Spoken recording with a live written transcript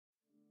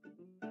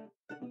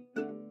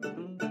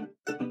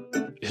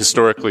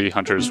historically,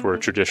 hunters were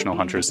traditional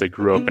hunters. They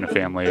grew up in a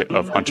family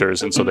of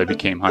hunters, and so they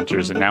became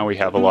hunters. And now we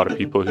have a lot of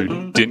people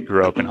who didn't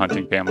grow up in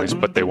hunting families,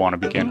 but they want to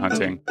begin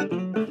hunting.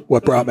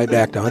 What brought me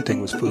back to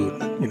hunting was food.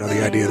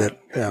 The idea that,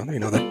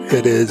 that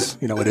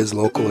it is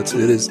local, it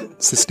is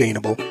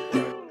sustainable.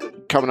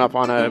 Coming up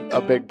on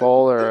a big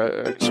bull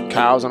or some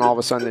cows, and all of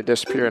a sudden they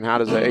disappear, and how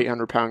does an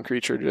 800-pound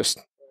creature just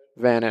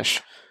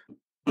vanish?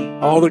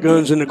 All the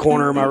guns in the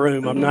corner of my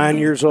room. I'm 9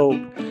 years old,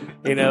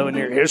 and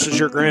this is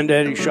your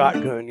granddaddy's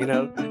shotgun,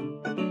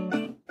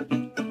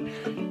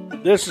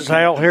 This is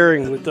Hal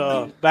Herring with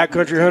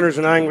Backcountry Hunters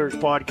and Anglers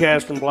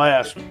Podcast and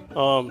Blast.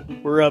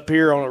 We're up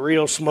here on a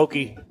real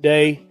smoky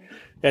day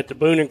at the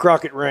Boone and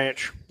Crockett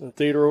Ranch.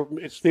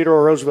 It's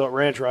Theodore Roosevelt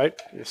Ranch, right?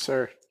 Yes,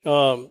 sir.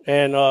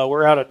 And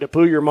we're out of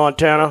DePuyler,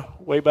 Montana,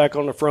 way back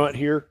on the front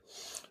here.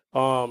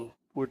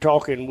 We're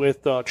talking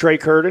with Trey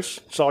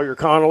Curtis, Sawyer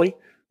Connelly,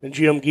 and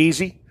Jim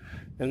Giese,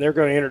 and they're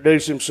going to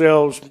introduce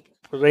themselves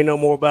because they know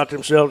more about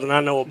themselves than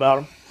I know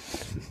about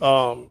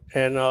them.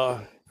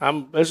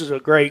 This is a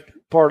great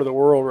part of the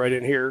world right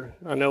in here.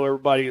 I know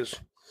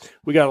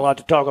we got a lot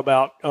to talk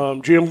about.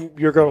 Jim,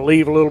 you're going to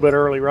leave a little bit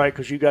early, right?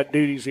 Because you got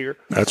duties here.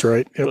 That's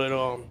right. Yep.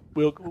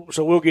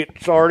 But we'll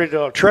get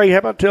started. Trey, how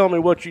about telling me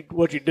what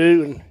you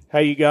do and how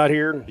you got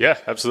here? Yeah,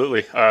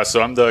 absolutely.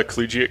 So I'm the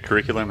Collegiate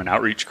Curriculum and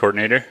Outreach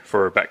Coordinator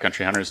for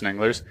Backcountry Hunters and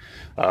Anglers.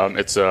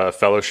 It's a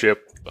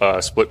fellowship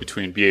split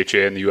between BHA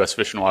and the U.S.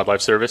 Fish and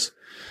Wildlife Service.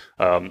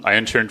 I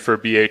interned for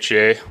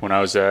BHA when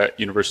I was at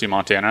University of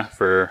Montana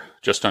for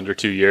just under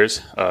 2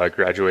 years.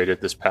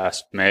 Graduated this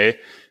past May,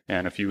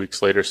 and a few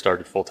weeks later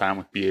started full-time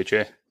with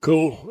BHA.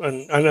 Cool.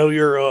 And I know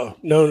you're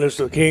known as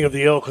the king of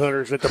the elk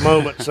hunters at the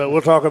moment, so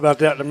we'll talk about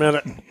that in a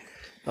minute.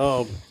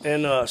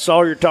 And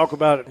Sawyer, talk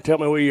about it and tell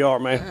me where you are,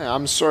 man. Yeah,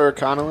 I'm Sawyer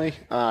Connelly.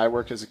 I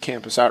work as a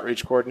campus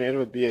outreach coordinator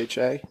with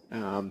BHA.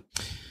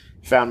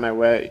 Found my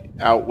way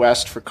out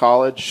west for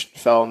college,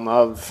 fell in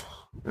love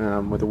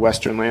with the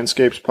western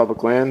landscapes,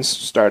 public lands,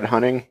 started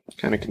hunting,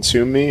 kind of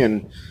consumed me,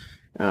 and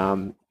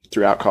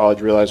throughout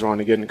college realized I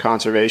wanted to get into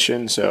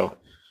conservation. So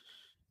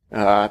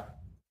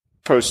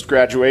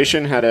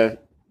post-graduation, had a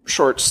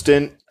short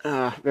stint,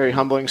 very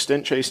humbling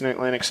stint chasing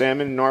Atlantic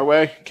salmon in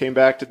Norway, came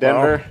back to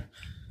Denver. Wow.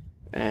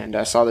 And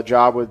I saw the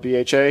job with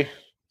BHA,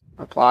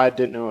 applied,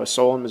 didn't know a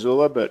soul in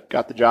Missoula, but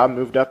got the job,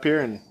 moved up here,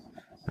 and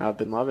I've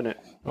been loving it.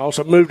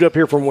 Also moved up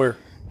here from where?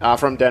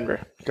 From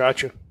Denver.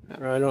 Gotcha. Yeah.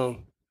 Right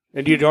on.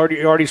 And you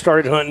already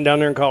started hunting down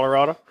there in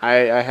Colorado?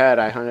 I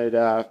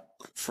hunted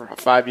for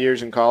 5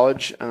 years in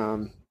college,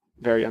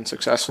 very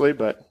unsuccessfully,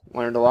 but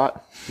learned a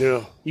lot.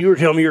 Yeah. You were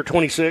telling me you're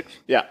 26?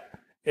 Yeah.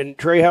 And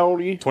Trey, how old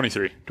are you?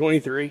 23.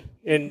 23.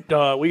 And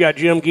we got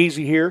Jim Giese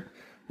here,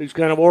 who's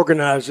kind of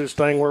organized this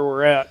thing where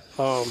we're at.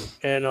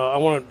 And I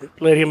want to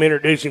let him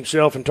introduce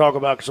himself and talk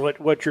about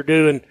what you're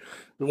doing.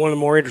 One of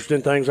the more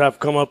interesting things I've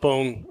come up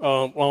on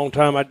a long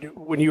time.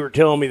 When you were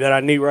telling me that,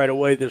 I knew right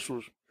away this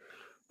was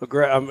a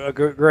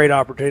great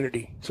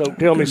opportunity. So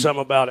tell me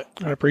something about it.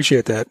 I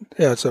appreciate that.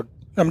 Yeah, so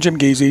I'm Jim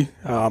Giese.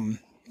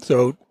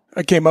 So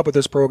I came up with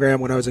this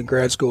program when I was in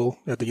grad school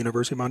at the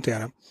University of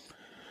Montana.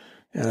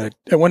 And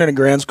I went into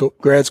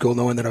grad school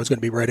knowing that I was going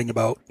to be writing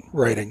about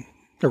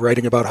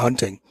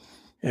hunting.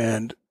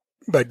 And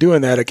by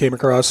doing that, I came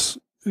across,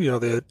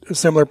 a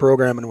similar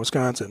program in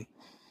Wisconsin.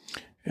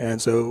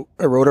 And so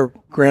I wrote a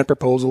grant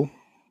proposal,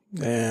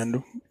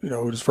 and, it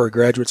was for a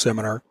graduate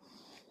seminar.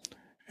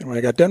 And when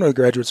I got done with the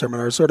graduate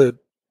seminar, I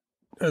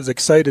was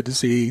excited to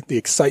see the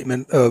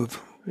excitement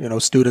of,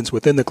 students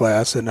within the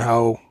class and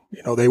how,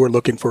 they were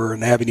looking for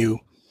an avenue,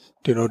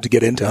 to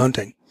get into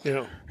hunting.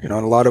 Yeah. And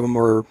a lot of them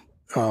were,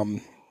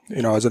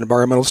 as an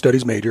environmental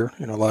studies major,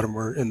 a lot of them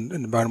were in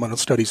environmental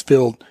studies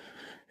field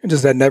and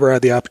just had never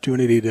had the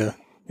opportunity to,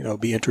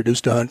 be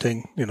introduced to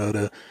hunting,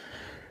 they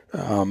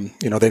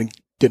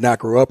did not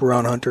grow up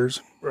around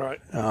hunters. Right.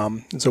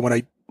 And so when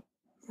I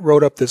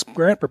wrote up this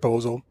grant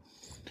proposal,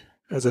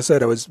 as I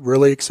said, I was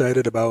really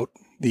excited about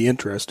the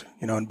interest,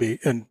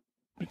 and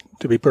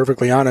to be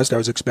perfectly honest, I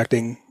was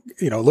expecting,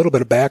 a little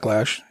bit of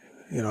backlash,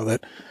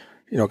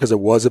 because it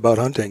was about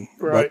hunting.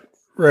 Right. But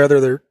rather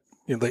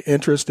the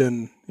interest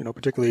in,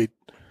 particularly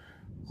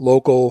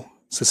local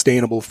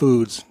sustainable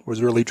foods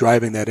was really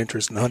driving that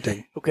interest in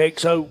hunting. Okay.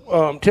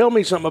 So tell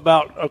me something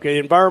about, the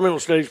environmental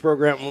studies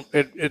program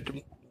at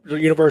the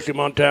University of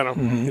Montana.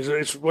 Mm-hmm.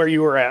 It's where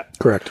you were at.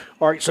 Correct.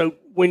 All right. So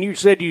when you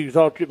said you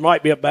thought it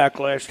might be a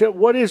backlash,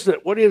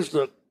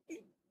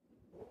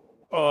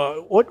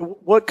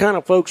 what kind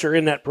of folks are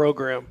in that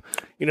program?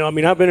 I've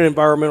been an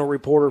environmental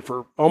reporter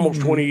for almost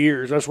mm-hmm. 20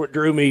 years. That's what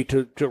drew me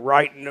to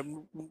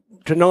writing,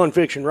 to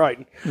nonfiction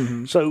writing.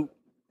 Mm-hmm. So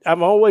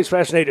I'm always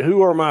fascinated.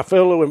 Who are my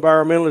fellow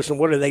environmentalists and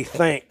what do they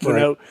think?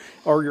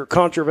 Or your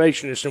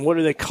conservationists and what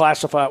do they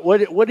classify?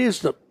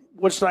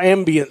 What's the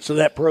ambience of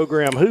that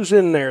program? Who's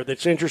in there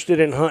that's interested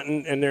in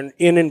hunting and they're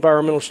in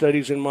environmental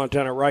studies in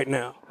Montana right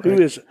now? Who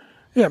is it?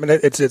 Yeah,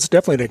 it's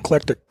definitely an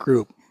eclectic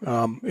group.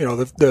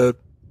 The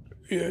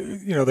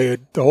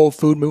whole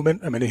food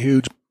movement.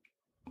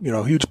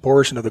 A huge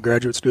portion of the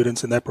graduate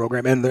students in that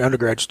program and the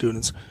undergrad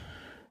students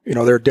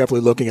they're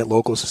definitely looking at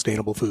local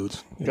sustainable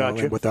foods,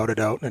 Gotcha. and without a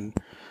doubt. And,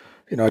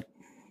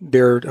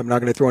 I'm not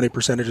going to throw any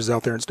percentages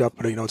out there and stuff,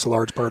 but, it's a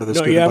large part of the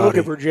student I'm body.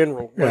 looking for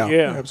general. Yeah,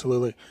 Yeah.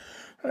 absolutely.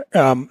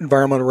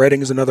 Environmental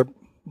writing is another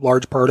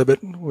large part of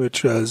it,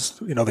 which is,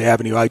 the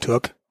avenue I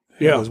took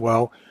as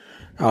well.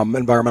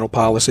 Environmental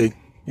policy,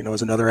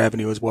 is another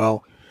avenue as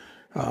well.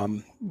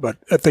 But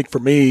I think for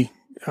me,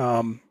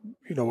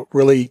 what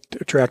really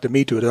attracted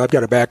me to it is I've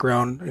got a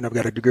background and I've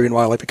got a degree in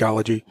wildlife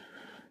ecology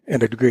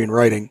and a degree in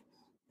writing.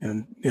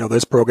 And,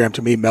 this program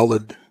to me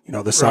melded,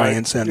 the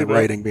science and the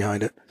writing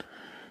behind it.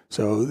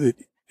 So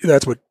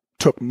that's what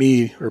took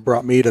me or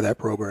brought me to that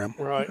program.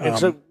 Right. And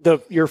so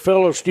your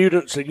fellow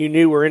students that you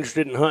knew were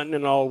interested in hunting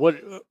and all,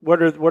 what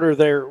are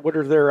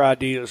their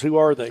ideas? Who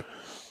are they?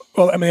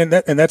 Well, I mean,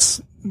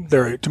 that's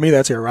to me,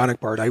 that's the ironic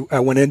part. I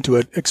went into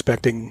it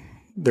expecting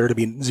there to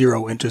be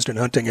zero interest in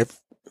hunting. If,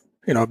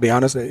 to be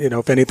honest,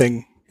 if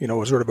anything, it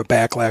was sort of a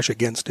backlash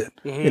against it,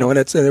 Mm-hmm.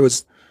 And it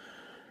was,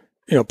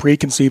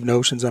 preconceived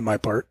notions on my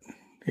part,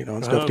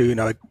 and stuff too.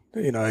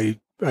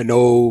 I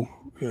know,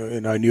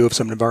 and I knew of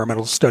some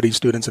environmental studies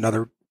students and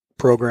other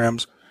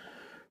programs,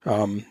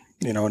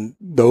 and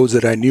those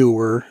that I knew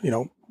were,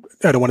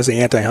 I don't want to say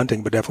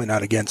anti-hunting, but definitely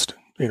not against,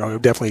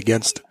 definitely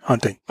against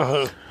hunting.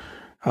 Uh-huh.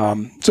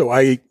 So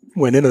I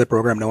went into the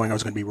program knowing I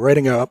was going to be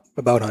writing up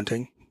about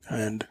hunting,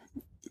 and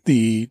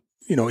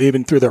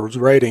even through those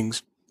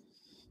writings,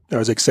 I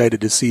was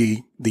excited to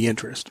see the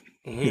interest,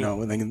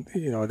 Mm-hmm. and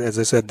then, as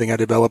I said, I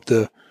developed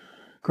a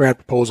grant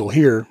proposal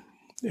here,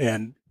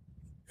 and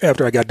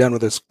after I got done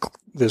with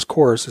this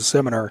course, this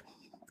seminar,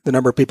 the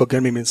number of people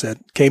came to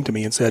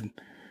me and said,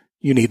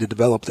 you need to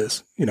develop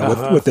this,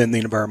 within the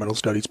environmental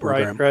studies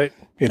program. Right.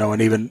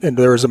 And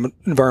there was some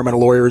environmental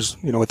lawyers,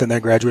 within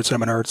that graduate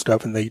seminar and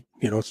stuff, and they,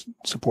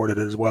 supported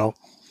it as well.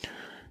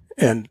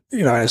 And,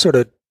 I sort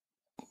of,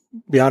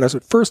 be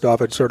honest, first off,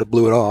 I sort of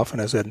blew it off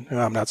and I said,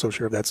 I'm not so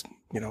sure if that's,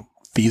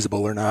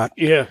 feasible or not.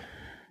 Yeah.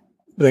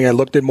 Then I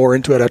looked more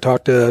into it. I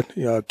talked to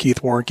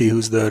Keith Warnke,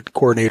 who's the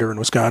coordinator in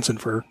Wisconsin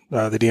for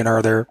the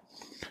DNR there,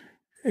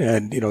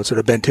 and sort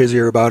of bent his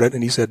ear about it.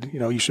 And he said,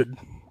 you should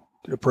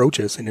approach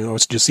us and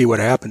let's just see what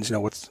happens.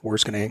 What's the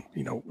worst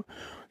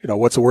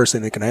what's the worst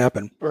thing that can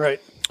happen? Right.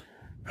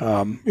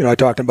 I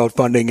talked to him about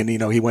funding, and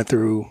he went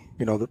through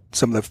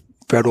some of the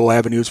federal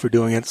avenues for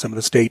doing it, some of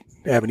the state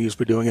avenues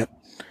for doing it,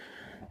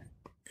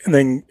 and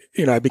then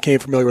I became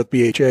familiar with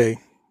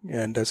BHA,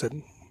 and I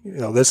said,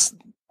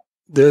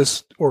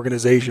 this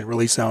organization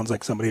really sounds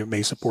like somebody who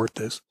may support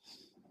this.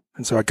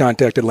 And so I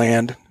contacted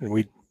Land, and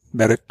we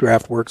met at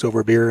DraftWorks over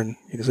a beer, and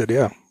he said,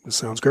 yeah, this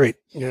sounds great.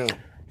 Yeah.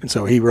 And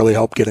so he really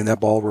helped getting that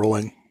ball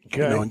rolling,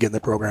 Okay. and getting the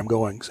program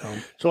going.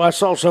 So I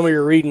saw some of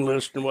your reading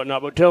list and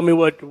whatnot, but tell me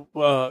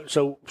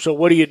so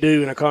what do you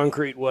do in a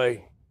concrete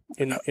way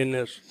in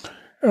this?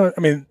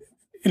 Again,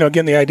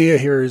 the idea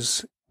here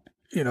is,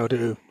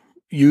 to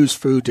use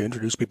food to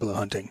introduce people to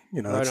hunting.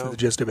 That's the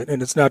gist of it.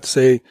 And it's not to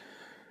say,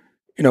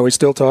 we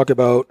still talk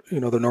about,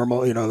 the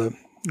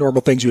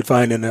normal things you'd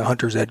find in a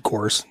hunter's ed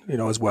course,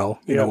 as well.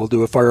 We'll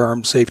do a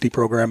firearm safety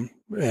program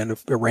and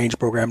a range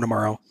program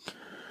tomorrow.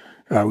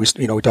 We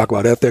talk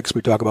about ethics,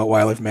 we talk about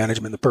wildlife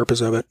management, the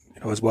purpose of it,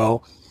 as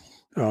well.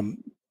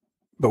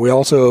 But we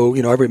also,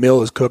 every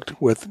meal is cooked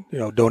with,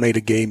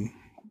 donated game,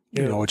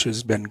 which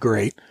has been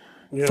great.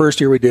 Yeah. First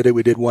year we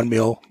did one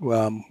meal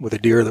with a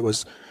deer that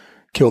was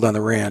killed on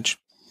the ranch.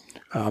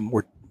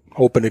 We're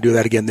hoping to do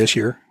that again this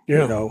year.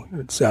 Yeah.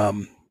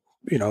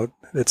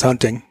 It's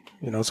hunting,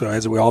 so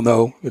as we all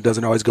know, it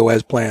doesn't always go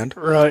as planned.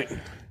 Right.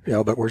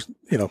 But we're,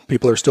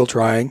 people are still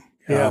trying.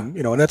 Yeah.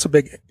 And that's a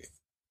big,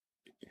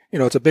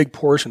 it's a big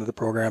portion of the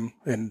program.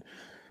 And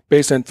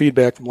based on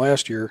feedback from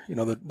last year,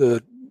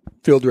 the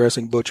field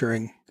dressing,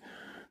 butchering,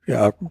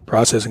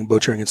 processing,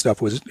 butchering and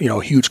stuff was,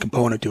 a huge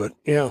component to it.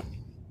 Yeah.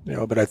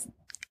 But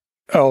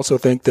I also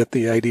think that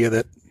the idea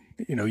that,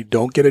 you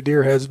don't get a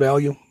deer has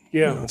value.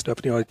 Yeah. And stuff,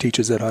 it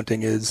teaches that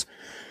hunting is,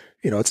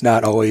 it's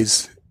not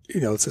always,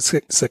 it's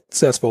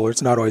successful, or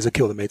it's not always a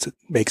kill that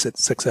makes it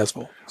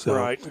successful. So,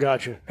 right.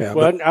 Gotcha. Yeah,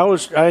 well,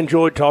 I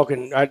enjoyed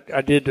talking.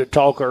 I did the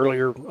talk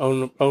earlier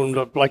on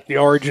the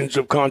origins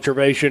of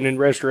conservation and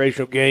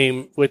restoration of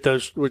game with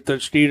those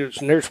students.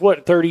 And there's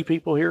 30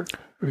 people here.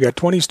 We've got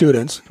 20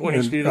 students,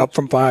 up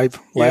from 5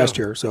 last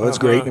year. So that's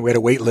great. And we had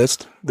a wait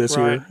list this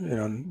year,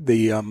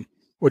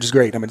 which is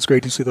great. It's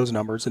great to see those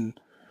numbers. And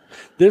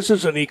this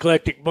is an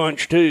eclectic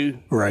bunch too.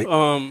 Right.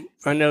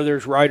 I know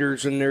there's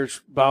writers and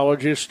there's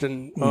biologists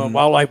and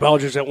wildlife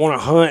biologists that want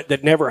to hunt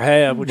that never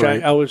have, which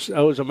I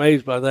was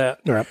amazed by that.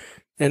 Right.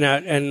 And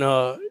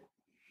I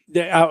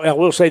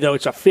will say though,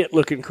 it's a fit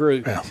looking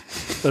crew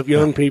of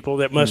young people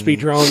that must be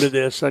drawn to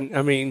this.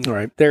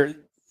 They're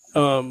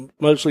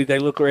mostly they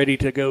look ready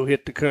to go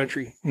hit the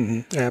country.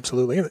 Mm-hmm.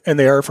 Absolutely, and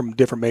they are from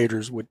different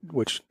majors,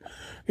 which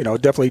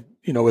definitely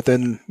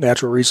within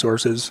natural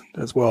resources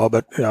as well.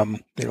 But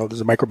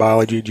there's a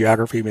microbiology,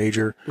 geography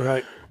major,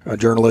 right? a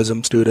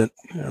journalism student,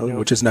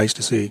 which is nice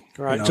to see.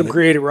 Right, some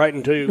creative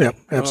writing too. Yeah,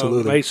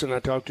 absolutely. Mason, I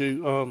talked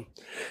to,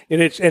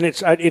 and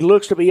it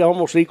looks to be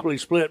almost equally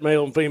split,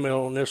 male and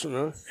female on this one.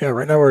 Huh? Yeah,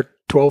 right now we're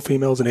 12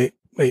 females and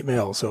eight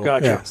males. So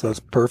gotcha. Yeah, so that's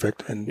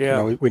perfect. And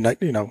we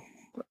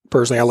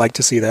personally, I like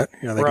to see that.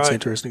 I think it's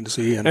interesting to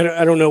see. And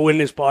I don't know when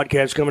this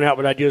podcast is coming out,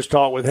 but I just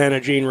talked with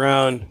Hannah Jean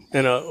Ryan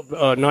and a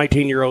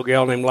 19-year-old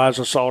gal named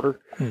Liza Salter,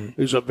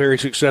 who's a very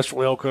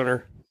successful elk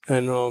hunter.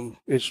 And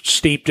is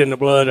steeped in the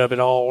blood of it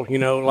all,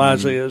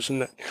 Liza is.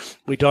 And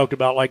we talked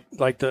about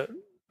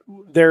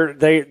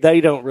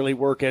they don't really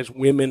work as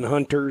women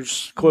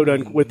hunters, quote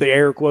unquote, with the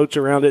air quotes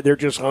around it. They're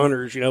just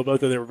hunters,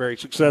 both of them are very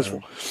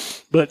successful.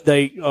 But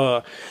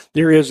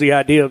there is the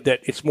idea of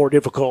that it's more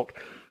difficult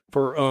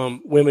for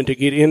women to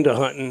get into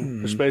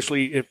hunting,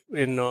 especially if,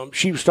 and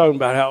she was talking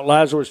about how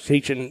Liza was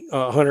teaching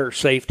hunter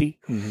safety,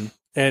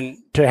 and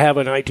to have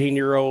a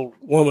 19-year-old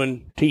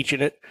woman teaching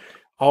it,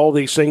 all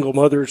these single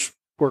mothers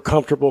were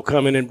comfortable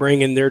coming and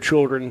bringing their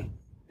children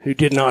who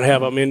did not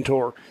have a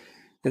mentor.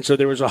 And so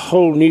there was a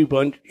whole new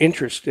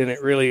interest in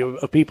it, really,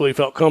 of people who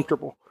felt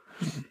comfortable,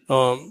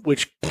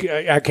 which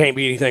I can't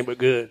be anything but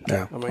good.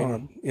 Yeah. I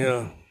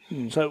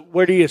mean, So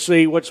where do you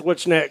see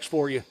what's next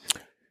for you?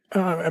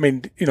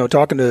 Talking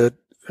to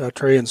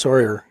Trey and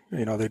Sawyer,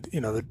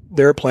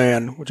 their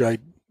plan, which I,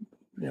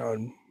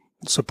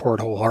 support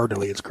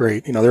wholeheartedly. It's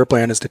great. Their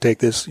plan is to take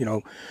this,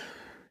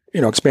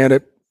 expand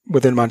it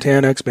within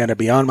Montana, expand it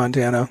beyond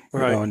Montana,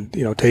 right.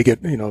 And take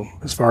it,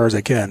 as far as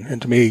they can.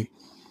 And to me,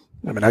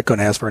 I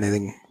couldn't ask for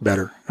anything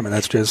better.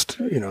 That's just,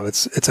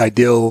 it's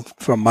ideal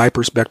from my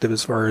perspective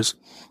as far as,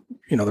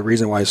 the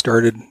reason why I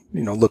started,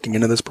 looking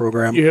into this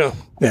program. Yeah.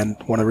 And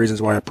one of the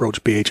reasons why I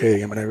approached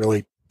BHA. I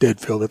really did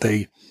feel that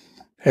they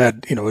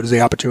had, it was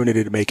the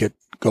opportunity to make it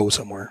go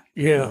somewhere.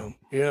 Yeah.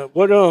 Yeah.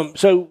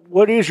 So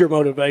what is your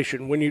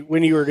motivation when you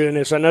were doing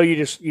this? I know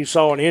you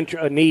saw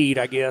a need,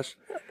 I guess.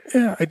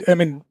 Yeah. I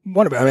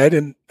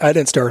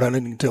didn't start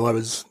hunting until I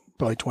was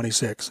probably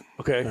 26.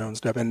 Okay. And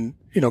stuff. And,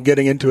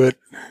 getting into it,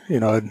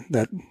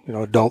 that,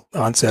 adult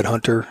onset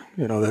hunter,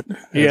 that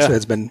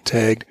has been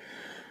tagged,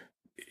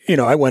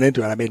 I went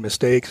into it, I made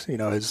mistakes, it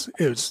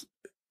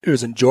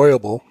was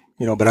enjoyable,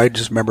 but I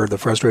just remember the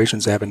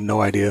frustrations of having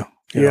no idea,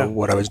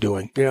 what I was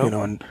doing,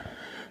 and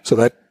so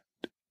that,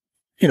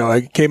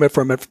 I came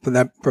from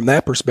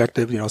that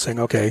perspective, saying,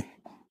 okay,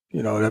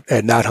 I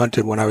had not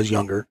hunted when I was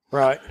younger.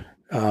 Right.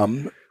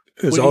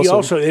 You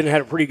also then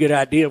had a pretty good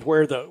idea of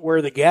where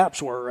the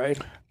gaps were, right?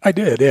 I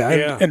did,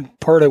 yeah. And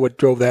part of what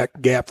drove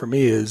that gap for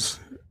me is,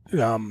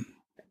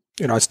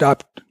 I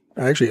stopped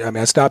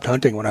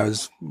hunting when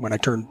I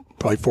turned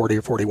probably 40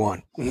 or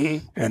 41.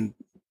 Mm-hmm. And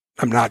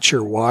I'm not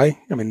sure why.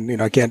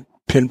 I can't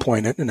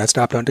pinpoint it. And I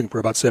stopped hunting for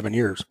about 7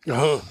 years.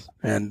 Uh-huh.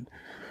 And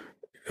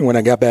when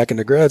I got back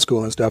into grad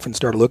school and stuff and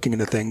started looking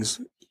into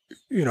things,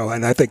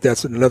 and I think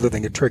that's another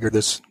thing that triggered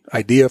this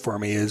idea for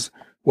me is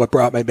what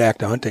brought me back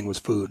to hunting was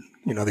food.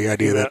 The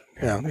idea that,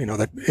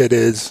 that it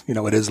is,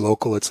 it is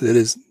local. It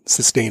is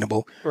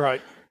sustainable.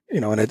 Right.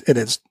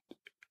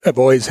 I've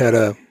always had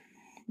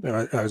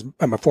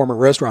I'm a former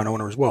restaurant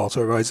owner as well.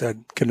 So I've always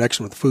had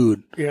connection with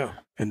food. Yeah.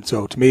 And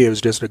so to me, it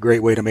was just a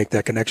great way to make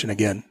that connection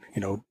again,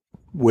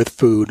 with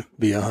food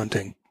via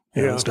hunting,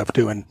 and stuff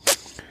too. And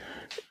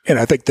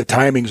I think the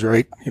timing's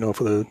right,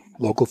 for the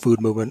local food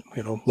movement,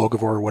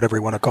 locavore, whatever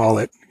you want to call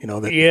it, and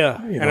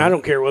I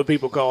don't care what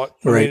people call it.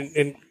 Right.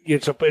 And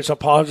it's a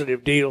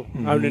positive deal.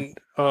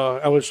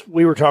 Mm-hmm.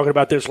 We were talking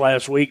about this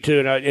last week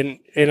too. And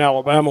in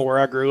Alabama where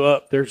I grew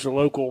up, there's a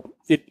local,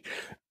 it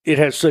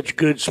has such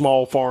good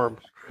small farms.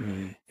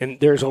 Mm-hmm. And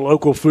there's a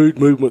local food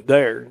movement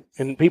there,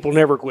 and people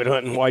never quit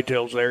hunting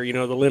whitetails there.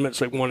 The limits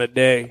they want a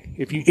day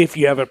if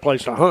you have a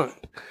place to hunt.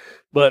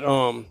 But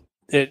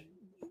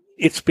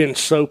it's been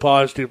so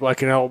positive,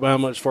 like in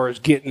Alabama, as far as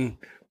getting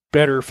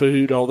better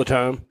food all the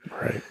time.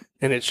 Right.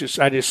 And it's just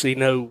I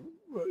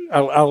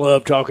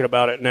love talking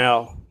about it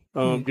now,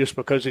 just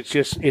because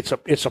it's a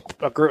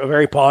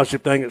very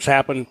positive thing that's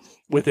happened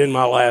within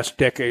my last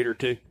decade or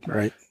two.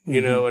 Right.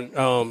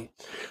 And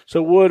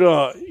so what?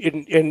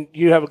 And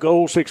you have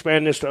goals to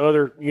expand this to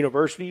other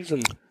universities,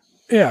 and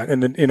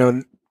and then,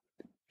 and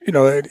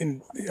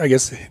I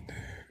guess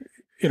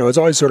it's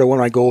always sort of one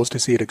of my goals to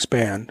see it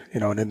expand.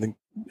 And then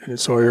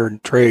Sawyer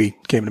and Trey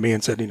came to me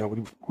and said,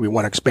 we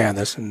want to expand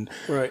this, and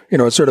right.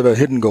 It's sort of a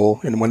hidden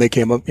goal. And when they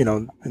came up,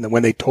 and then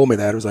when they told me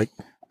that, it was like,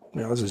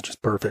 this is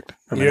just perfect.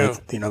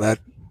 That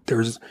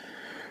there's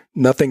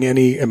nothing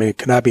it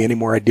cannot be any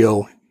more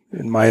ideal,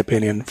 in my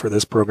opinion, for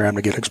this program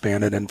to get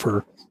expanded and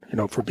for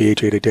BHA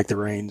to take the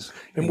reins.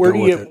 And where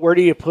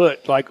do you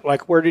put,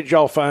 like where did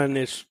y'all find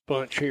this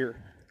bunch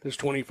here, this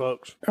 20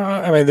 folks?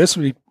 This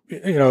would be,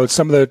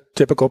 some of the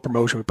typical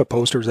promotion. We put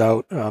posters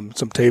out, some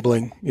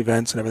tabling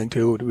events and everything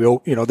too.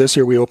 This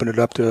year we opened it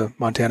up to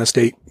Montana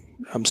State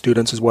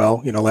students as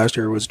well. Last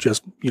year was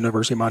just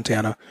University of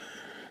Montana.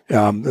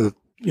 The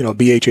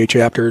BHA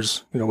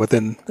chapters,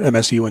 within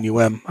MSU and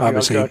UM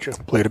obviously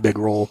played a big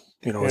role,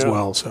 as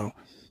well. So.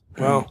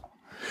 Wow.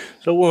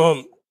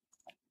 So,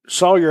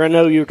 Sawyer, I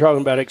know you were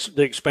talking about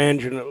the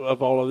expansion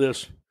of all of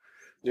this.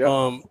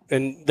 Yeah.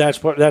 And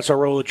that's a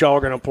role that y'all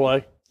are going to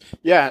play.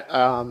 Yeah.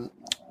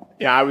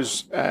 I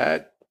was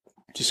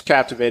just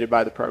captivated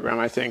by the program.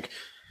 I think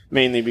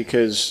mainly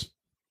because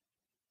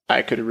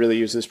I could really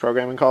use this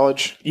program in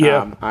college.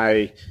 Yeah.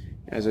 I,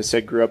 as I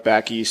said, grew up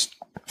back east,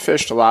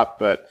 fished a lot,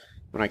 but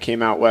when I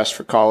came out west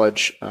for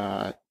college,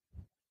 my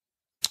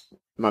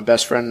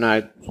best friend and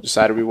I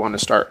decided we wanted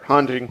to start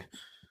hunting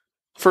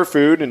for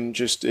food, and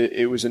just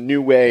it was a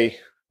new way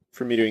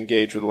for me to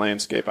engage with the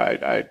landscape.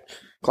 I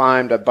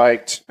climbed, I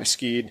biked, I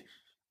skied,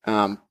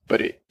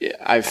 but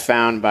I've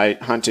found by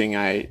hunting,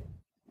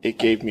 it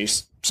gave me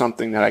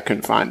something that I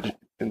couldn't find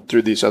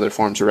through these other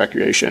forms of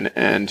recreation.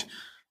 And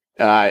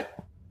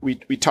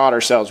we taught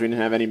ourselves. We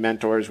didn't have any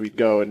mentors. We'd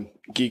go and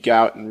geek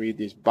out and read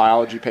these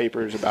biology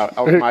papers about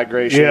elk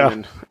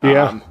migration.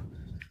 And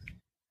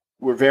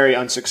we're very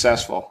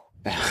unsuccessful.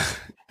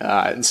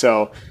 And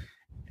so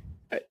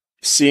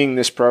seeing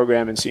this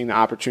program and seeing the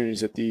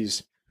opportunities that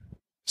these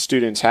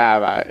students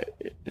have, I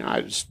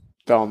just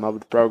fell in love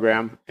with the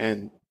program,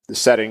 and the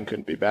setting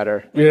couldn't be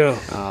better. Yeah.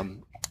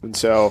 And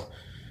so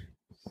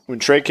when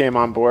Trey came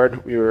on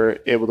board, we were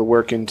able to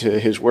work into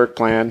his work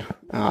plan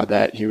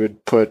that he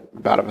would put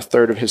about a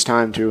third of his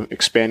time to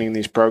expanding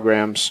these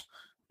programs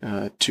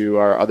to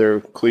our other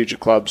collegiate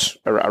clubs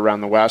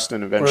around the West,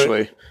 and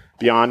eventually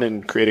beyond,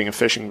 and creating a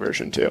fishing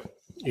version too.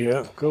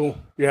 Yeah, cool.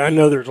 Yeah, I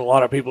know there's a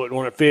lot of people that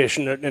want to fish,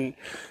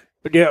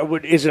 but yeah,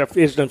 is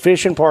the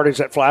fishing part, is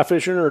that fly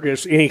fishing or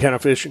just any kind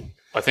of fishing?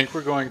 I think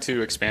we're going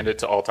to expand it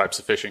to all types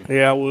of fishing.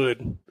 Yeah, I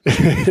would.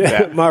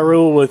 My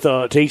rule with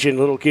teaching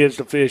little kids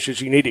to fish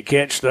is you need to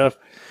catch stuff,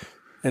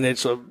 and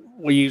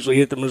we usually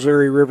hit the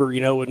Missouri River,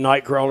 with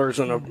night crawlers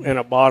and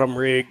a bottom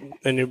rig,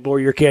 and then boy,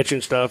 you're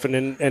catching stuff,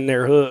 and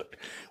they're hooked.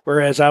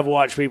 Whereas I've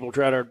watched people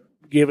try to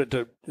give it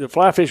to the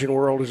fly fishing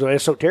world is an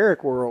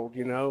esoteric world.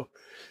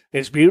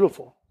 It's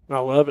beautiful. I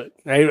love it.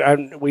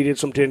 We did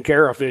some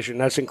 10-cara fishing.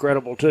 That's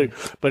incredible too.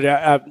 But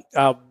I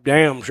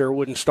damn sure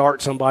wouldn't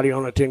start somebody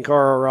on a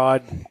 10-cara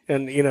rod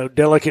and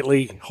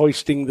delicately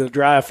hoisting the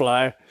dry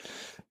fly.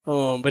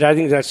 But I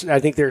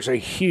think there's a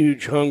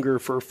huge hunger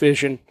for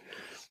fishing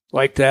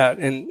like that,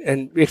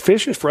 and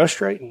fishing is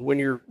frustrating when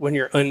you're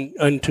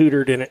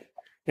untutored in it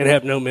and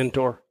have no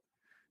mentor.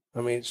 I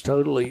mean,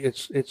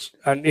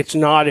 it's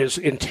not as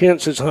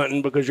intense as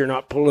hunting because you're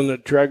not pulling the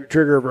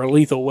trigger of a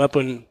lethal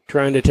weapon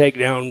trying to take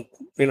down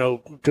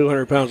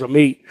 200 pounds of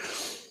meat,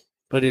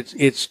 but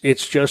it's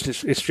just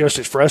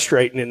as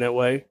frustrating in that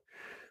way,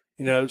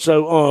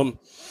 So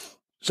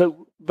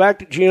back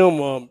to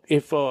Jim,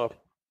 if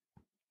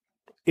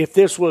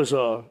this was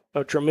a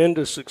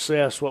tremendous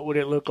success, what would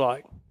it look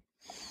like?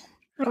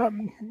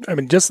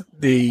 Just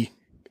the.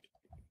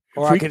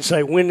 Or I can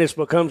say when this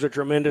becomes a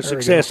tremendous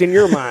success in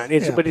your mind.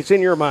 But it's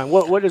in your mind.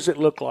 What does it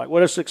look like?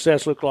 What does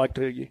success look like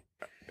to you?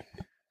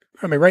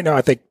 Right now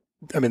I think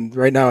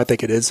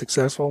it is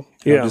successful.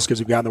 Just because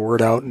we've gotten the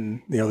word out,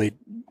 and they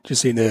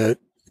just seen the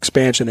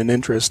expansion and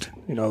interest,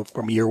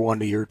 from year one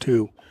to year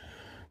two.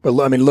 But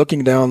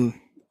looking down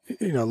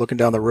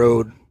the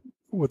road,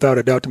 without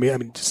a doubt, to me,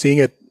 seeing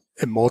it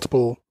at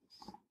multiple,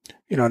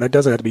 and it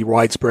doesn't have to be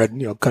widespread,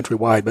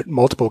 countrywide, but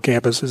multiple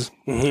campuses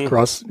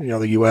across,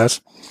 the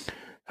U.S.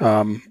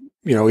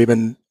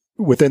 Even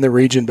within the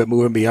region, but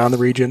moving beyond the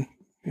region,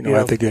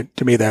 I think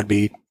to me that'd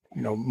be,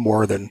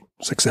 more than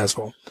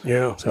successful.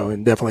 Yeah. So,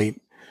 and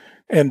definitely,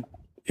 and,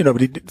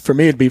 for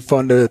me, it'd be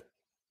fun to,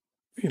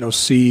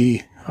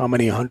 see how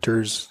many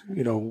hunters,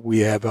 we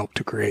have helped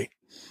to create.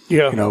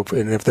 Yeah.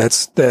 And if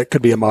that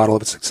could be a model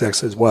of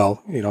success as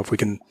well, if we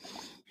can,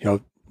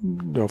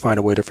 find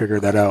a way to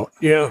figure that out.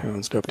 Yeah.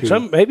 And stuff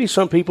too. Maybe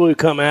some people who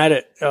come at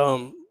it,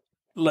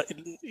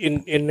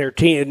 in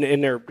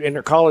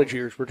their college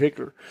years,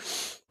 particular,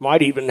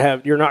 might even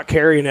have, you're not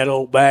carrying that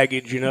old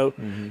baggage,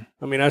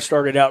 I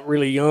started out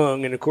really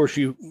young, and of course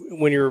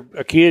when you're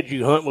a kid,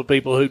 you hunt with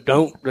people who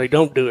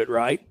don't do it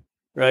right.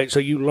 So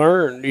you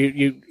learn,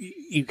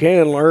 you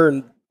can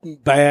learn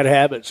bad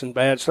habits and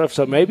bad stuff.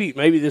 So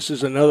maybe this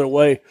is another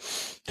way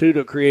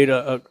to create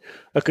a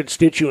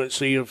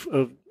constituency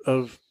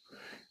of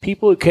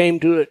people who came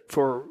to it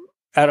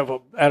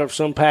out of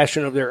some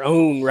passion of their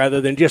own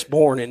rather than just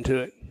born into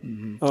it.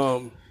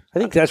 Mm-hmm. I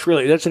think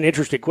that's an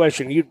interesting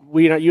question. You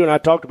and I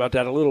talked about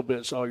that a little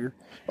bit, Sawyer.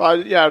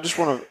 Well, I just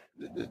want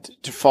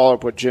to follow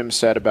up what Jim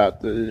said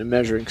about the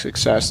measuring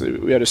success.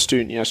 We had a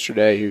student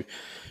yesterday who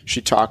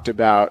she talked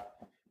about.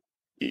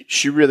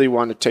 She really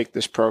wanted to take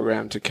this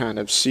program to kind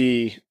of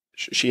see.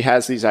 She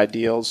has these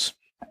ideals,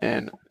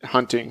 and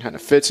hunting kind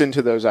of fits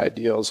into those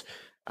ideals.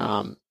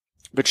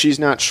 But she's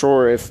not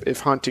sure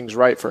if hunting's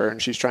right for her,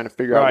 and she's trying to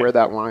figure out where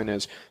that line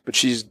is. But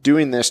she's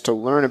doing this to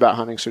learn about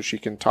hunting so she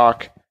can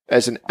talk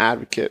as an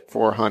advocate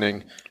for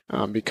hunting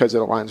because it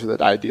aligns with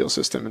that ideal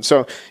system. And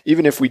so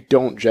even if we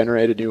don't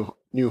generate a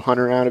new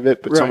hunter out of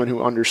it, but someone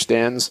who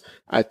understands,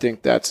 I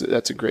think that's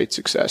a great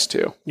success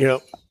too. Yeah,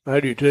 I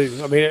do too.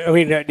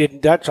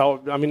 That's all.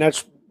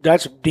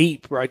 That's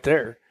deep right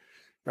there,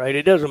 right?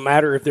 It doesn't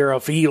matter if they're a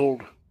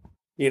field,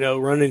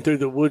 running through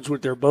the woods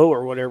with their bow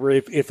or whatever,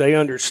 if they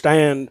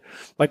understand,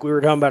 like we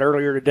were talking about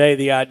earlier today,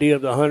 the idea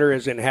of the hunter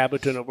as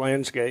inhabitant of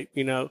landscape,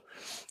 and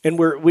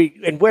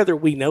whether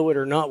we know it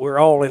or not, we're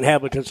all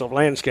inhabitants of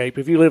landscape.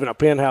 If you live in a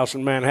penthouse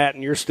in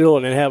Manhattan, you're still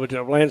an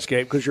inhabitant of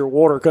landscape because your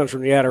water comes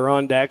from the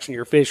Adirondacks and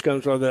your fish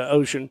comes from the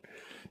ocean,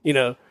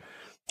 and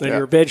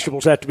your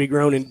vegetables have to be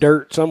grown in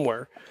dirt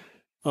somewhere.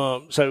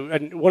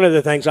 And one of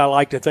the things I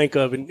like to think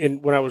of,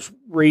 and when I was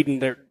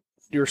reading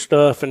your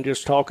stuff and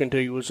just talking to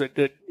you, was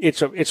that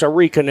it's a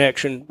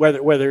reconnection,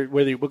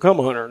 whether you become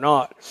a hunter or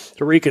not, it's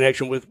a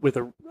reconnection with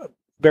a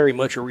very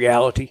much a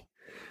reality,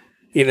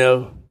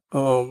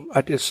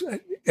 I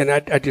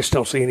just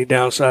don't see any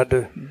downside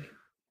to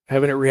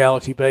having a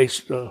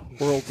reality-based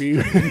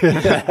worldview.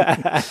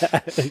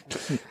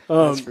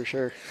 That's for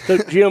sure. So,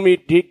 Jim,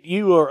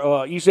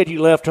 you said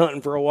you left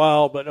hunting for a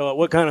while, but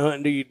what kind of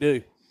hunting do you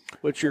do?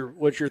 What's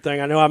your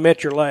thing? I know I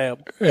met your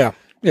lab. Yeah,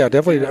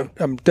 definitely. Yeah.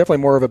 I'm definitely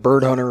more of a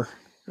bird hunter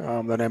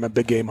than I'm a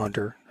big game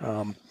hunter.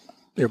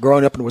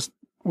 Growing up in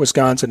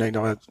Wisconsin,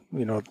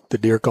 the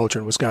deer culture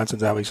in Wisconsin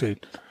is obviously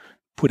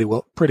pretty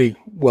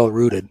well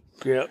rooted.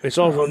 Yeah, it's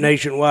also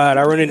nationwide.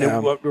 I run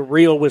into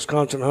real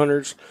Wisconsin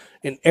hunters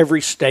in every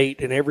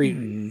state, and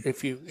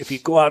if you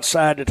go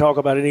outside to talk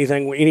about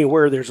anything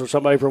anywhere, there's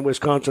somebody from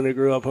Wisconsin who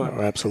grew up hunting.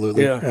 Oh,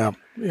 absolutely. Yeah.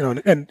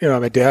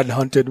 My dad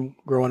hunted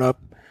growing up.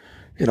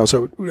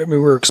 So we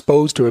were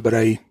exposed to it, but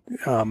I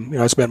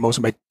spent most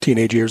of my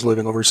teenage years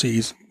living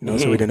overseas.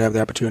 So we didn't have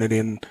the opportunity,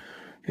 and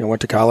went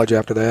to college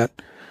after that.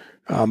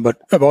 But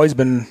I've always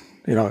been,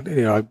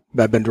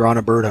 I've been drawn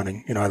to bird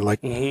hunting. I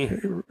like, I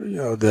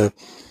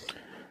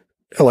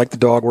like the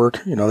dog work.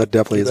 That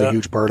definitely is a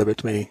huge part of it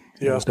to me.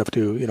 Stuff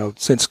too.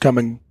 Since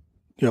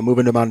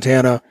moving to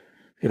Montana,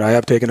 I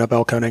have taken up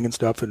elk hunting and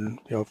stuff, and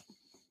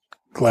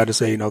glad to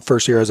say,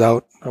 first year I was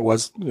out, I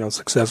was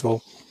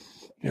successful.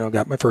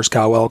 Got my first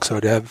cow elk, so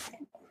I'd have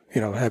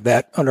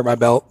that under my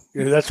belt.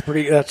 Yeah, that's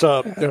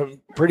a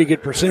pretty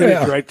good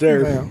percentage right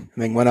there. Yeah. And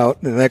then went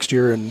out the next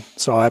year and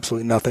saw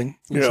absolutely nothing.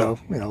 Yeah. So,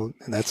 and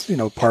that's,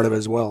 part of it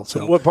as well.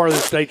 So what part of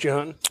the state you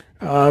hunt?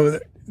 I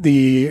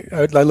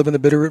live in the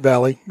Bitterroot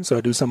Valley, so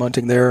I do some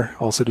hunting there.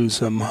 Also do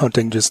some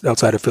hunting just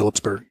outside of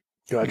Phillipsburg.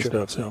 Gotcha.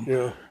 Stuff,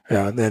 so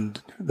and then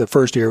the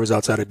first year was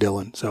outside of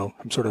Dillon, so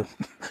I'm sort of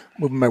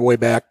moving my way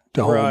back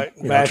to home. Right,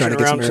 bashing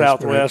around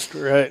Southwest.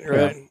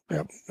 Right.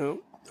 Yep.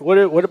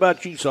 What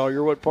about you,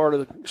 Sawyer? What part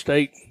of the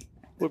state?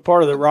 What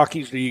part of the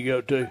Rockies do you go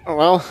to?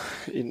 Well,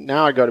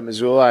 now I go to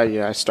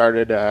Missoula. I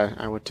started.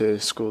 I went to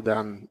school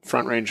down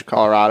Front Range of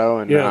Colorado,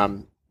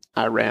 and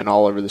I ran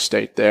all over the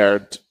state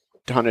there.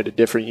 Hunted a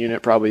different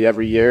unit probably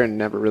every year, and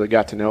never really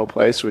got to know a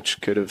place,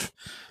 which could have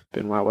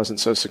been why I wasn't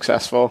so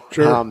successful.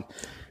 Sure.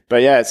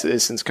 But yeah,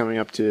 it's since coming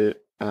up to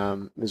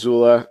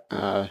Missoula,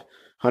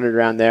 hunted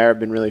around there. I've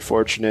been really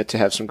fortunate to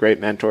have some great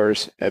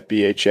mentors at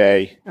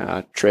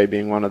BHA, Trey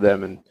being one of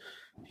them, and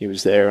he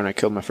was there when I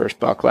killed my first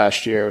buck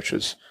last year, which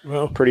was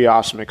a pretty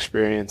awesome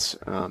experience.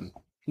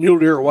 Mule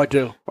deer or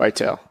whitetail?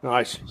 Whitetail.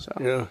 Nice.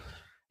 So,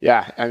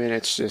 yeah. I mean,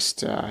 it's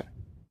just I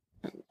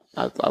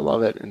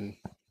love it, and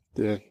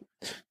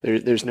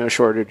there's no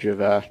shortage of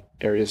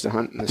areas to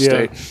hunt in the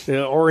state.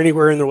 Yeah, or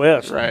anywhere in the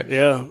West. Right.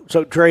 Yeah.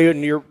 So Trey,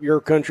 in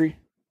your country?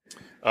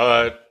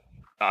 I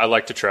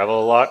like to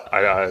travel a lot.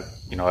 I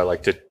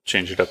like to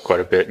change it up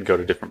quite a bit and go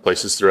to different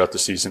places throughout the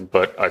season,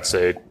 but I'd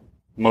say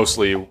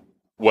mostly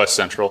West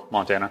Central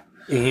Montana,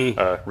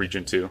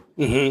 region 2.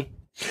 Mm-hmm.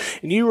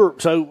 And you were,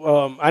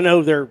 I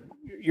know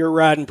you're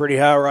riding pretty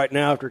high right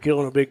now after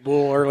killing a big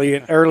bull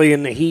early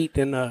in the heat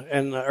in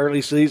the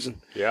early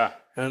season. Yeah.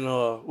 And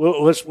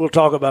we'll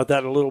talk about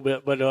that in a little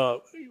bit.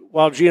 But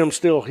while Jim's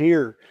still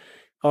here,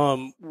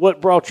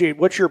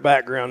 what's your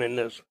background in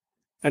this?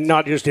 And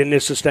not just in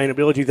this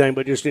sustainability thing,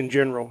 but just in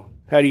general.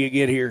 How do you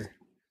get here?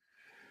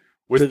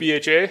 With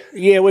BHA?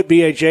 Yeah, with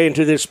BHA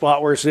into this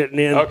spot we're sitting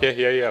in.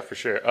 Okay, yeah, for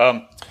sure.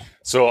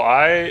 So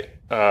I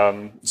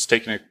was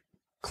taking a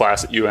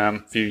class at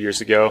UM a few years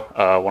ago.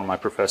 One of my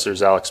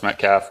professors, Alex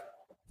Metcalf,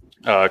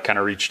 kind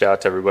of reached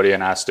out to everybody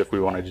and asked if we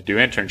wanted to do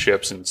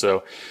internships. And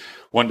so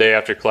one day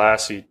after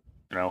class, we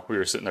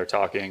were sitting there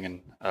talking,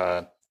 and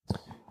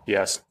he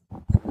asked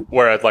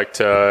where I'd like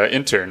to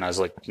intern. I was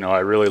like, I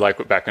really like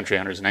what Backcountry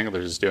Hunters and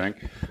Anglers is doing.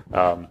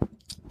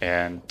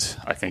 And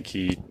I think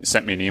he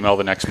sent me an email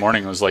the next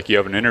morning and was like, you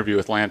have an interview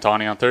with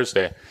Lantani on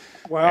Thursday.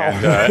 Wow.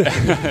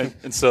 And,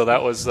 and so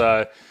that was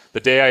the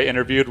day I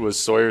interviewed was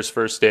Sawyer's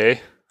first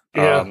day.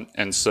 Yeah.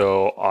 And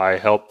so I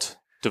helped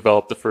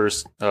develop the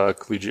first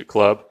Collegiate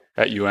Club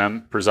at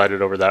UM,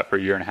 presided over that for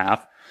a year and a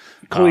half.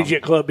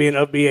 Collegiate Club being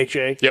of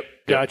BHA? Yep.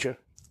 Gotcha.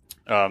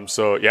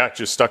 So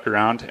just stuck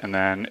around, and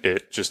then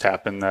it just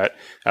happened that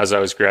as I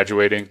was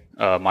graduating,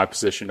 my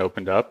position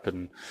opened up,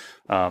 and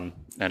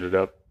ended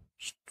up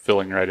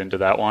filling right into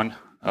that one.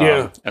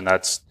 And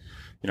that's,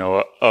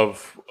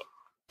 of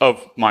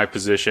my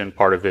position,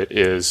 part of it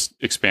is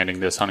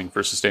expanding this hunting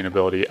for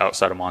sustainability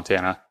outside of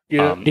Montana.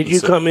 Yeah. Did you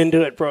come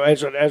into it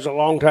as a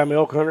longtime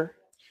elk hunter?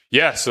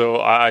 Yeah.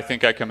 So I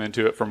think I come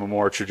into it from a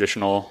more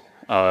traditional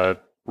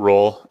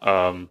role.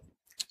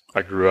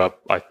 I grew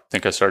up, I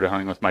think I started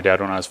hunting with my dad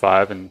when I was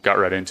 5 and got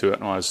right into it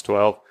when I was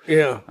 12.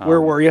 Yeah.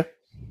 Where were you?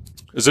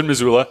 It was in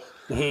Missoula.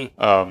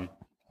 Mm-hmm.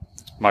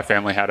 My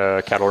family had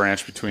a cattle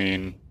ranch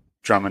between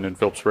Drummond and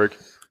Phillipsburg,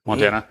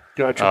 Montana.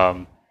 Gotcha.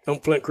 On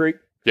Flint Creek?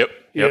 Yep.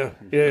 Yeah.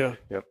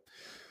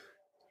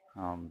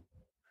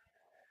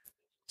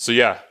 So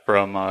yeah,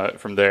 from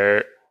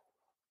there,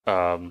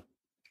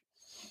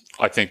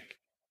 I think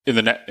in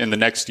the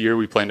next year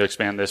we plan to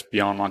expand this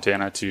beyond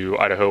Montana to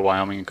Idaho,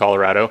 Wyoming, and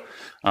Colorado,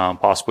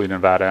 possibly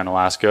Nevada and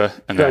Alaska,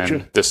 and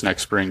then this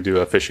next spring do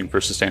a fishing for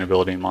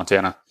sustainability in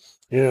Montana.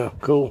 Yeah,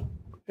 cool.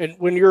 And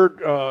when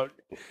you're,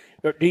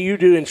 do you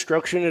do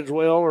instruction as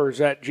well, or is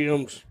that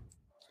Jim's?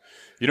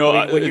 You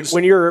know,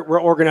 when you're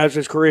organizing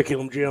this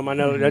curriculum, Jim, I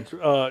know that's.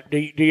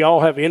 Do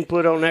y'all have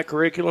input on that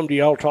curriculum? Do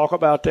y'all talk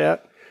about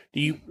that? Do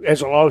you,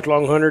 as a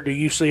lifelong hunter, do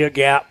you see a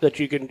gap that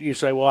you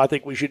say, well, I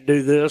think we should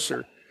do this,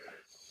 or?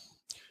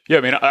 Yeah,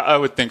 I mean, I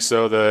would think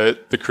so.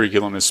 The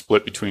curriculum is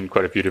split between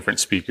quite a few different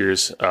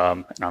speakers,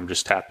 and I'm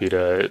just happy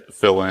to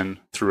fill in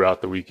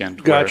throughout the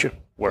weekend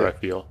where I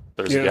feel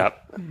there's a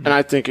gap. And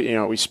I think,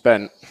 we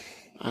spent,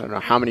 I don't know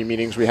how many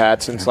meetings we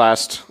had since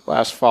last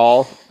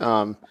fall,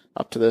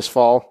 up to this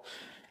fall,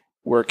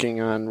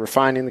 working on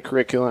refining the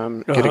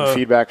curriculum, getting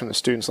feedback from the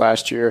students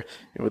last year.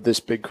 And with this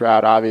big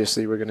crowd,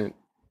 obviously, we're going to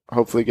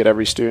hopefully get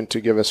every student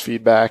to give us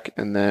feedback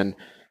and then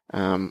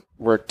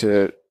work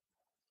to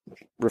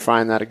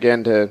refine that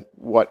again to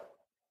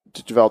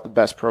develop the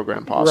best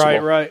program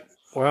possible. Right.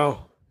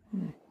 Wow.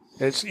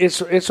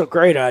 It's a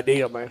great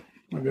idea, man.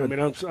 I mean,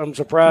 I'm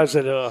surprised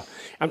that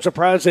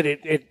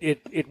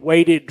it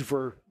waited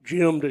for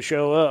Jim to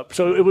show up.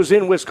 So it was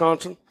in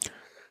Wisconsin.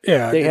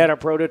 Yeah, they had a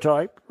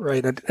prototype,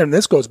 right? And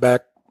this goes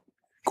back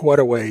quite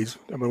a ways.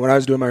 I mean, when I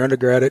was doing my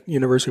undergrad at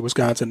University of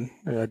Wisconsin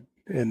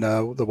in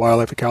the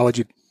wildlife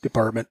ecology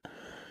department,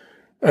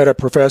 I had a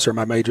professor,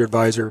 my major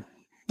advisor.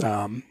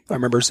 I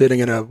remember sitting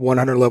in a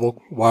 100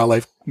 level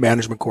wildlife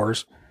management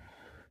course,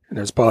 and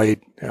there's probably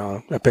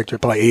I picture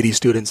probably 80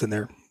 students in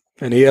there,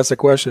 and he asked a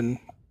question.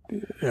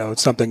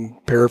 It's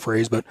something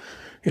paraphrased, but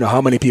how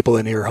many people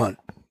in here hunt?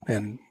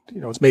 And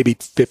it's maybe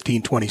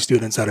 15, 20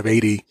 students out of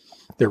 80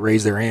 that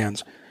raised their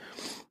hands.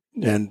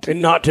 And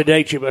not to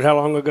date you, but how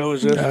long ago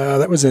was this?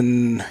 That was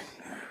in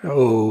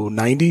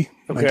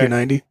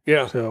 1990.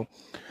 Yeah. So,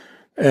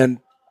 and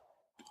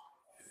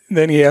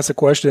then he asked a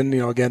question,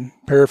 again,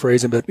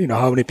 paraphrasing, but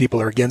how many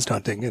people are against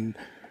hunting? And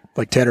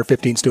like 10 or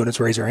 15 students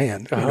raise their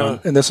hand.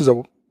 And this is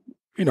a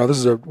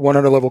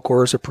 100 level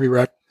course, a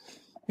prereq,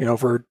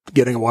 for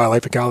getting a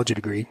wildlife ecology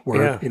degree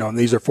where, and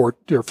these are for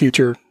your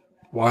future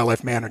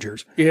wildlife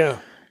managers. Yeah.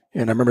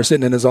 And I remember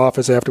sitting in his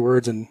office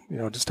afterwards and,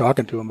 just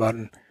talking to him about it.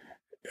 And,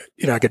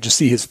 I could just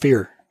see his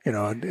fear, he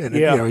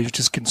was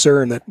just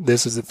concerned that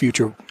this is the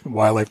future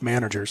wildlife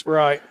managers.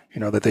 Right.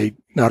 That they,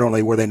 not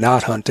only were they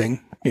not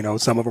hunting,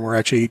 some of them were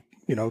actually,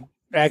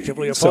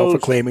 actively opposed.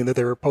 Self-proclaiming that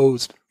they were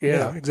opposed.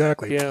 Yeah.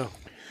 Exactly. Yeah.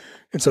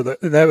 And so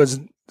that was,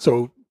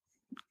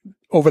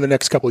 over the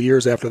next couple of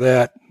years after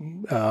that,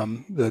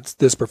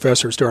 this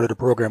professor started a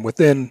program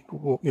within,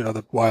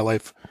 the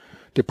wildlife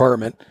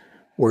department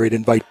where he'd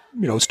invite,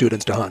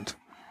 students to hunt.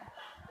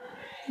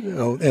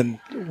 And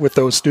with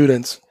those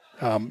students,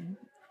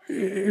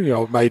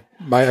 my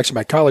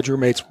college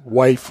roommate's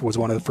wife was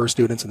one of the first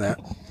students in that.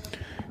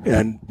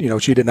 And,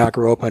 she did not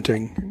grow up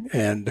hunting,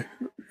 and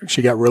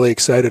she got really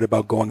excited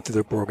about going through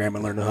the program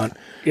and learning to hunt.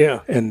 Yeah.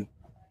 And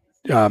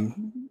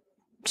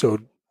so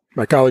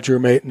my college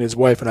roommate and his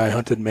wife and I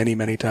hunted many,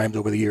 many times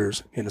over the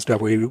years and stuff.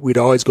 We'd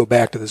always go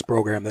back to this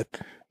program that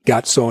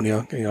got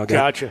Sonia,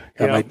 got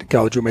my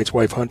college roommate's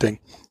wife hunting,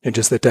 and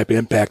just the type of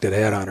impact it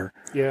had on her.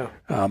 Yeah.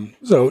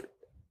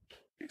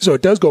 So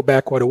it does go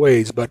back quite a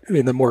ways, but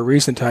in the more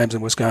recent times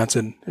in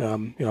Wisconsin,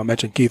 I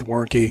mentioned Keith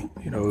Warnke,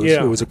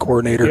 who was a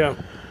coordinator,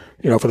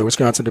 for the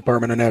Wisconsin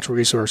Department of Natural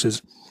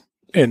Resources.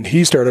 And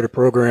he started a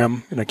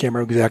program, and I can't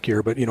remember the exact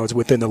year, but, it's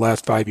within the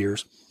last 5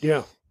 years.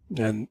 Yeah.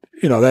 And,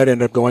 that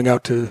ended up going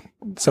out to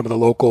some of the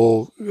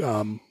local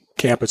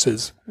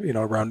campuses,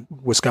 around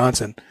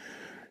Wisconsin.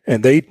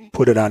 And they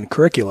put it on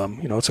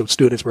curriculum, so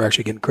students were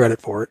actually getting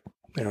credit for it,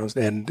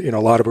 and, a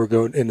lot of them were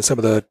going into some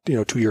of the,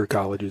 2-year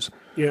colleges.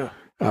 Yeah.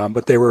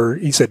 But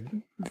he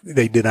said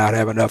they did not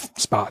have enough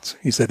spots.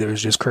 He said it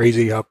was just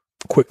crazy how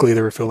quickly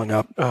they were filling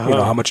up,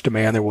 how much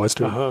demand there was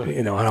to,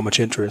 how much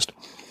interest,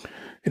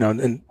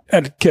 and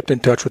I kept in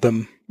touch with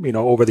them,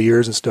 over the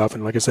years and stuff.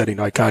 And like I said,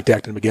 I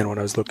contacted him again when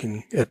I was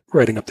looking at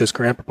writing up this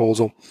grant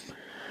proposal,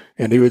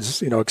 and he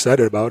was,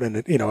 excited about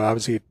it. And,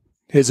 obviously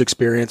his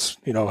experience,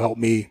 helped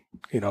me,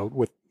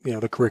 with,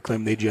 the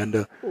curriculum, the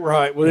agenda.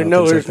 Right. Well,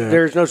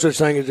 there's no such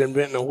thing as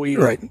inventing a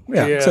wheel. Right.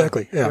 Yeah,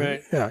 exactly. Yeah.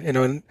 Right. Yeah.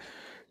 And,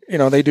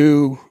 they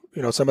do,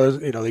 some of those,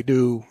 they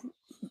do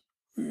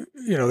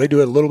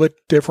it a little bit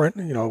different.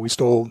 We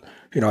stole,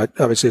 I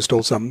obviously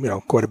stole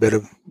some, quite a bit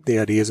of the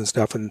ideas and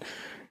stuff. And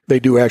they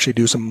do actually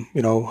do some,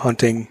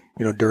 hunting,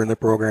 during the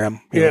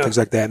program, things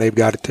like that. And they've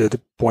got it to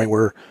the point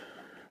where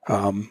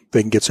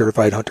they can get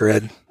certified hunter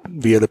ed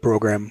via the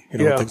program,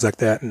 things like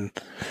that. And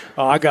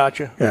I got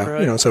you. Yeah,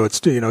 right. So it's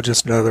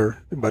just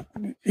another. But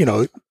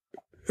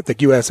I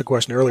think you asked the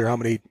question earlier, how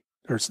many,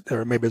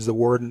 or maybe it's the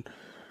warden,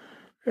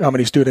 how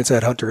many students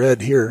had hunter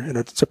ed here, and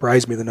it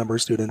surprised me the number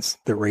of students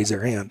that raise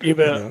their hand. You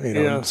bet.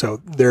 And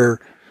so they're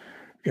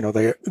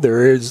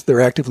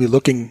actively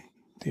looking,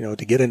 to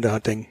get into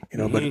hunting.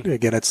 But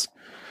again, it's,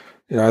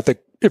 I think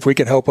if we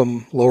can help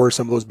them lower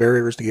some of those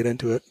barriers to get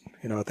into it,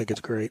 I think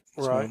it's great.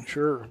 Right, So,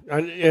 sure.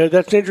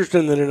 That's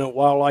interesting that in a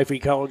wildlife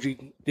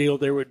ecology deal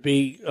there would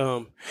be,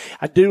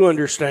 I do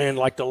understand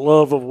like the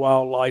love of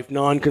wildlife,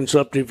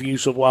 non-consumptive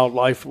use of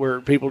wildlife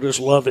where people just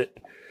love it.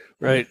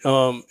 Right.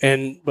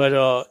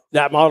 But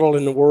that model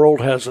in the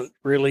world hasn't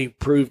really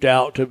proved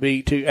out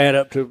to add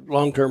up to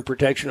long-term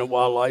protection of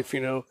wildlife,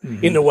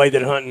 in the way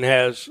that hunting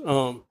has.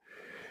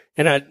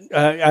 And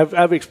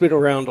I've been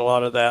around a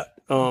lot of that,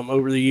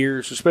 over the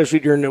years, especially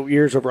during the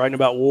years of writing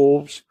about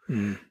wolves.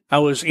 I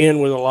was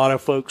in with a lot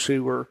of folks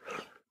who were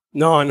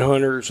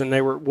non-hunters and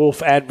they were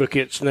wolf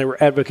advocates and they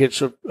were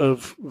advocates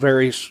of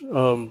various,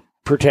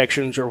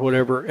 protections or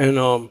whatever.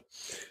 And,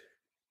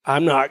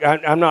 I'm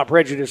not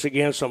prejudiced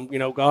against them.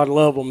 God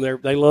love them.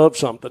 They love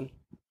something,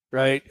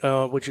 right?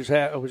 Which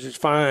is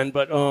fine.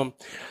 But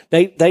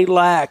they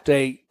lacked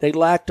an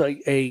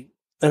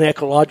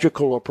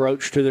ecological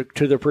approach to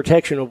the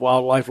protection of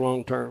wildlife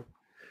long term.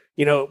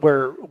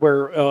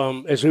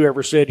 Where as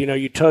whoever said,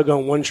 you tug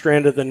on one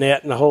strand of the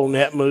net and the whole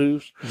net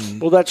moves.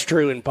 Well, that's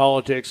true in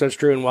politics. That's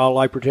true in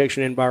wildlife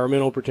protection,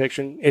 environmental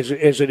protection, as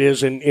it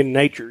is in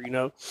nature.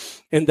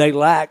 And they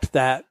lacked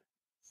that.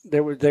 They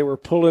were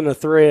pulling a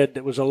thread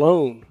that was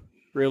alone,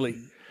 really,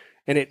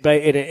 and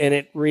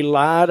it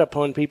relied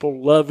upon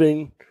people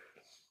loving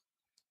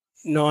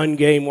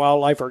non-game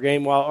wildlife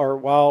or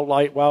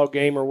wild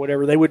game or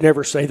whatever. They would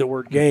never say the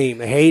word game.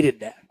 They hated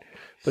that,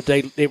 but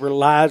they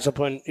relies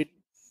upon it,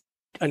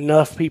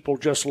 enough people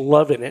just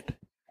loving it,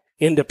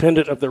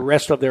 independent of the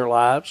rest of their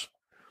lives,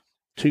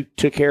 to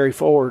carry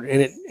forward.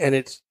 And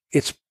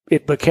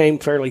it became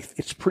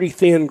it's pretty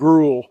thin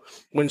gruel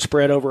when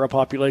spread over a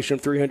population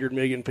of 300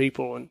 million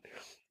people. And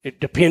it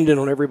depended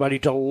on everybody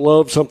to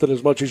love something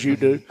as much as you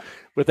do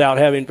without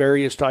having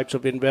various types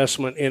of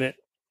investment in it.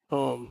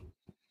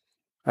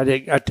 I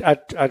think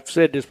I've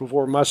said this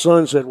before. My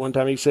son said one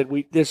time, he said,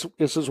 this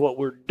is what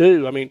we're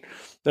due. I mean,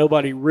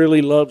 nobody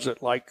really loves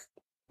it like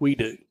we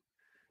do.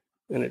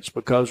 And it's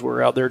because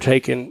we're out there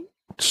taking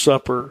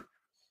supper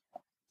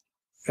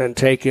and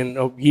taking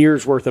a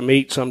year's worth of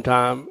meat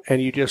sometime.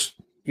 And you just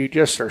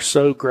are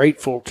so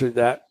grateful to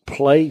that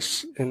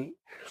place. And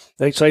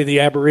they say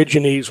the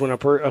Aborigines, when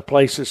a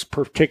place is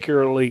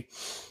particularly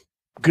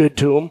good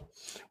to them,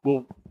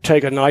 will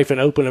take a knife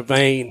and open a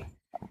vein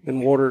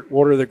and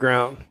water the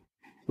ground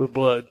with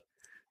blood.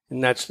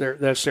 And that's their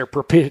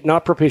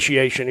not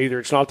propitiation either.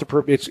 It's not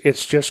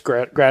it's just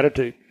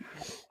gratitude.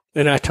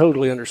 And I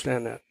totally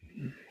understand that.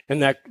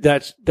 And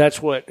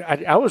that's what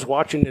I was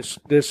watching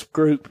this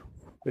group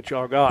that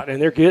y'all got, and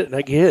they're getting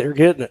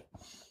it.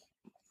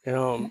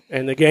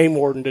 And the game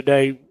warden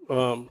today,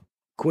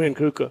 Quinn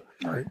Kuka,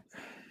 right.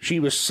 She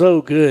was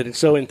so good and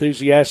so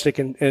enthusiastic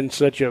and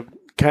such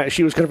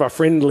she was kind of a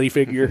friendly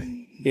figure,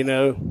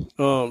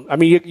 I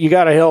mean, you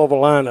got a hell of a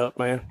lineup,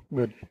 man.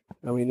 Good.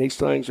 I mean, these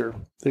things are.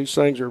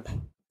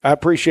 I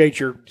appreciate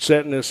your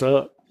setting this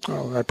up.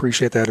 Oh, I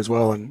appreciate that as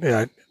well, and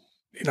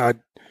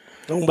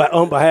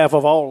on behalf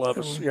of all of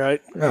us,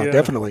 right? Yeah,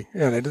 definitely.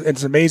 And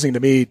it's amazing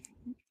to me,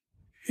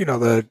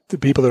 the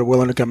people that are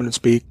willing to come in and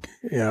speak,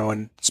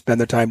 and spend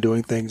their time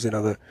doing things.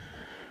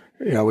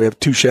 We have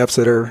 2 chefs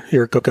that are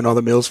here cooking all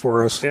the meals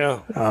for us.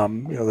 Yeah.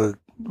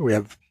 We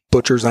have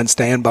butchers on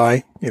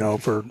standby,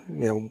 for,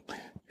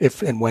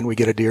 if and when we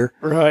get a deer.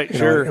 Right.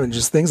 Sure. And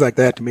just things like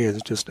that to me is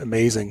just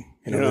amazing,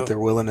 that they're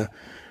willing to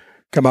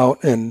come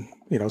out and,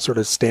 sort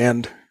of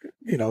stand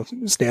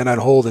on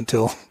hold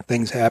until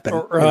things happen.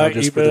 Right.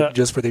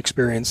 Just for the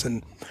experience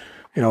and,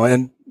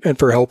 and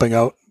for helping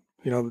out,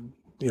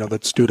 the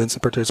students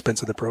and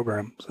participants of the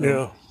program. So.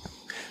 Yeah.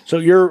 So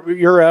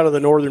you're out of the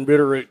northern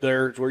Bitterroot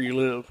there is where you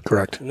live.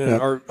 Correct. And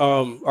then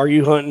are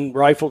you hunting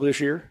rifle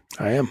this year?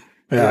 I am.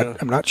 Yeah.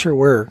 I'm not sure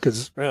where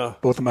because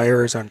both of my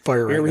areas are on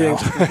fire right now.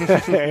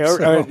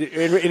 So.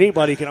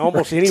 Anybody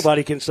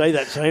can say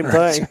that same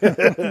thing.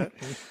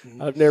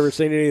 I've never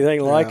seen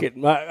anything like it.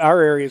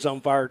 Our area is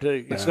on fire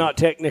too. It's not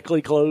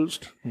technically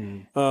closed,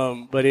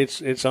 but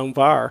it's on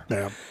fire.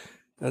 Yeah.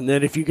 And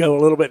then if you go a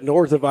little bit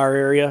north of our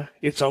area,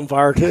 it's on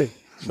fire too.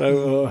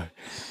 So,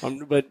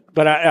 but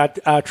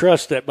I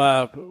trust that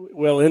by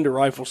well into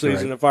rifle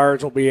season, the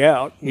fires will be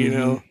out.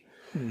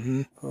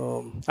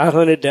 Mm-hmm. I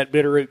hunted that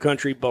Bitterroot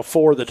country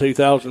before the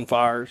 2000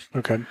 fires.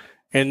 Okay.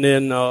 And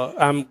then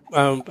I've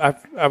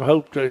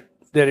hoped that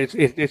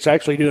it's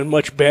actually doing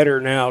much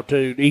better now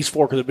too. The East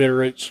Fork of the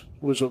Bitterroots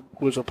was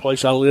a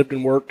place I lived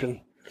and worked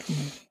in.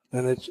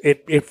 And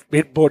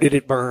boy, did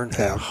it burn.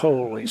 Yeah.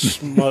 Holy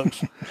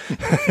smokes.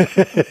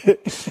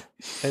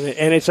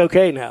 and it's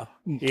okay now,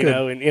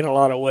 in a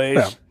lot of ways.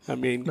 Yeah. I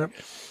mean,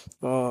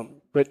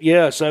 but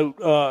yeah,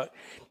 so,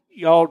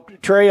 y'all,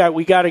 Trey,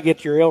 we got to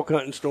get your elk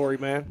hunting story,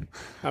 man.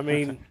 I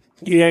mean,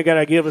 you ain't got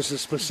to give us the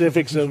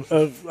specifics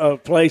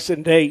of place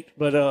and date,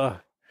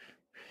 but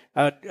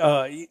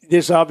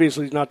this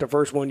obviously is not the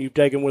first one you've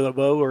taken with a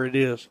bow, or it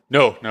is?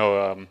 No,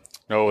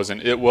 it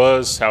wasn't. It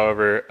was,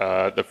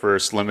 however, the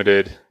first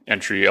limited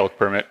entry elk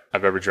permit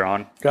I've ever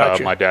drawn.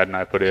 Gotcha. My dad and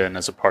I put in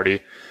as a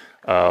party.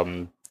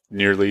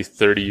 Nearly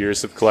 30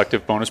 years of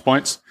collective bonus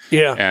points.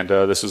 Yeah. And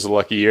this was a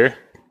lucky year.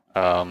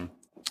 And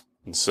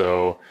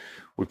so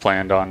we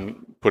planned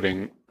on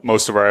putting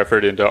most of our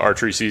effort into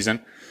archery season.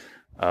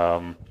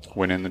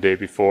 Went in the day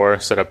before,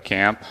 set up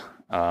camp,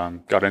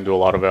 got into a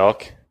lot of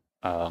elk.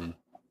 It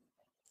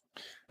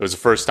was the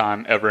first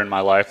time ever in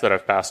my life that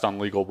I've passed on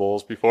legal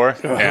bulls before.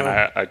 And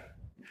I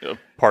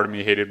part of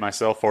me hated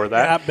myself for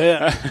that. I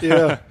bet.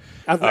 Yeah.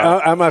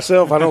 I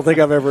myself, I don't think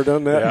I've ever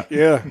done that.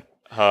 Yeah.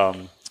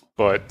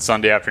 But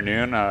Sunday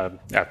afternoon,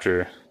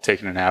 after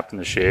taking a nap in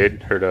the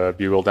shade, heard a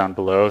bugle down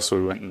below. So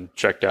we went and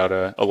checked out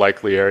a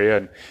likely area,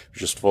 and it was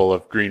just full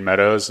of green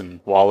meadows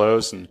and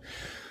wallows. And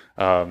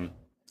 15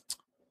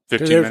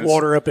 There's minutes.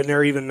 water up in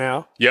there even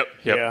now. Yep.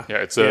 Yeah.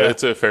 It's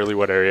a fairly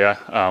wet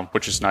area,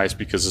 which is nice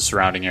because the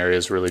surrounding area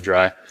is really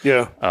dry.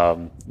 Yeah.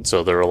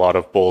 So there are a lot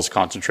of bulls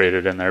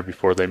concentrated in there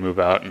before they move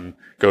out and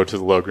go to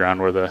the low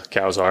ground where the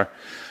cows are.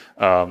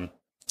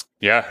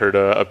 Heard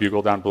a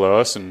bugle down below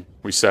us, and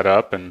we set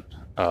up, and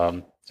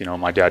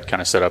my dad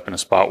kind of set up in a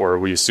spot where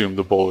we assumed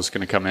the bull was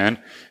going to come in,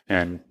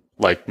 and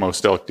like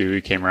most elk do,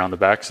 he came around the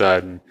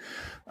backside and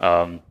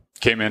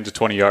came into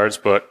 20 yards,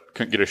 but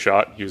couldn't get a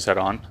shot. He was head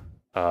on.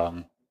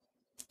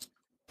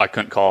 I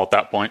couldn't call at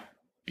that point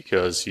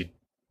because he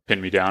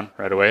pinned me down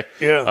right away.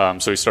 Yeah.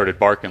 So he started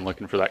barking,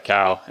 looking for that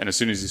cow. And as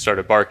soon as he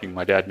started barking,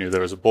 my dad knew there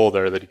was a bull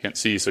there that he couldn't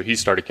see. So he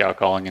started cow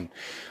calling and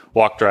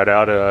walked right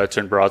out,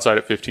 turned broadside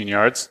at 15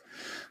 yards.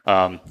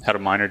 Had a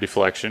minor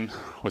deflection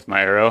with my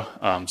arrow.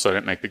 So I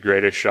didn't make the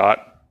greatest shot,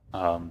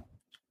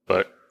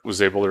 but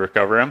was able to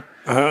recover him.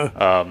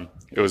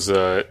 It was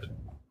I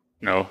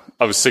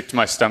was sick to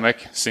my stomach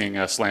seeing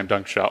a slam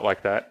dunk shot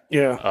like that.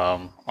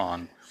 Yeah.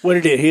 What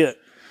did it hit?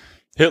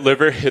 Hit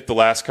liver, hit the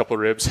last couple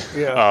of ribs.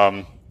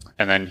 Yeah.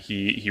 And then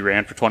he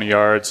ran for 20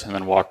 yards and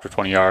then walked for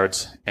 20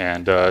 yards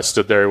and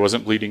stood there. He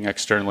wasn't bleeding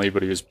externally,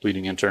 but he was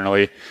bleeding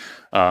internally.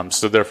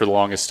 Stood there for the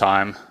longest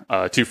time,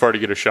 too far to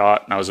get a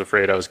shot, and I was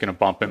afraid I was going to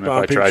bump him if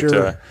I tried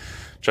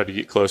to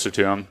get closer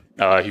to him.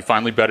 He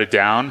finally bedded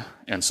down,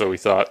 and so we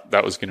thought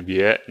that was going to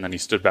be it. And then he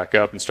stood back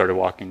up and started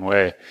walking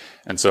away.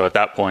 And so at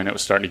that point, it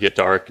was starting to get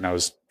dark, and I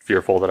was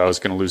fearful that I was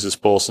going to lose this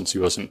bull since he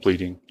wasn't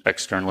bleeding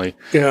externally.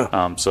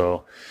 Yeah.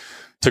 So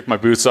took my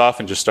boots off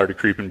and just started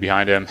creeping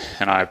behind him,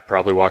 and I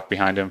probably walked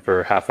behind him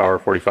for a half hour,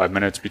 45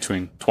 minutes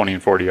between 20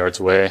 and 40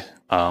 yards away.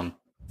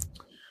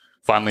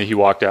 Finally, he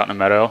walked out in a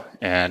meadow,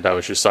 and I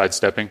was just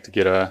sidestepping to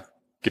get a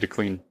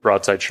clean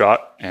broadside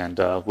shot, and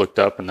looked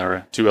up, and there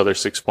were two other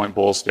 6-point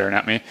bulls staring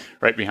at me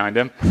right behind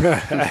him.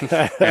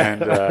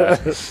 And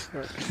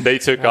they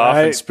took off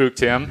and spooked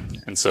him,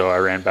 and so I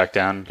ran back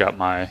down, got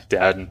my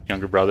dad and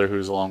younger brother who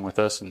was along with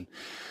us, and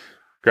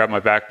grabbed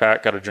my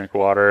backpack, got a drink of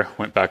water,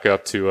 went back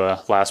up to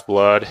Last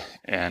Blood,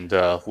 and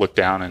looked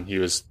down, and he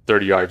was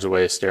 30 yards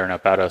away staring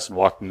up at us and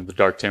walked into the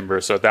dark timber.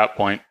 So at that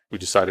point, we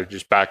decided to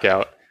just back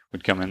out.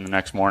 We'd come in the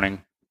next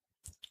morning,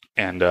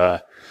 and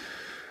it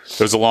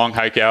was a long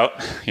hike out,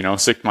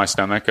 sick to my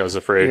stomach. I was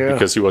afraid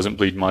because he wasn't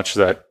bleeding much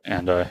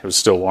and it was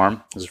still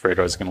warm. I was afraid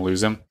I was going to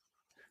lose him.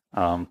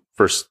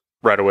 First,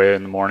 right away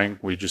in the morning,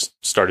 we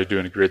just started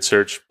doing a grid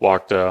search,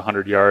 walked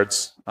 100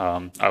 yards.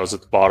 I was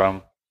at the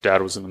bottom,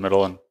 Dad was in the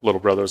middle, and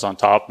little brother was on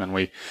top. And then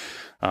we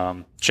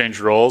changed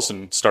roles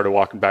and started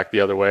walking back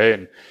the other way.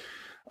 And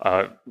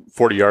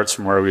 40 yards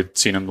from where we'd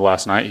seen him the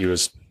last night, he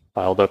was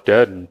piled up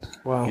dead, and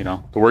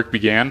wow. The work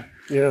began.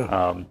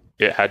 Yeah.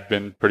 It had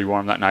been pretty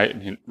warm that night,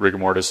 and rigor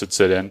mortis had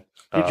set in.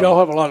 Did y'all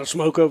have a lot of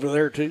smoke over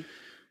there too?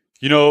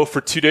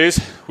 For 2 days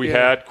we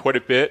had quite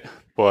a bit,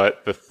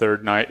 but the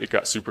third night it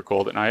got super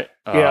cold at night.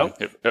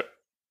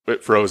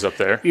 It froze up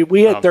there.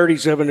 We had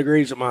 37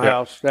 degrees at my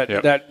house.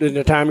 That in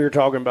the time you're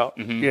talking about.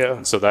 Mm-hmm. Yeah.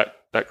 And so that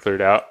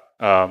cleared out.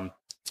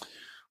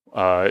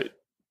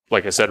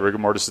 Like I said, rigor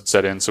mortis had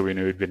set in, so we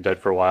knew he'd been dead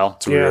for a while.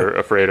 So we were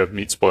afraid of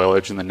meat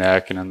spoilage in the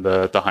neck and in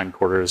the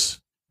hindquarters.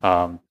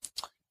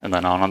 And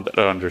then on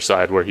the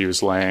underside where he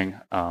was laying,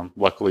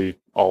 luckily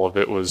all of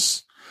it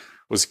was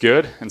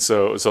good. And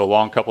so it was a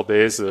long couple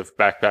days of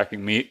backpacking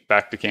meat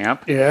back to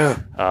camp.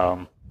 Yeah.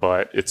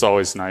 But it's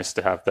always nice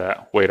to have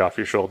that weight off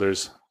your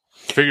shoulders,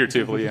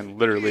 figuratively and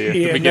literally at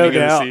the beginning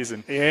of the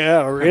season.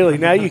 Yeah, really.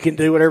 Now you can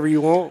do whatever you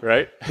want.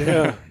 Right?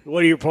 Yeah.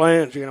 What are your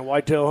plans? You going to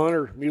whitetail hunt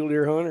or mule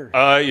deer hunt? Or?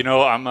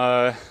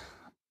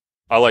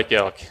 I like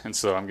elk, and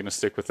so I'm going to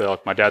stick with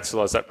elk. My dad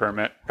still has that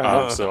permit,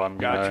 so I'm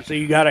going to. So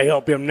you got to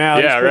help him now.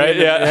 Yeah, right.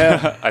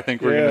 Yeah. I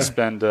think we're going to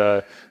spend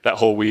that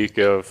whole week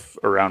of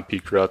around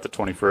peak rut, the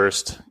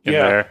 21st, in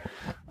there.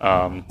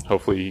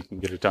 Hopefully, you can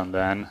get it done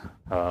then.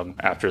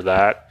 After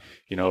that,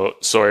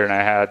 Sawyer and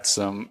I had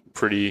some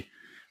pretty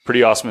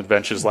awesome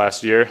adventures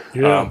last year.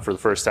 For the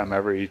first time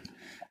ever, he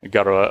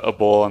got a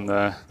bull on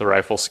the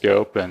rifle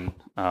scope, and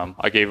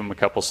I gave him a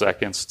couple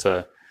seconds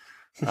to.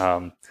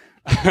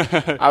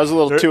 I was a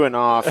little too in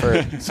awe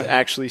for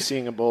actually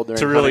seeing a bull during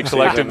to really hunting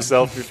collect season.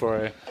 himself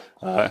before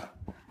I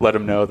let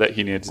him know that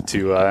he needed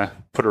to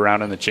put a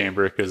round in the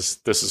chamber because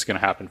this is going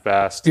to happen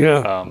fast.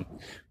 Yeah.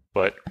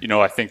 But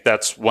I think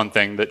that's one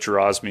thing that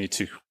draws me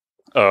to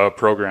a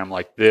program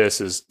like this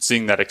is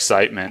seeing that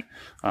excitement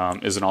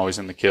isn't always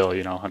in the kill.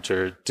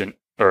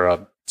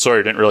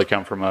 Sawyer didn't really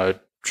come from a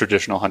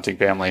traditional hunting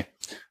family,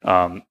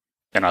 and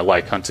I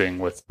like hunting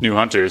with new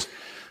hunters.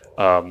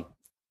 And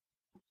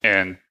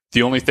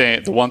the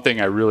one thing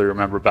I really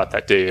remember about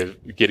that day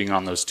of getting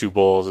on those two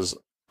bulls is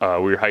we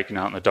were hiking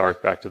out in the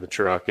dark back to the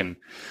truck, and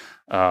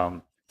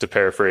to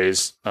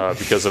paraphrase,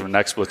 because of an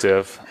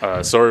expletive,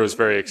 Sawyer was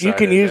very excited. You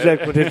can use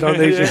expletives on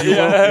these if you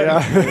want.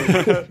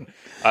 Yeah.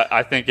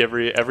 I think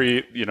every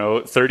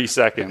 30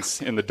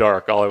 seconds in the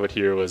dark, all I would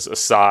hear was a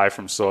sigh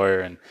from Sawyer,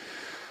 and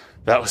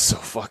that was so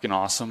fucking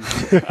awesome.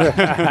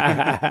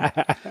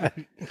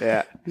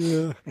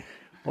 Yeah.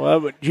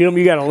 Well, but Jim,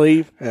 you got to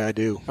leave. Yeah, I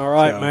do. All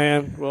right,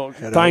 man. Well,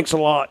 thanks a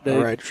lot, dude.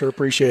 All right, sure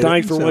appreciate it.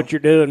 Thanks for what you're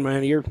doing,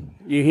 man. You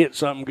hit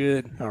something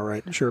good. All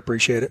right, sure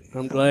appreciate it.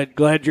 I'm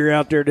glad you're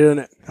out there doing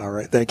it. All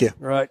right, thank you.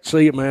 All right,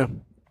 see you,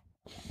 man.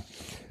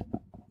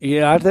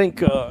 Yeah, I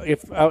think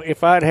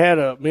if I'd had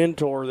a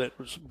mentor that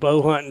was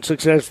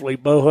successfully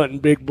bow hunting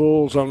big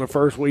bulls on the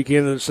first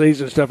weekend of the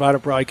season and stuff, I'd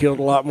have probably killed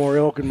a lot more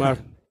elk.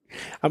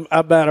 I'm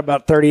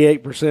about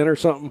 38% or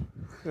something.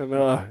 And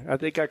I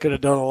think I could have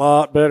done a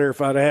lot better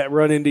if I'd had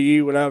run into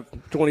you when I was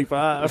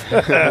 25.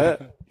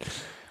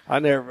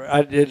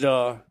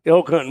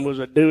 Elk hunting was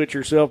a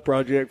do-it-yourself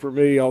project for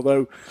me,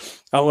 although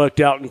I lucked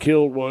out and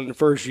killed one the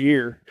first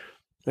year.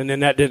 And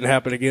then that didn't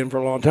happen again for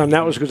a long time.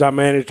 That was because I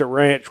managed a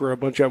ranch where a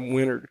bunch of them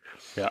wintered.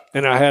 Yeah.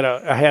 And I had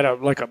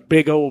a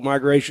big old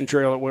migration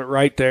trail that went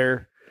right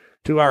there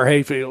to our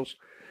hayfields.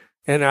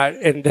 And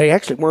they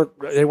actually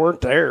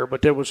weren't there,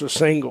 but there was a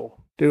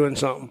single doing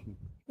something.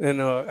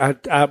 And I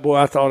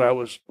thought I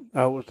was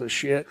the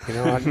shit.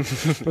 I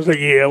was like,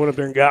 yeah, I went up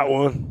there and got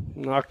one,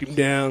 knocked him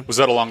down. Was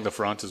that along the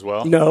front as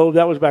well? No,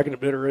 that was back in the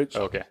Bitterroots.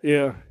 Okay.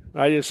 Yeah,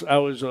 I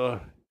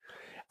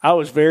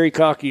was very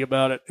cocky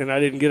about it, and I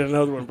didn't get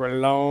another one for a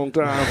long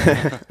time.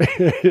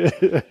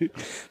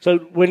 So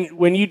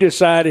when you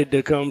decided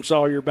to come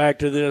Sawyer back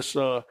to this,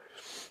 so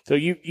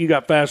you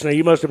got fascinated.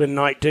 You must have been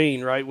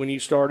 19, right, when you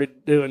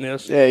started doing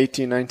this? Yeah,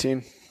 18,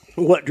 19.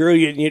 What drew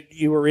you? And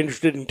you were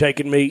interested in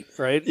taking meat,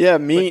 right? Yeah,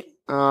 meat.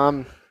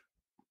 I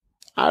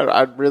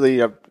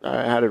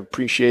had an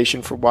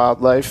appreciation for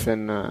wildlife,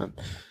 and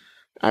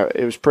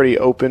it was pretty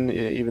open,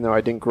 even though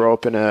I didn't grow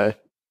up in a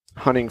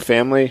hunting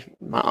family.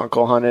 My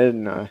uncle hunted,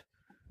 and I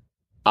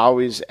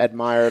always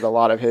admired a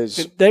lot of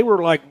his. They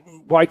were like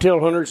whitetail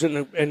hunters,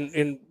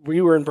 and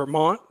we were in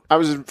Vermont. I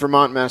was in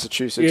Vermont,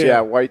 Massachusetts.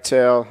 Yeah,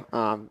 whitetail.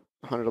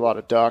 Hunted a lot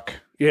of duck.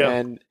 Yeah,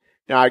 and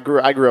I grew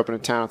up in a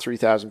town of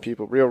 3,000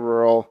 people, real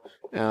rural.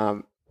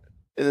 And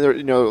there,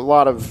 a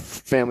lot of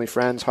family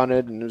friends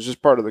hunted, and it was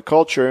just part of the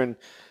culture. And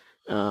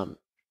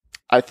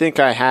I think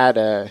I had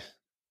I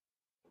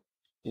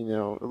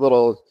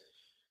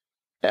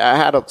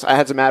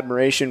had some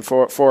admiration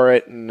for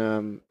it,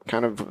 and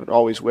kind of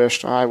always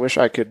wished I wish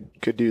I could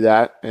do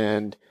that.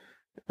 And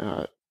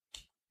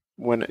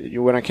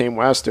when I came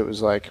west, it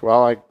was like,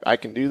 well, I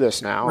can do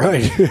this now.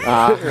 Right,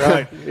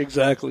 right,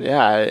 exactly.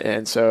 Yeah,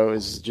 and so it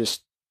was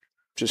just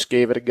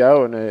gave it a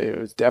go, and it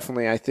was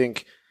definitely, I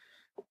think,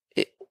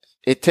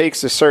 it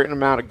takes a certain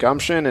amount of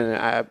gumption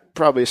and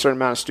probably a certain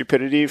amount of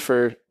stupidity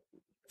for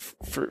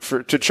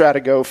to try to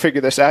go figure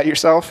this out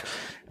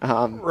yourself.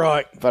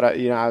 Right. But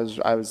I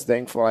was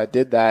thankful I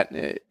did that.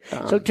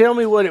 So tell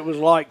me what it was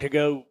like to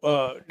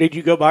go. Did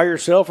you go by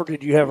yourself, or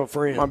did you have a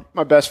friend?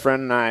 My best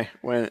friend and I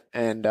went,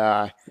 and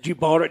did you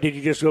bought it? Did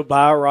you just go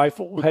buy a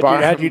rifle?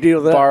 How'd you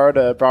deal with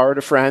that? Borrowed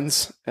a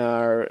friend's,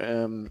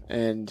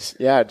 and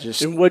yeah,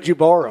 just. And what'd you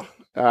borrow?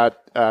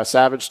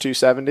 Savage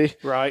 270.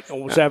 Right,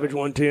 old Savage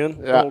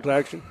 110, bolt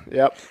action.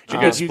 Yep. Did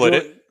you guys split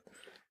it?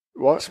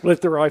 What? Split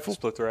the rifle?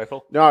 Split the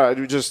rifle? No,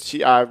 we just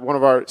one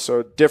of our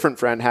different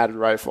friend had a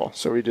rifle,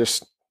 so he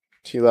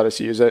let us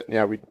use it.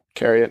 Yeah, we'd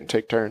carry it and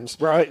take turns.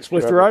 Right,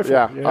 split the rifle.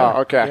 Yeah.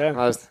 Oh, okay.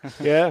 Yeah.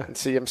 Yeah.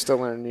 See, I'm still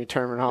learning new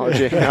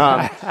terminology.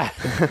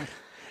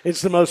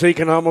 It's the most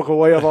economical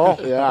way of all.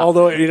 Yeah.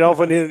 Although it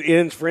often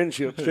ends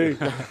friendships too.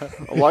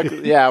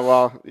 Yeah.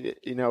 Well,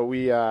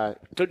 we.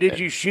 So did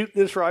you shoot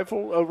this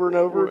rifle over and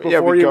over before yeah,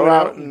 we you go went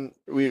out and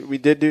we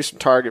did do some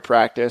target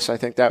practice. I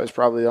think that was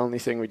probably the only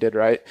thing we did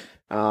right.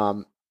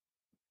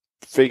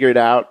 Figured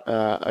out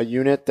a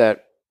unit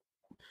that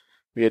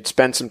we had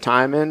spent some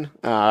time in.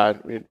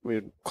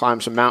 We'd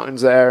climbed some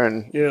mountains there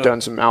and done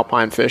some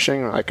alpine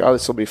fishing. We're like, oh,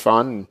 this will be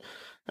fun.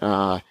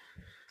 And,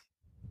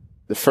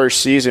 the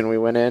first season we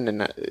went in,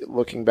 and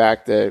looking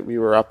back, that we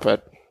were up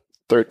at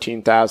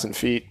 13,000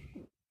 feet,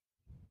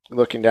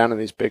 looking down at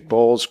these big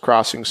bulls,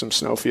 crossing some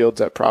snowfields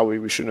that probably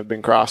we shouldn't have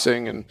been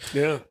crossing. And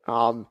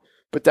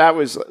but that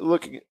was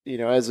looking,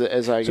 as I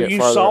get farther. So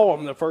you saw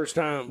them the first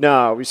time?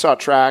 No, we saw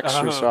tracks.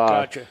 We saw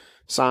gotcha.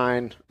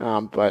 sign,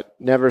 but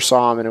never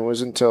saw him. And it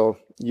wasn't until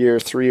year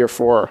 3 or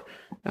 4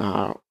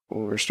 when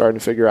we were starting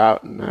to figure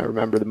out. And I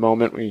remember the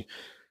moment we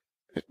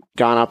had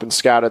gone up and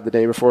scouted the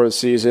day before the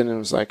season, and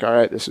was like, all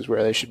right, this is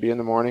where they should be in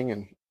the morning.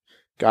 And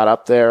got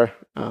up there,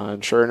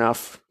 and sure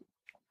enough,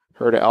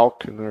 heard an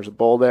elk, and there's a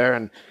bull there,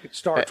 and it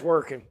starts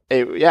working.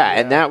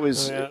 And that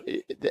was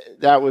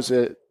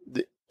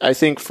I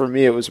think for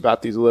me, it was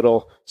about these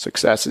little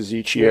successes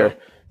each year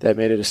that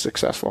made it a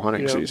successful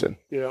hunting season.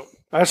 Yeah,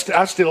 I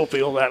still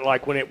feel that,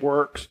 like, when it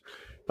works,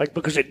 like,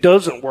 because it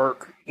doesn't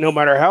work, no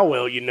matter how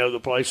well you know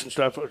the place and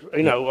stuff,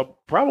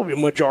 probably a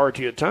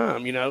majority of the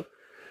time,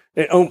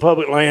 on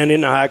public land, in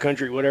the high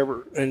country,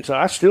 whatever. And so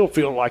I still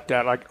feel like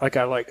that,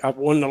 I've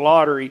won the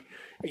lottery.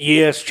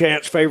 Yes,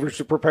 chance favors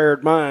the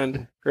prepared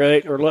mind,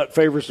 right? Or luck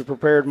favors the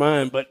prepared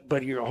mind,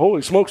 but you're,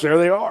 holy smokes, there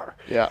they are.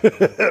 Yeah.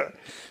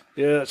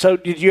 Yeah. So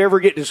did you ever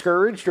get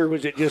discouraged, or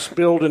was it just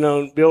building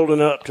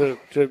up to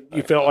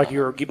you felt like you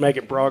were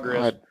making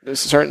progress? I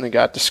certainly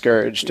got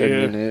discouraged. I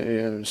mean,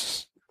 it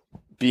was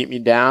beat me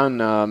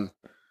down,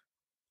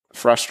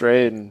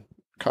 frustrated and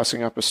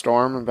cussing up a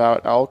storm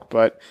about elk.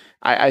 But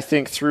I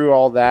think through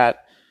all that,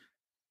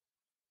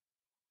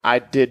 I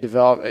did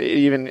develop, it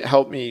even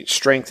helped me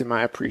strengthen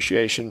my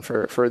appreciation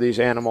for these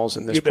animals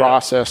in this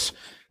process.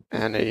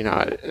 And,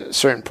 at a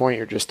certain point,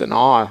 you're just in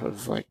awe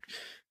of, like,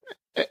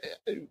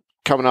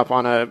 coming up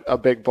on a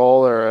big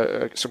bull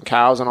or some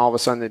cows, and all of a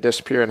sudden they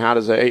disappear. And how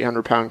does an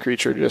 800-pound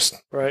creature just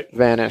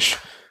vanish?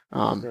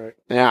 Yeah,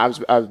 I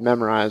was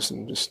memorized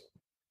and just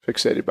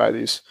fixated by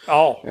these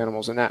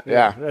animals, and that,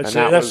 that's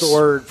the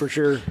word for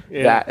sure.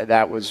 Yeah.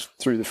 That was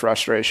through the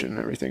frustration and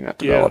everything that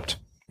developed.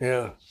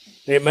 Yeah.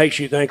 It makes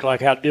you think, like,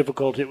 how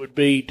difficult it would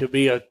be to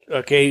be a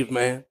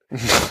caveman,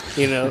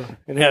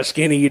 and how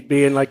skinny you'd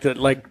be, and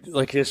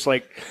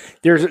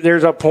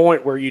there's a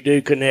point where you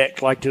do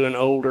connect, like, to an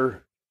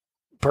older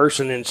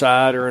person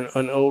inside, or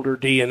an older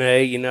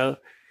DNA,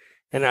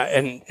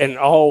 and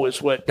all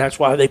is that's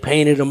why they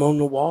painted them on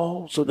the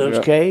walls of those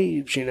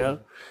caves, They're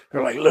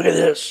like, look at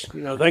this,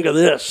 think of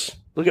this,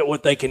 look at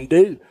what they can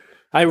do.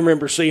 I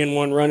remember seeing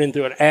one running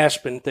through an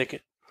aspen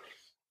thicket.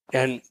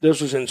 And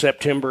this was in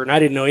September, and I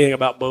didn't know anything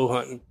about bow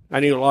hunting.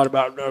 I knew a lot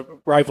about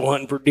rifle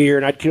hunting for deer,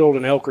 and I'd killed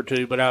an elk or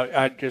two,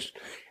 but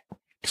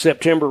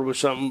September was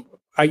something,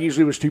 I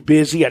usually was too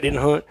busy. I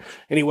didn't hunt.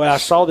 Anyway, I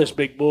saw this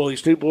big bull.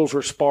 These two bulls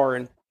were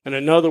sparring, and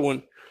another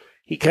one,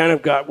 he kind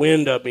of got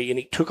wind of me, and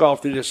he took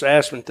off through this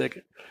aspen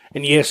thicket.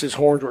 And yes, his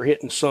horns were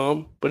hitting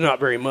some, but not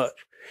very much.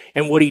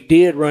 And what he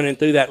did running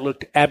through that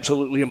looked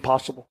absolutely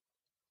impossible.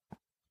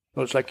 It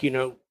was like,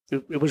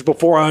 it was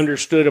before I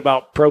understood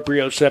about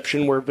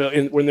proprioception, where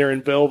when they're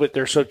in velvet,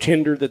 they're so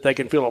tender that they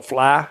can feel a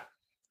fly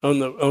on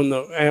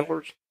the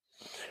antlers.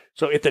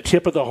 So at the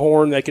tip of the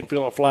horn, they can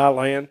feel a fly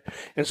land.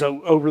 And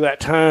so over that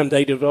time,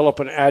 they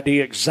develop an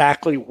idea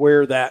exactly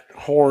where that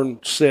horn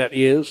set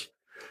is.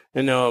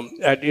 And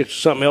it's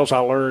something else I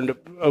learned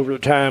over the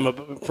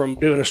time from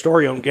doing a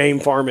story on game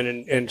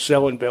farming and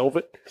selling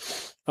velvet.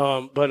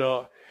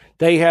 But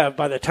they have,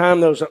 by the time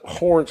those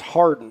horns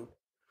harden,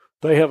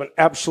 they have an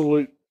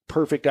absolute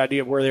perfect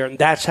idea of where they are, and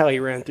that's how he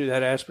ran through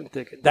that aspen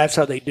thicket. That's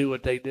how they do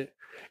what they do.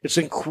 It's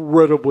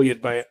incredibly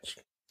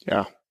advanced.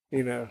 Yeah,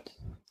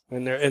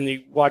 and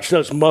you watch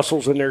those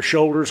muscles in their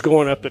shoulders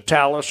going up the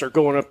talus or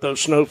going up those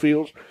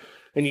snowfields,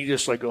 and you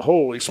just like go,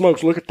 holy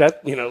smokes! Look at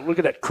that! Look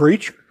at that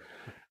creature.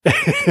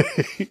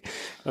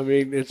 I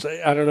mean,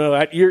 I don't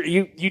know.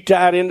 You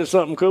tied into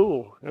something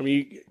cool. I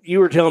mean, you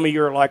were telling me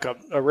you're like a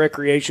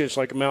recreationist,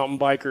 like a mountain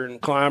biker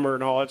and climber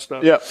and all that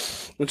stuff. Yeah.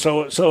 And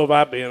so have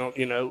I been.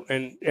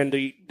 And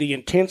the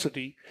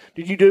intensity.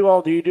 Do you do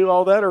all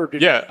that, or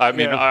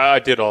I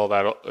did all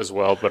that as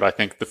well. But I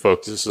think the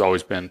focus has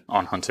always been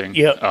on hunting.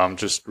 Yeah.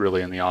 Just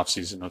really in the off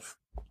season of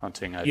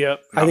hunting. I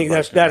think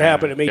that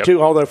happened to me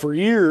too. Although for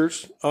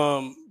years,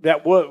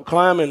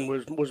 climbing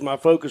was my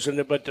focus in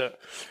it, but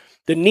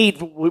the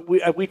need,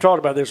 we talked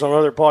about this on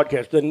other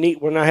podcasts, the need,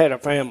 when I had a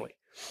family,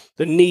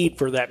 the need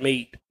for that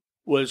meat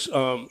was,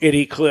 it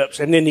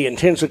eclipsed. And then the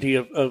intensity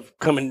of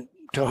coming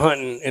to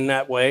hunting in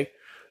that way,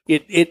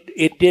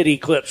 it did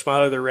eclipse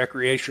my other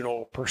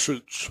recreational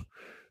pursuits.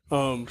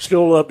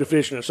 Still loved to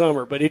fish in the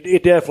summer, but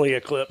it definitely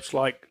eclipsed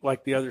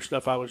like the other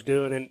stuff I was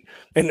doing.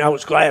 And I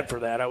was glad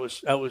for that. I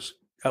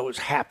was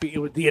happy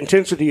with the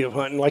intensity of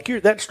hunting. Like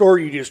that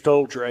story you just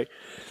told, Trey,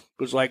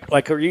 was like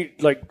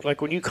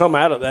when you come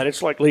out of that,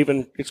 it's like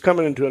it's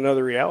coming into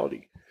another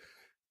reality.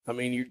 I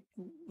mean,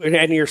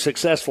 you're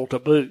successful to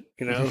boot,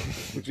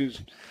 which is,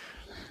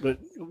 but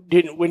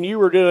when you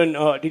were doing,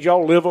 did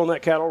y'all live on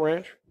that cattle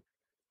ranch?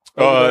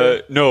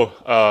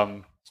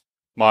 No.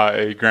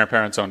 My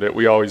grandparents owned it.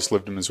 We always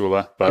lived in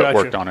Missoula, but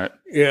worked on it.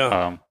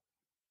 Yeah.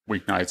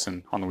 Weeknights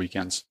and on the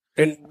weekends.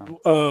 And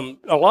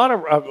a lot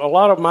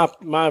of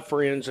my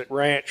friends that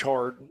ranch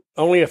hard,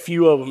 only a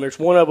few of them. There's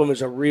one of them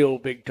is a real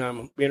big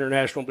time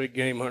international big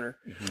game hunter.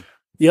 Mm-hmm.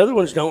 The other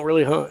ones don't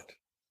really hunt,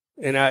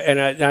 and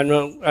I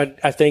know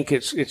I think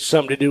it's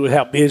something to do with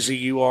how busy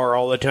you are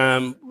all the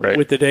time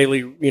with the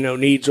daily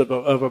needs of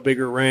a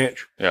bigger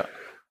ranch. Yeah.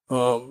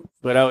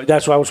 But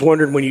that's why I was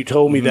wondering when you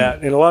told me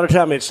that. And a lot of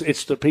time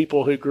it's the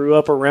people who grew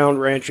up around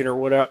ranching or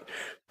whatever,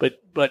 but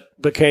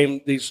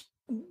became these,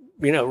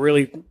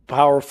 really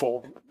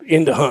powerful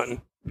into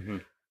hunting.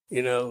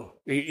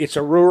 It's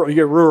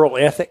your rural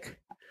ethic,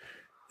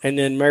 and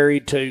then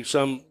married to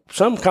some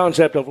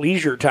concept of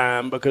leisure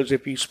time, because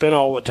if you spend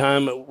all the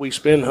time that we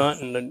spend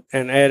hunting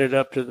and add it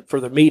up for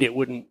the meat, it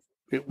wouldn't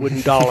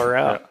dollar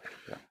out.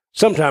 Yeah.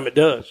 Sometimes it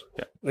does.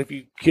 Yeah. If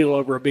you kill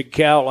over a big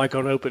cow like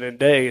on opening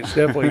day, it's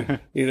definitely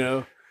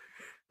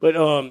But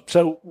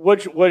so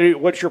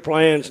what's your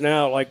plans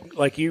now?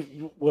 Like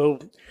you're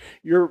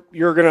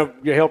gonna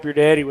help your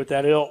daddy with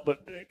that elk, but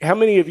how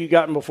many have you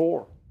gotten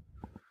before?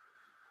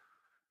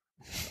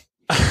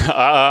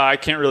 I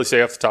can't really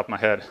say off the top of my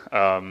head.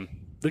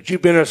 But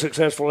you've been a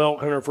successful elk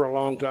hunter for a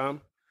long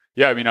time.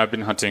 Yeah, I mean, I've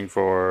been hunting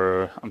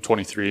I'm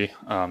 23.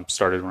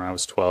 Started when I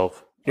was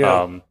 12.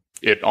 Yeah.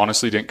 It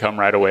honestly didn't come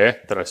right away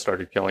that I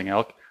started killing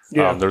elk.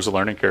 Yeah. There's a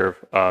learning curve.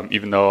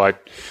 Even though I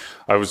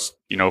was,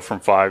 from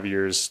 5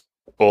 years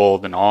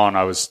old and on,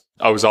 I was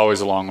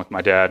always along with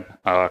my dad.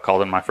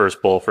 Called in my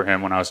first bull for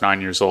him when I was 9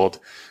 years old.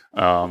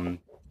 And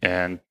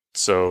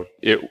so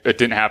it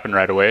didn't happen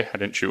right away. I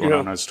didn't shoot one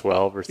when I was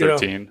 12 or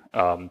 13.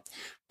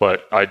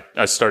 But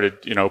I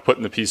started,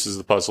 putting the pieces of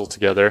the puzzle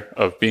together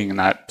of being in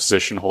that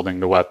position, holding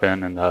the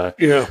weapon. And, I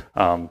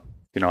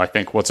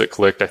think once it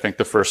clicked, I think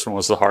the first one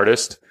was the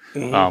hardest.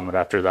 But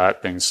after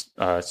that, things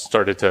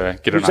started to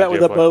get an idea. Was that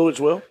with a bow as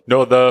well?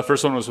 No, the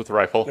first one was with a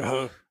rifle.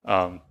 Uh-huh.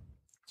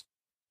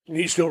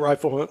 You still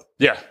rifle hunt?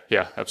 Yeah,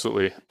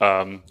 absolutely.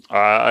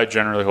 I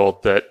generally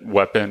hold that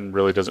weapon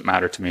really doesn't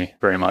matter to me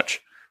very much.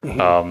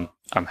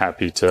 I'm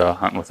happy to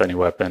hunt with any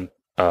weapon.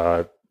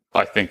 I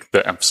think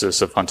the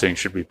emphasis of hunting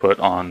should be put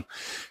on,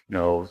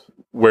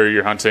 where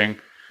you're hunting.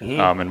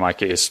 In my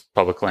case,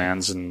 public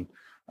lands and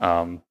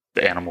the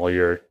animal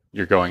you're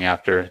going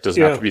after. It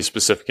doesn't have to be a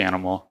specific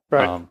animal.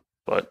 Right.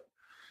 But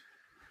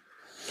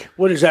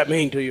what does that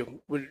mean to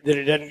you? That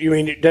it doesn't? You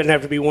mean it doesn't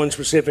have to be one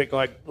specific,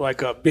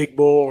 like a big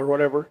bull or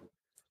whatever?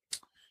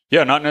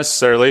 Yeah, not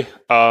necessarily.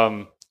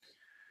 I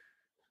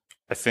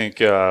think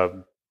that's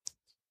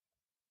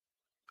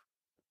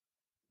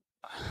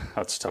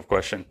a tough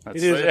question. It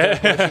is a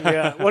tough question,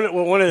 yeah.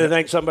 One of the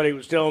things somebody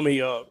was telling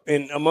me,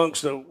 in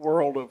amongst the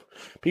world of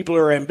people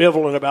who are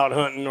ambivalent about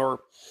hunting, or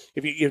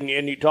if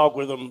you talk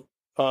with them,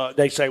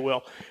 they say,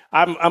 "Well,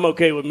 I'm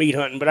okay with meat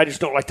hunting, but I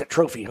just don't like the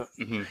trophy hunt."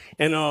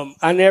 And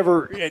I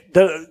never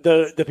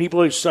the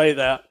people who say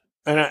that,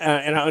 and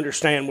I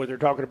understand what they're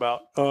talking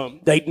about.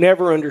 They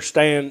never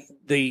understand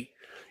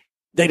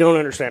they don't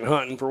understand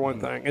hunting, for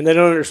one thing, and they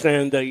don't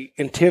understand the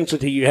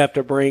intensity you have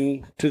to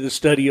bring to the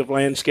study of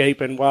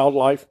landscape and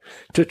wildlife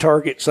to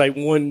target, say,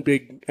 one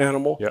big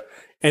animal,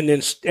 and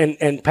then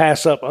and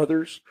pass up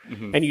others,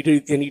 and you do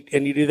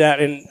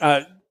that, and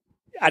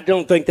I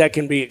don't think that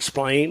can be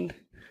explained.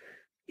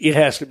 It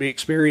has to be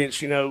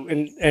experienced,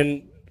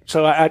 and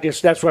so I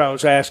just, that's what I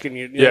was asking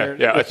you. Yeah.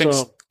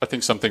 I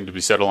think something to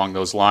be said along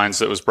those lines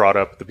that was brought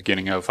up at the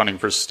beginning of Hunting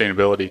for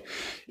Sustainability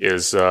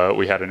is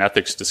we had an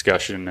ethics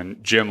discussion,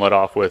 and Jim led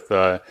off with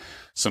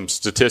some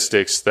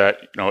statistics that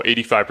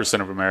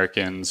 85% of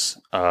Americans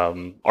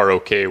are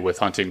okay with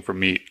hunting for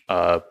meat,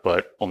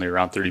 but only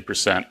around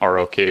 30% are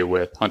okay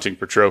with hunting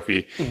for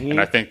trophy. And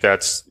I think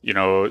that's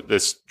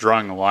this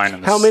drawing the line.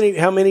 In this,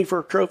 how many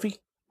for trophy?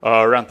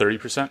 Around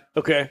 30%.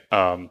 Okay.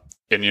 And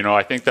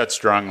I think that's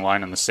drawing a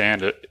line in the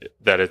sand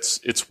that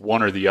it's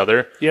one or the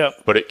other. Yeah.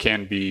 But it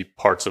can be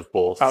parts of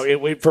both.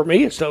 Oh, for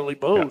me, it's totally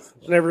both.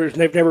 Yeah.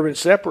 They've never been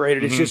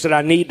separated. It's just that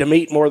I need the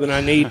meat more than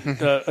I need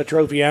a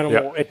trophy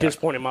animal at this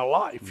point in my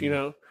life.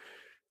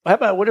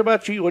 What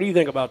about you? What do you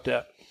think about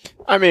that?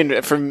 I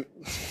mean, from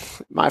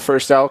my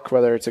first elk,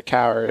 whether it's a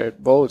cow or a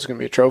bull, it's going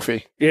to be a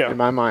trophy. Yeah. In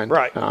my mind,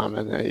 right?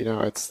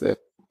 It's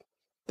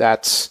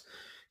that's.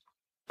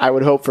 I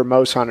would hope for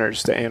most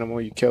hunters, the animal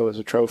you kill is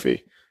a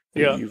trophy.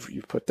 Yeah,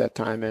 you've put that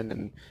time in,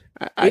 and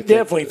it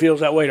definitely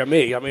feels that way to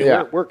me. I mean,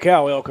 we're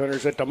cow elk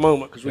hunters at the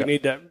moment because we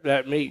need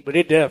that meat, but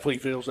it definitely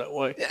feels that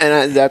way.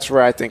 And that's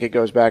where I think it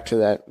goes back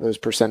to those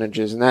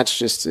percentages, and that's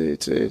just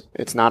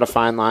it's not a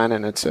fine line,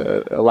 and it's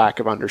a lack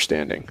of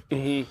understanding.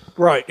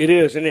 Mm-hmm. Right, it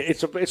is, and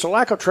it's a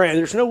lack of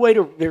There's no way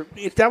to.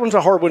 That one's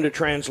a hard one to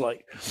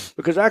translate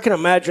because I can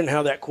imagine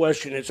how that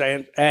question is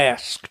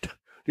asked. Do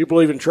you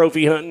believe in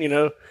trophy hunting?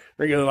 Or,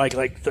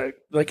 like the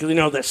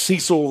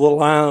Cecil the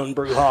Lion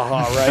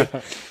brouhaha,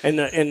 right?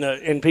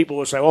 and people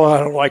will say, "Oh, I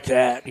don't like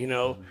that,"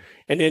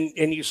 and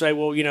then you say,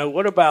 "Well,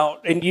 what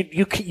about?" And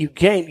you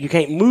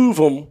can't move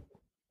them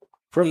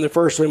from the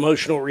first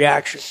emotional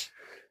reaction.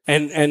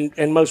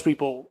 And most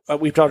people,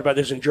 we've talked about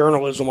this in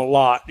journalism a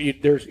lot.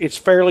 It's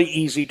fairly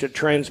easy to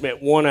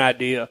transmit one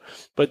idea,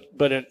 but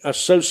an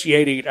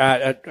associated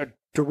a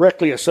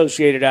directly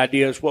associated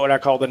idea is what I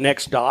call the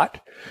next dot,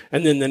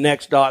 and then the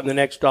next dot and the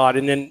next dot,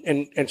 and then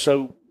and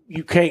so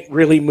you can't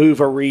really move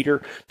a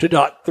reader to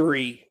dot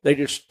 3. They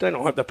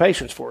don't have the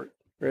patience for it,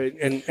 right?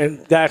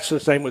 And that's the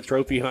same with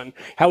trophy hunting.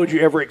 How would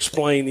you ever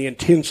explain the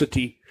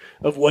intensity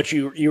of what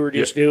you were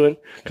just doing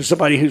to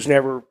somebody who's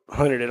never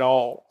hunted at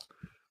all?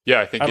 Yeah,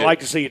 I think I'd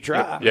like to see you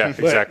try. Yeah,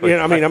 exactly.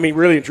 But, I mean,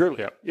 really and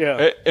truly.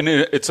 Yeah. And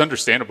it's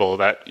understandable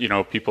that,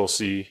 people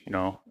see,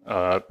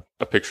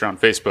 a picture on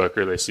Facebook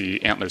or they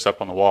see antlers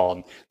up on the wall,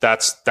 and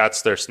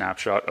that's their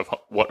snapshot of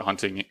what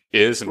hunting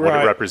is and what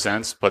it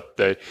represents. But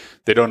they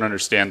don't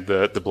understand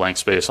the blank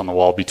space on the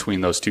wall between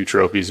those two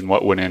trophies and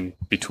what went in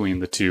between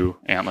the two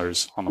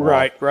antlers on the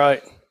wall.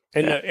 Right.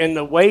 And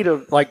the weight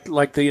of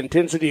like the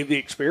intensity of the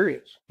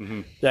experience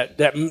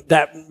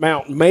that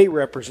mount may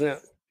represent.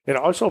 It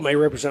also may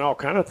represent all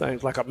kind of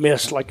things, like a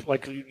miss, like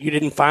you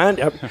didn't find.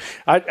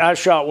 I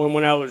shot one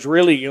when I was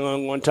really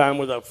young one time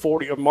with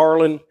a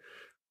Marlin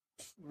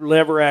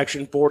lever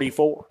action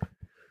 44,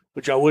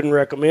 which I wouldn't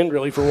recommend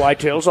really for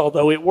whitetails,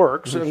 although it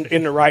works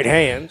in the right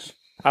hands.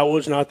 I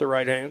was not the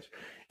right hands.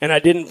 And I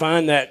didn't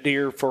find that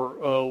deer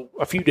for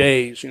a few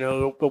days,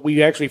 but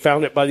we actually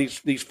found it by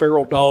these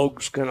feral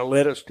dogs kind of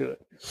led us to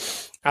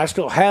it. I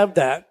still have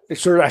that. I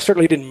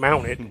certainly didn't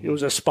mount it. It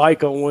was a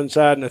spike on one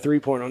side and a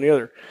 3-point on the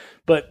other.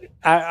 But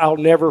I'll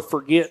never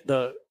forget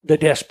the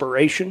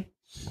desperation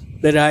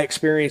that I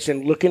experienced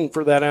in looking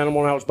for that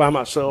animal when I was by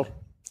myself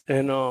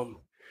and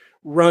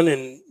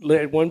running.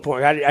 At one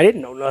point, I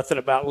didn't know nothing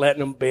about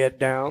letting them bed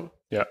down.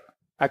 Yeah,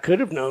 I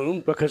could have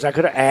known because I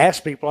could have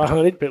asked people. I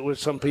hunted with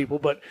some people,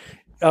 but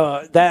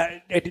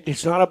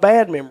it's not a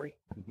bad memory.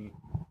 Mm-hmm.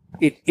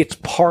 It's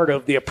part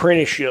of the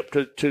apprenticeship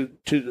to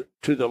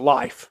the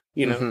life,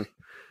 Mm-hmm.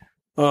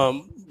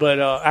 But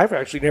I've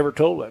actually never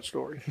told that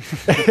story.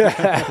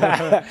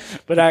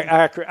 But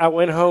I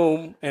went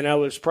home and I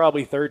was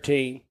probably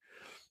 13,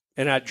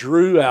 and I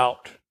drew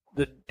out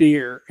the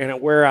deer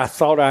and where I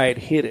thought I had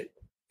hit it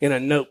in a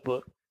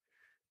notebook,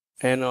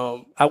 and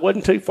I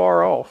wasn't too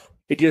far off.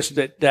 It just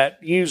that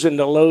using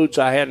the loads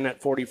I had in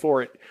that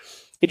 44,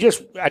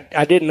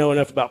 I didn't know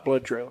enough about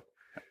blood trail,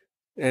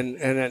 and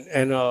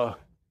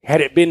had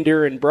it been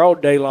during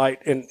broad daylight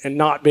and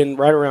not been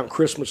right around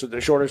Christmas at the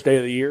shortest day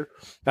of the year,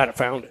 I'd have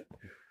found it.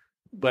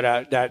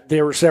 But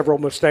there were several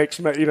mistakes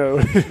made,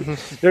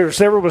 there were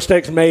several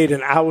mistakes made,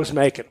 and I was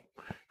making,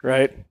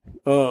 right?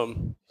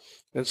 And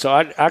so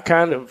I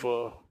kind of,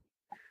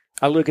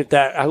 I look at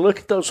that. I look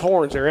at those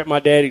horns. They're at my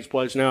daddy's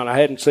place now, and I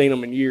hadn't seen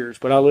them in years,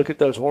 but I look at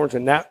those horns,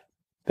 and that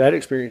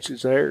experience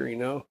is there,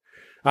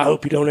 I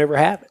hope you don't ever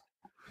have it.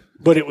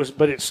 But it was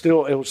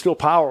still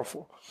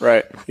powerful.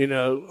 Right.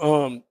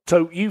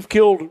 So you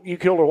killed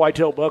a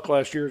whitetail buck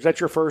last year. Is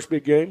that your first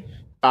big game?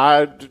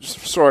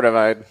 Sort of.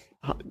 I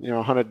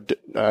hunted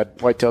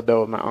whitetail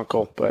doe with my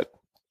uncle, but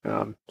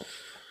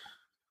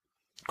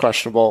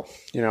questionable,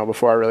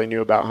 before I really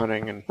knew about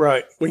hunting. And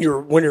right. When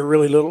you're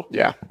really little?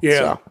 Yeah.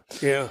 Yeah.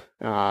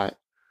 So,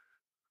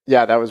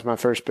 yeah, that was my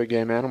first big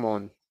game animal,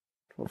 and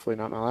hopefully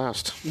not my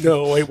last.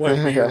 No, it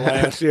won't be your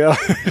last. Yeah.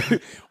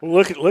 Well,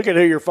 look at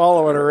who you're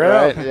following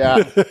around. Right.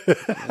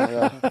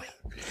 Yeah.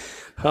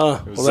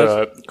 It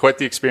was quite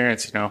the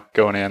experience,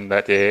 going in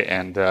that day,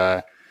 and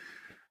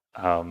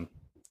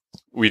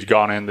we'd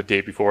gone in the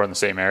day before in the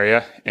same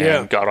area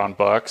and got on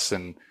bucks,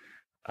 and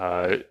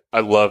I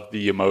love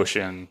the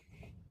emotional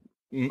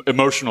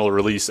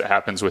release that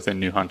happens within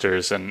new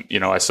hunters, and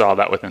I saw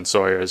that within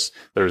Sawyer's.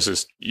 There was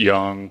this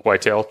young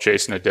whitetail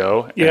chasing a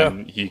doe,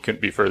 and he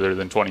couldn't be further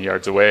than 20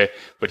 yards away,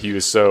 but he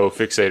was so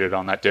fixated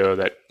on that doe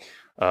that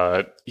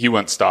he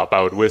wouldn't stop.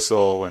 I would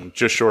whistle, and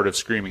just short of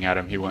screaming at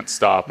him, he wouldn't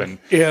stop. And,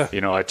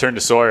 I turned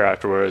to Sawyer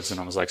afterwards, and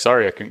I was like,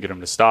 sorry, I couldn't get him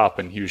to stop.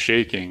 And he was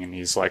shaking, and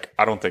he's like,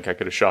 I don't think I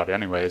could have shot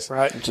anyways.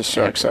 Right. I'm just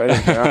so excited.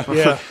 Yeah.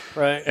 Yeah.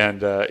 Right.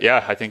 And,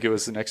 I think it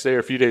was the next day or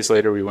a few days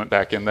later, we went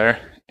back in there,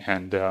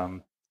 and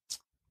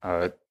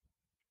I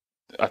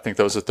think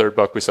that was the third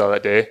buck we saw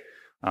that day.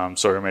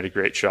 Sawyer made a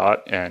great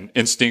shot, and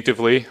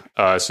instinctively,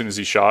 as soon as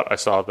he shot, I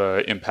saw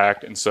the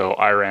impact, and so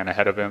I ran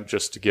ahead of him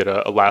just to get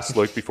a last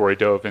look before he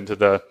dove into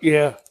the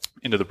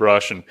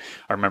brush. And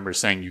I remember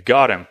saying, "You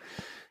got him,"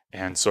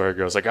 and Sawyer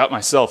goes, "I got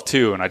myself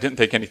too," and I didn't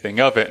think anything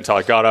of it until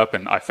I got up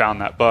and I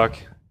found that buck,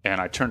 and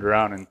I turned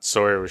around and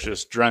Sawyer was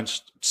just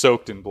drenched,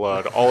 soaked in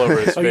blood all over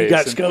his face. You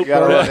got scoped.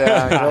 Got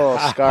a little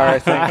scar, I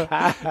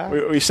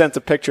think. We sent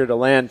the picture to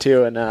Land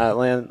too, and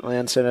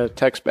Land sent a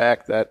text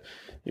back that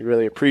he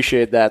really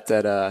appreciated that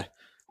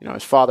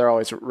his father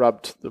always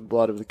rubbed the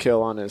blood of the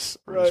kill on his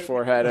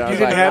forehead. And I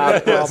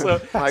was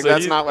like,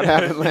 that's not what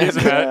happened,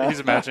 Land. He's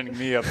imagining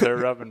me up there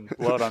rubbing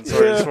blood on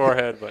Sawyer's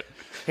forehead, but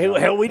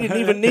hell, we didn't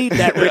even need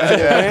that ritual,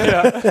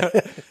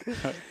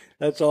 man.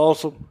 That's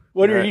awesome.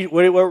 What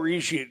were you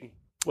shooting?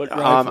 What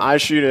rifle? I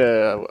shoot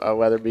a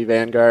Weatherby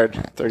Vanguard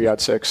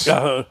 30-06.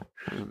 Yeah,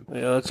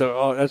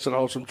 that's an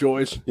awesome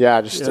choice. Yeah,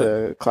 just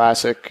a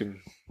classic.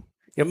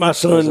 And my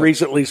son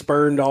recently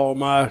spurned all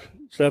my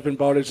stuff and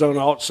bought his own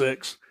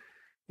alt-6,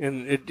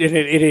 and it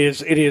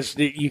is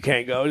you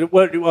can't go.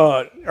 What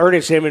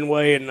Ernest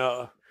Hemingway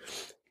and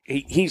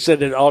he said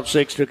that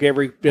alt-6 took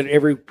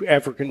every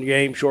African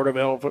game short of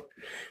elephant,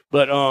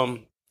 but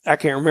I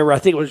can't remember. I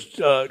think it was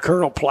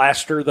Colonel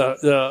Plaster,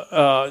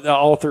 the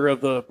author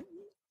of the.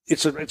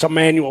 It's a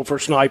manual for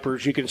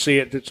snipers. You can see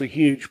it. It's a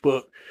huge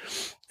book.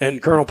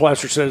 And Colonel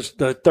Plaster says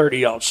the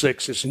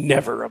 30-06 is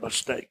never a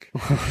mistake.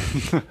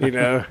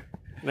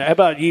 How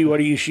about you? What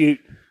do you shoot?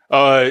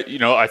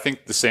 I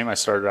think the same. I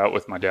started out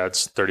with my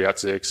dad's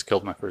 30-06,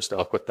 killed my first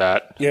elk with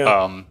that.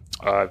 Yeah.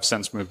 I've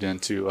since moved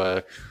into,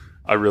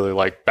 I really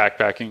like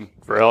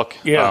backpacking for elk.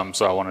 Yeah.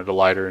 So I wanted a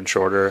lighter and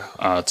shorter.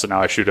 So now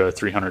I shoot a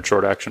 300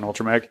 short action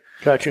Ultra Mag.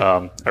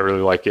 Gotcha. I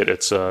really like it.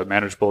 It's a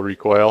manageable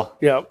recoil.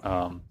 Yeah.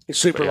 It's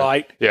super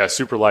light. Yeah,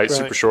 super light, Right.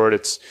 super short.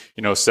 It's,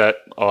 set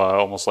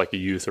almost like a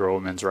youth or a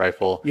women's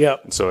rifle. Yeah.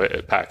 And so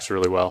it packs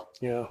really well.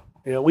 Yeah.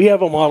 Yeah. We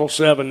have a Model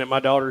 7 that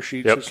my daughter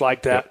shoots. Yep. It's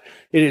like that.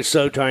 It is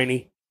so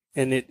tiny.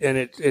 And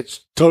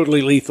it's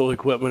totally lethal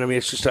equipment. I mean,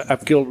 it's just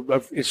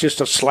it's just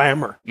a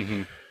slammer,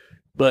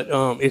 but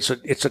it's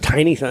a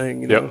tiny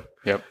thing. Yep.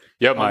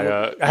 Yeah.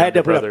 I had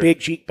to put a big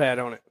cheek pad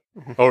on it.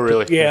 Oh,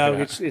 really?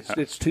 Yeah,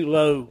 it's too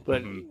low,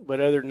 but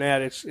other than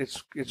that,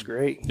 it's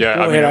great. Yeah,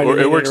 Go ahead,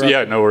 it works.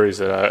 Yeah, no worries.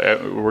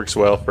 It works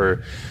well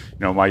for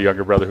my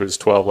younger brother who was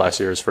 12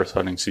 last year, his first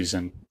hunting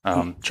season.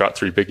 Shot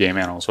 3 big game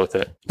animals with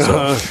it.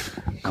 So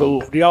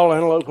cool. Do y'all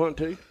antelope hunt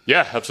too?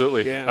 yeah,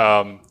 absolutely.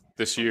 Yeah.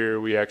 This year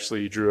we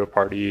actually drew a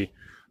party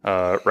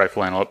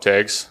rifle antelope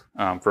tags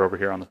for over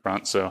here on the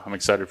front, so I'm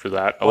excited for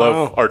that. I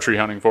love archery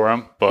hunting for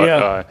them,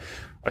 but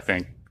I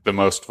think the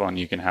most fun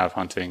you can have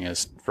hunting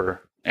is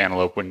for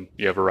antelope when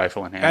you have a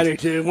rifle in hand. I do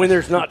too. When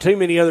there's not too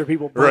many other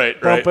people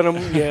bumping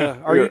them.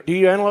 Yeah. Do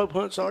you antelope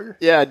hunt, Sawyer?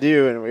 Yeah, I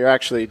do. And we were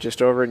actually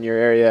just over in your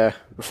area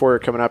before we were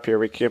coming up here.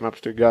 We came up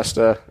to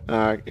Augusta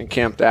and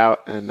camped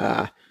out. And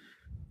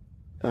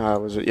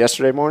was it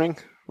yesterday morning?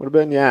 Would have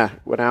been. Yeah,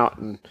 went out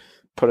and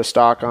put a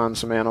stock on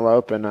some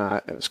antelope, and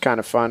it was kind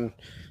of fun.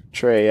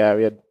 Trey,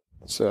 we had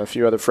a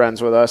few other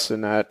friends with us,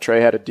 and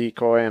Trey had a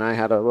decoy, and I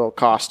had a little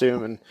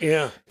costume, and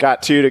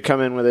got 2 to come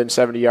in within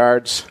 70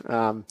 yards,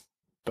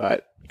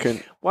 but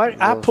couldn't. Well,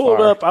 I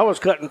pulled up. I was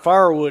cutting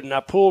firewood, and I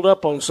pulled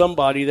up on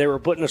somebody. They were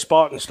putting a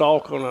spot and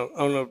stalk on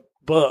a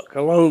buck,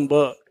 a lone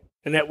buck,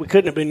 and that we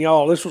couldn't have been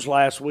y'all. This was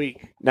last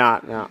week.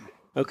 No.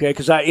 Okay,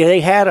 because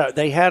they had a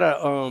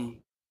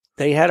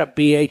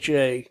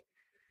BHA.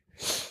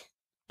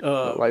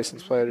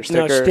 License plate or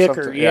sticker? No, sticker,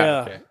 or something?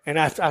 yeah. Okay. And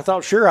I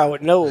thought sure I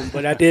would know them,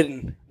 but I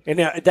didn't.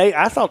 And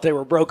I thought they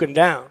were broken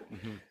down.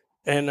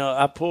 And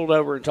I pulled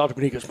over and talked to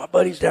him. And he goes, "My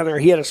buddy's down there.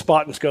 He had a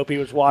spotting scope. He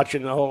was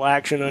watching the whole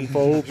action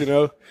unfold.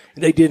 And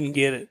they didn't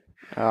get it.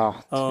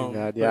 Oh, too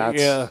bad.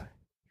 Yeah,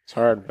 it's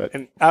hard. But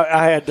and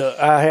I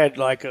had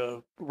like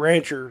a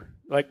rancher,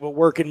 like a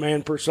working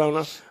man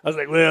persona. I was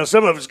like, well,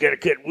 some of us got to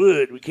cut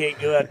wood. We can't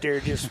go out there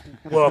just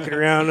walking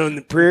around on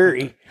the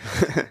prairie.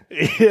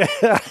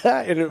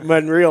 And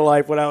in real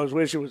life, what I was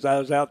wishing was I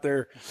was out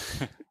there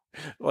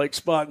like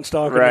spotting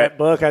stalking that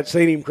buck. I'd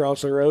seen him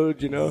cross the road,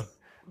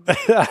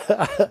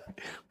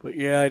 But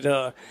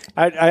yeah,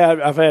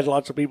 I've had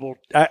lots of people.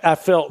 I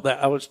felt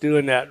that I was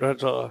doing that.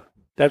 That's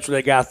what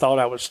the guy thought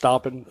I was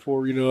stopping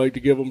for, like to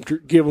give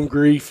them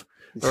grief.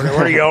 What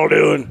are y'all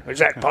doing? Is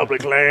that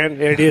public land?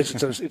 And it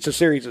is. It's a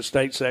series of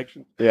state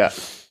sections. Yeah.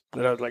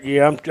 And I was like,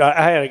 yeah.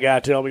 I had a guy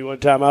tell me one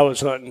time I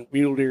was hunting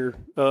mule deer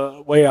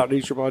way out in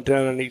eastern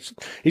Montana, and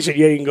he said,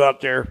 yeah, you can go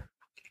up there.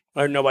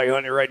 There's nobody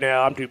hunting right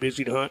now. I'm too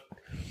busy to hunt.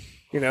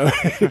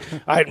 I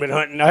hadn't been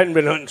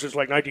hunting since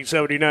like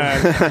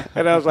 1979.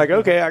 And I was like,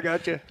 okay, I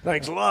got you.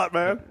 Thanks a lot,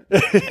 man.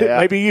 Yeah.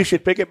 Maybe you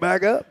should pick it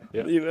back up.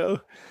 Yeah.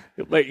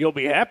 You'll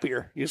be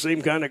happier. You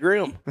seem kind of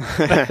grim.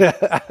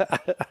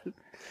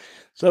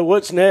 So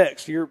what's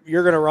next? You're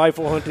going to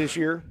rifle hunt this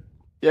year?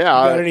 Yeah.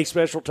 Got any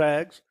special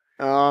tags?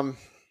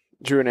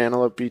 Drew an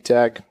antelope B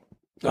tag.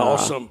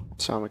 Awesome.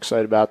 So I'm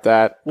excited about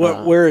that.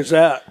 Where is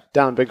that?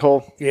 Down in Big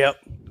Hole. Yep.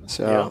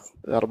 So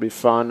that'll be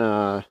fun.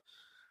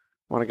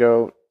 Want to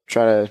go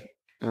try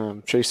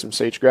to chase some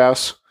sage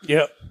grouse.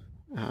 Yep.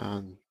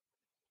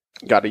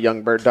 Got a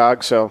young bird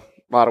dog, so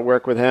a lot of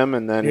work with him.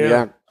 And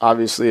then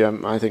obviously,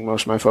 I think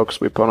most of my focus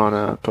will be put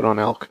on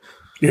elk.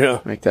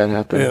 Yeah. Make that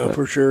happen. Yeah, but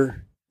for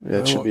sure.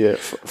 It should be a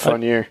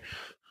fun year.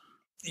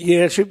 Yeah,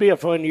 it should be a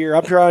fun year.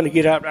 I'm trying to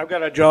get out. I've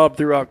got a job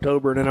through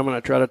October, and then I'm going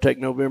to try to take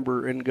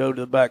November and go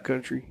to the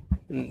backcountry.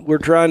 And we're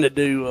trying to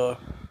do.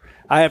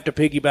 I have to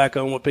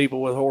piggyback on with people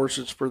with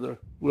horses for the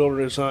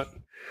wilderness hunt.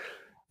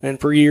 And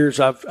for years,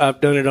 I've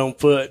done it on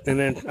foot, and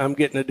then I'm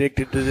getting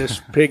addicted to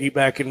this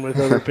piggybacking with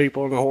other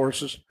people and the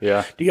horses.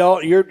 Yeah. Do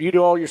you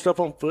do all your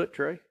stuff on foot,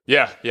 Trey?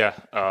 Yeah.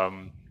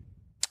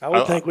 I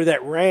would think with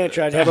that ranch,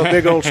 I'd have a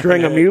big old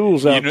string of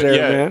mules out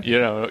there,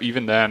 man.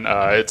 Even then,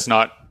 it's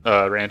not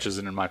ranch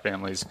isn't in my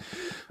family's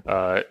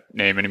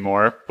name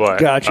anymore. But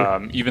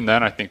gotcha. Even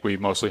then, I think we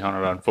mostly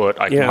hunted on foot.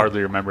 I can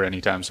hardly remember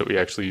any times that we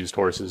actually used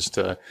horses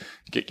to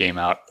get game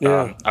out.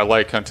 Yeah. I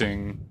like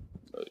hunting,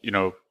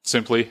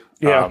 simply.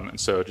 Yeah. And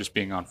so just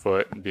being on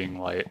foot and being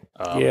light.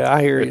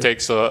 I hear you. It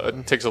takes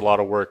a lot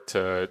of work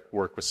to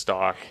work with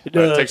stock. It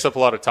does. It takes up a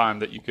lot of time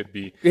that you could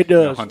be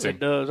hunting. It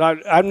does.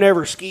 I've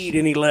never skied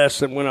any less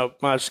than when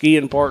my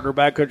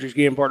backcountry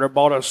skiing partner,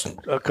 bought us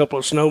a couple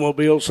of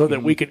snowmobiles so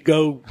that we could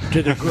go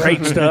to the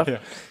great stuff. Yeah.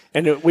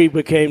 And we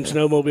became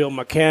snowmobile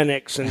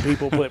mechanics, and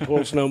people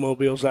pull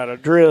snowmobiles out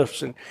of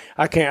drifts. And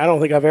I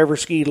don't think I've ever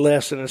skied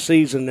less in a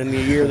season than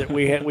the year that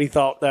we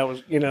thought that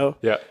was,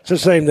 Yeah. It's the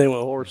same thing with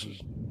horses.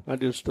 I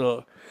just,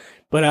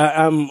 But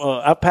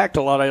I packed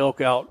a lot of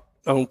elk out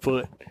on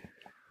foot,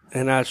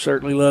 and I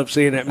certainly love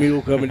seeing that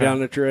mule coming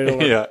down the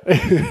trail.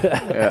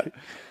 Yeah.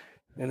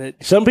 And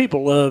some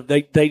people love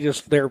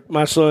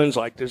my son's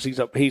like this.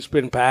 He's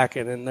been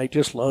packing, and they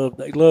love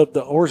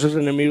the horses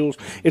and the mules.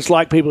 It's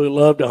like people who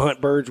love to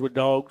hunt birds with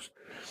dogs,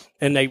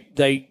 and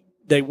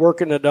they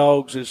working the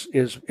dogs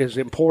is as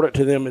important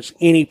to them as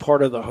any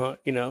part of the hunt.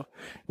 You know,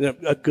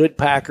 a good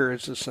packer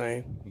is the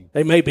same.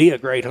 They may be a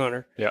great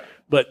hunter,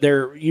 but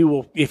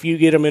if you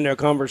get them in their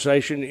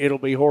conversation, it'll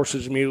be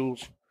horses,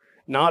 mules.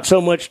 Not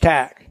so much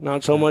tack,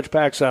 not so much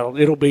pack saddle.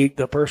 It'll be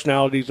the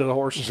personalities of the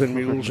horses and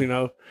mules. You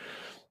know.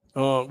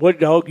 What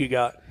dog you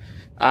got?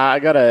 I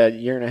got a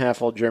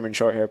 1.5-year-old German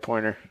Shorthair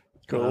Pointer.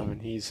 Cool.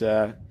 And he's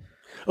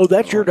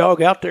that's your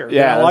dog out there.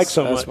 Yeah, I like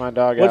so much. That's my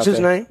dog. What's his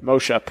name?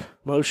 Moshup.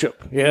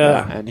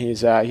 Yeah. And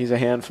he's a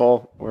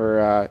handful.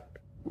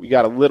 We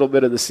got a little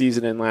bit of the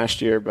season in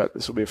last year, but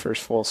this will be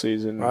first full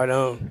season. Right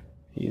on.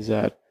 He's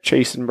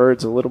chasing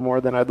birds a little more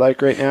than I'd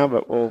like right now,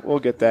 but we'll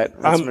get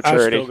that. That's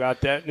maturity. I still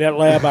got that. That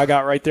lab I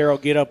got right there. I'll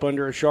get up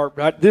under a sharp.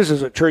 This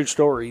is a true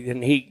story,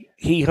 and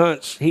he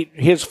hunts.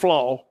 His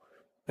flaw,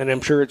 and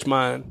I'm sure it's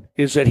mine,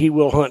 is that he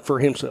will hunt for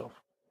himself.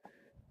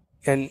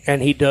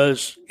 And he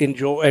does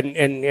enjoy,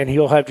 and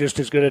he'll have just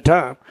as good a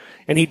time.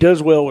 And he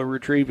does well with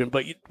retrieving.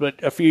 But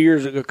a few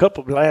years ago,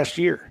 last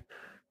year,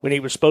 when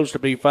he was supposed to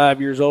be 5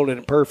 years old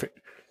and perfect,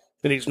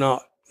 and he's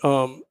not.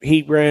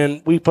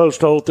 We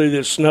post-holed through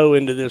this snow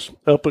into this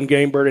upland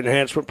game bird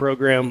enhancement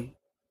program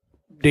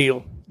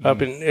deal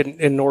up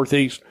in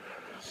northeast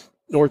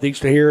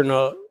of here.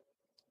 And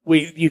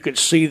you could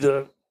see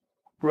the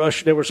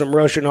there were some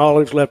Russian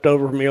olives left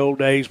over from the old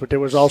days, but there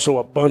was also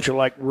a bunch of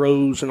like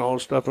rows and all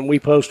this stuff. And we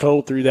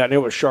post-holed through that, and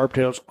there was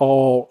sharptails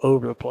all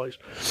over the place.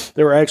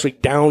 They were actually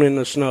down in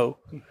the snow.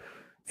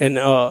 And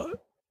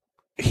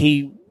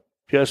he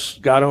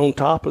just got on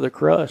top of the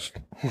crust.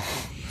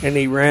 And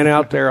he ran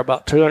out there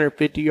about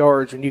 250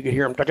 yards, and you could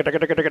hear him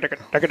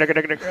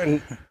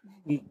and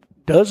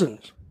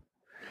dozens.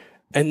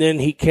 And then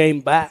he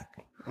came back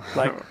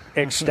like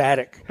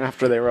ecstatic.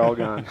 After they were all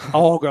gone.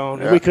 All gone.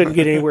 And we couldn't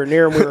get anywhere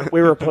near him.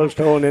 We were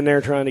post-holing in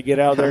there trying to get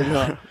out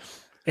there.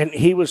 And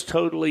he was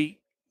totally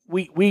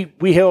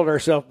we held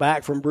ourselves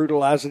back from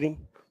brutalizing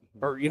him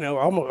or,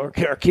 almost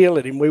or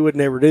killing him. We would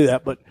never do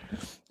that. But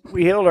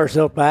we held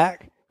ourselves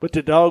back. But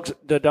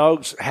the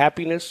dog's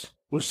happiness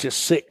was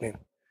just sickening.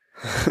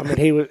 I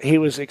mean, he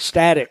was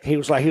ecstatic. He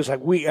was like,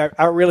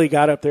 I really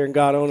got up there and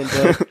got on him,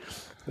 bud.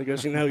 He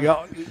goes,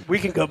 y'all, we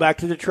can go back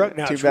to the truck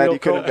now. Too it's bad you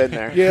cold. could have been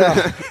there.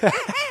 Yeah.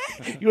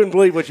 You wouldn't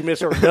believe what you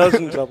missed. There were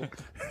dozens of them.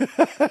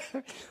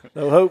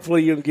 So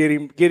hopefully you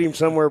can get him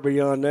somewhere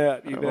beyond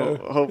that.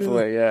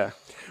 Hopefully, yeah.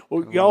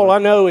 Well, y'all, I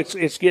know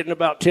it's getting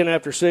about 10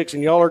 after 6,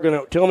 and y'all are going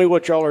to tell me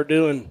what y'all are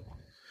doing.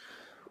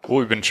 Well,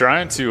 we've been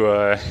trying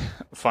to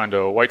find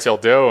a whitetail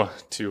doe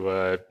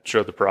to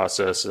show the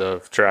process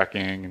of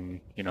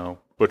tracking and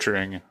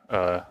butchering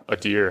a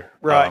deer.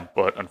 Right.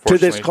 But unfortunately,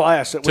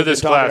 to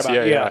this class,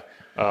 yeah.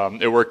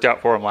 It worked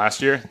out for him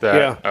last year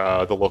that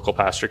the local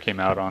pastor came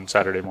out on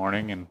Saturday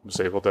morning and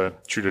was able to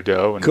shoot a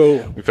doe. And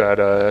cool. We've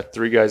had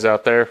 3 guys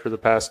out there for the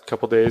past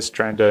couple of days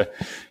trying to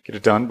get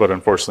it done, but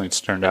unfortunately,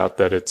 it's turned out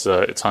that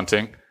it's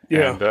hunting.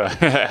 Yeah. And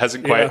it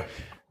hasn't quite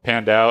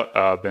panned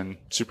out. Been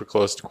super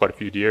close to quite a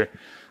few deer.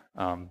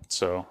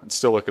 So it's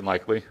still looking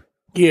likely.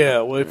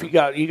 Yeah, well, if you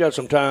got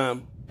some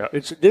time,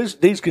 it's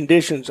these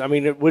conditions. I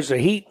mean, was the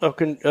heat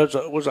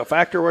was a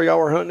factor where y'all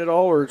were hunting at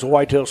all, or is the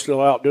whitetail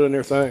still out doing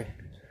their thing?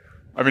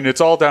 I mean,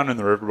 it's all down in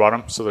the river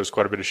bottom, so there's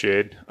quite a bit of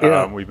shade.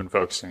 Yeah. We've been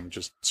focusing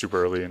just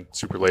super early and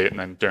super late, and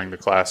then during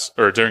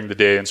the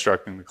day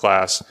instructing the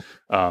class,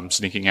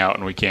 sneaking out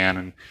when we can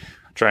and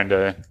trying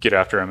to get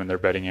after them in their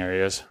bedding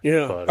areas.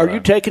 Yeah. But, are you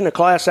taking the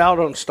class out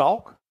on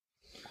stalk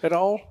at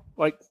all?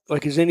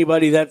 Like is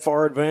anybody that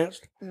far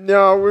advanced?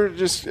 No, we're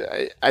just.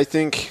 I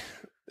think.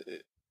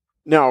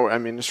 No, I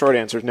mean the short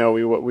answer is no.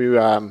 We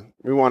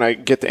want to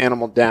get the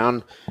animal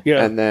down,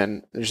 and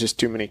then there's just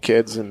too many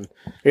kids, and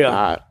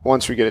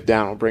once we get it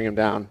down, we'll bring them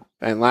down.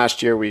 And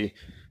last year we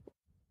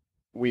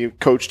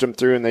coached them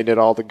through, and they did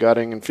all the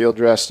gutting and field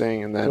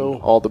dressing, and then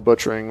all the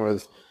butchering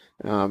with.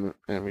 And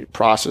we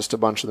processed a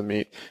bunch of the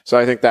meat. So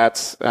I think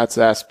that's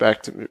the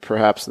aspect.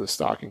 Perhaps the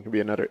stocking could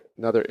be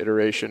another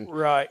iteration.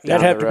 Right.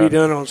 That'd have to be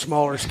done on a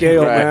smaller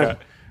scale, man.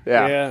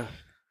 Yeah.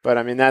 But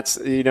I mean, that's,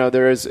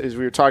 there is, as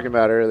we were talking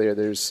about earlier,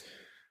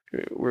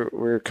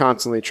 we're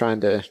constantly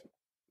trying to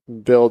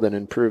build and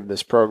improve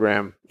this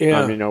program.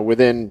 Yeah.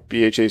 Within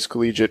BHA's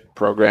collegiate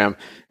program.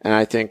 And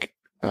I think,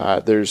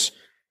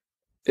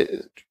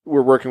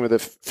 we're working with the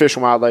Fish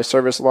and Wildlife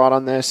Service a lot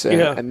on this,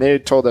 and they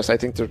told us I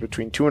think there's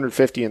between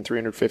 250 and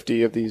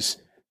 350 of these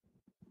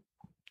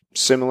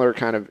similar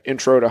kind of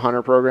intro to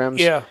hunter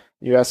programs. Yeah.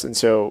 Yes, and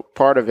so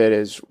part of it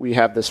is we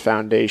have this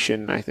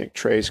foundation. I think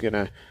Trey's going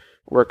to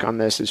work on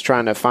this, is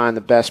trying to find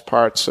the best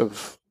parts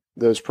of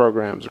those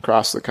programs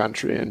across the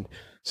country, and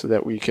so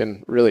that we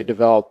can really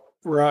develop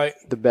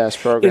the best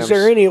programs. Is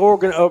there any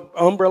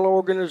umbrella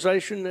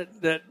organization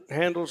that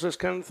handles this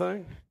kind of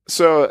thing?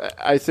 So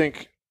I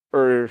think.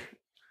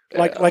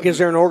 Like, is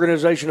there an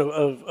organization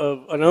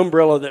of an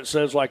umbrella that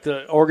says like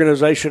the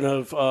organization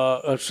of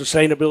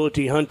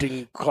sustainability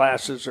hunting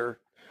classes or?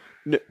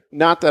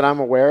 Not that I'm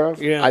aware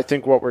of. Yeah. I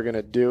think what we're going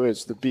to do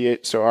is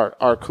so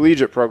our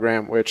collegiate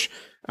program, which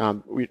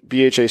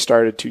BHA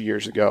started 2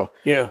 years ago.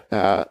 Yeah.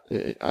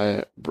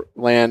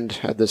 Land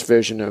had this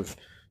vision of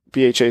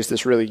BHA is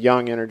this really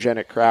young,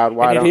 energetic crowd.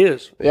 It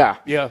is. Yeah.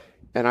 Yeah.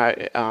 And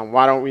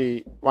why don't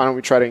we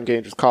try to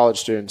engage with college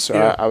students? So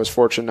Yeah. I was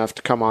fortunate enough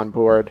to come on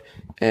board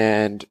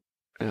and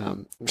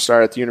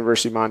started at the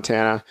University of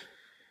Montana.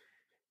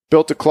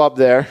 Built a club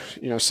there,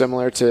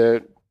 similar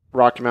to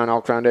Rocky Mountain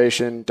Elk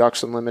Foundation,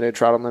 Ducks Unlimited,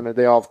 Trout Unlimited.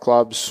 They all have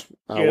clubs.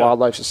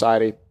 Wildlife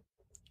Society.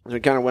 So we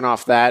kind of went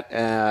off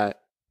that,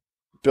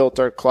 built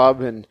our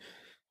club, and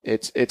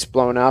it's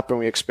blown up. And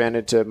we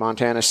expanded to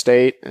Montana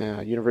State,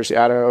 University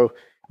of Idaho,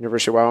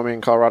 University of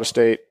Wyoming, Colorado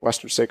State,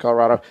 Western State,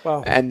 Colorado.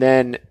 Wow. And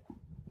then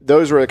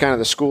those were kind of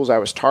the schools I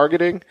was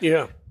targeting.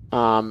 Yeah.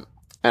 And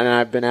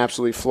I've been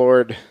absolutely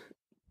floored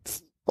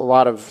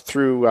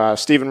through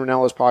Stephen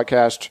Ranella's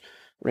podcast,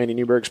 Randy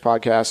Newberg's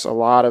podcast. A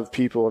lot of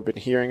people have been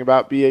hearing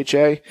about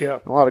BHA. Yeah.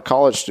 A lot of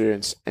college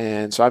students.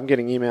 And so I'm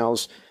getting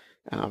emails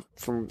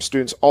from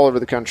students all over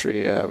the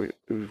country.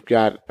 We've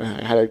got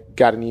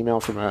an email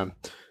from a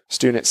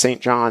student at St.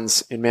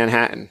 John's in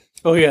Manhattan.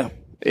 Oh, yeah.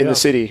 In the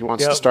city. He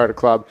wants to start a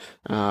club.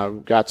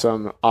 We've got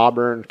some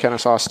Auburn,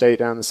 Kennesaw State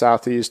down in the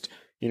southeast.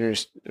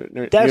 University of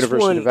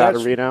Nevada,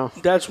 Reno.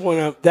 That's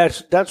when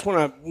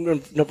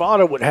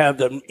Nevada would have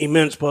the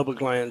immense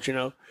public lands.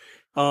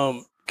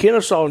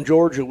 Kennesaw and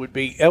Georgia would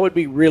be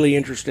really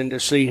interesting to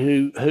see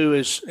who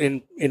is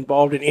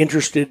involved and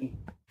interested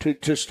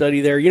to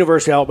study there.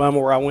 University of Alabama,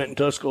 where I went in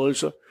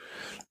Tuscaloosa.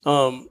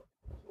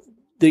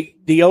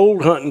 The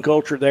old hunting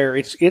culture there,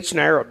 it's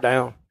narrowed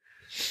down.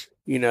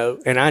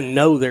 And I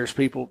know there's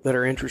people that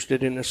are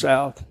interested in the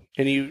South.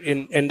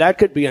 And that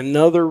could be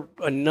another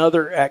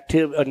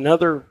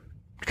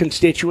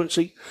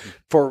constituency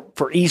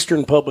for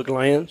Eastern public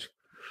lands.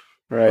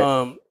 Right.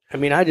 I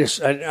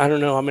don't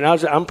know.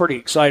 I'm pretty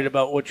excited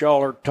about what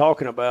y'all are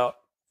talking about.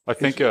 I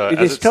think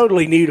it's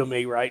totally new to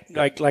me, right?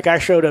 Like I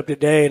showed up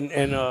today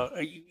and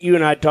you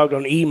and I talked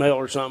on email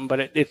or something,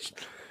 but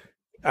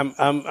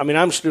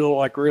I'm still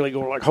like really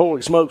going like,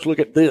 holy smokes, look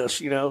at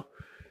this,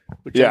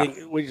 Which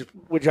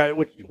I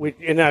think,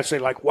 and I say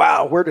like,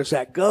 wow, where does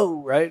that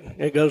go? Right?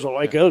 It goes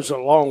a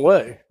long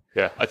way.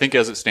 Yeah, I think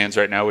as it stands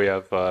right now, we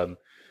have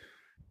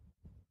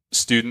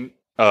student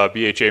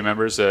BHA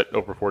members at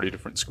over 40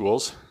 different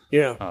schools.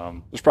 Yeah,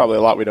 there's probably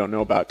a lot we don't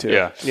know about too.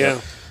 Yeah.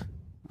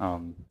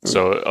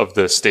 So of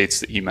the states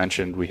that you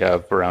mentioned, we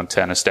have around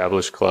 10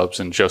 established clubs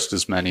and just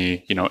as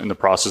many, in the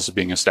process of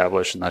being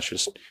established. And that's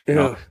just,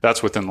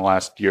 that's within the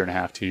last year and a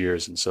half, 2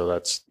 years. And so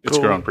it's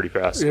grown pretty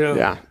fast.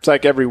 Yeah. It's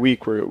like every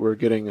week we're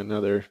getting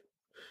another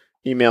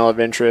email of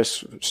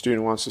interest. A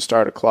student wants to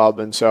start a club.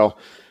 And so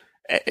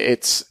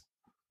it's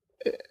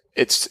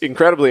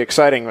incredibly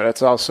exciting, but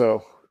it's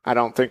also, I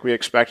don't think we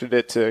expected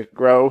it to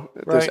grow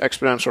at this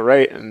exponential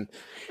rate. And,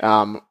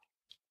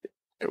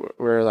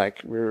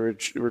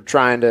 we're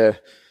trying to,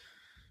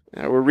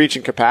 we're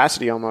reaching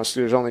capacity almost.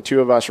 There's only two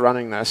of us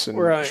running this, and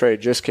Trey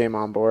just came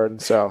on board. And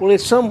so, well,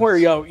 it's somewhere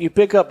you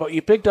picked up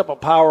a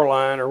power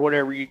line or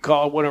whatever you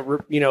call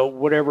it,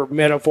 whatever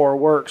metaphor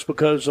works.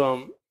 Because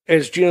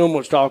as Jim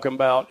was talking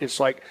about, it's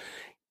like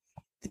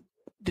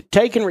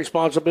taking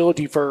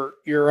responsibility for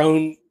your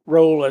own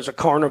role as a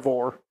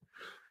carnivore.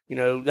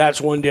 That's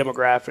one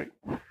demographic.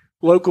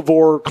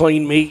 Locavore,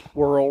 clean meat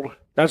world.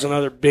 That's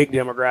another big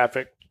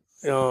demographic.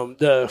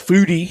 The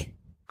foodie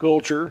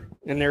culture,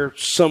 and they're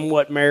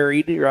somewhat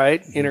married,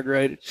 right?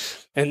 Integrated.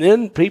 And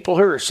then people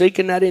who are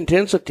seeking that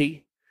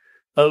intensity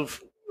of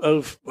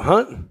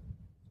hunting.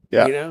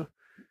 Yeah.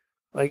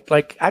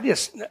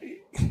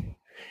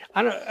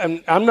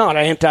 I'm not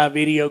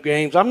anti-video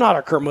games. I'm not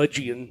a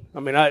curmudgeon.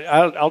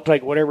 I'll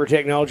take whatever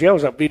technology. I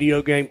was a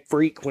video game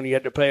freak when you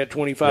had to pay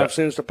 25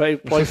 cents to play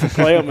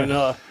them, and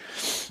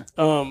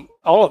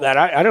all of that.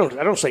 I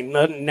don't say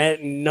nothing,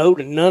 no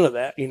to none of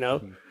that,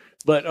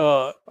 But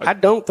I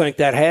don't think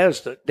that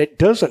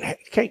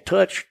can't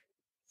touch.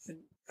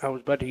 I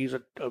was about to use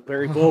a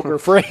very vulgar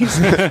phrase,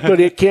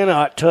 but it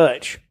cannot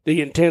touch the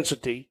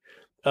intensity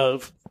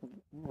of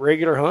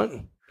regular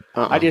hunting.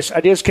 I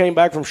just came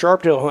back from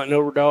sharptail hunting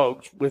over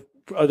dogs with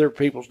other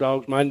people's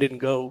dogs. Mine didn't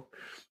go,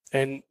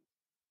 and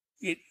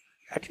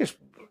I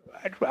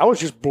was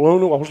just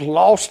blown away. I was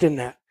lost in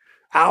that.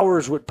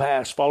 Hours would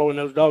pass following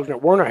those dogs. There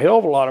weren't a hell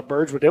of a lot of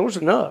birds, but there was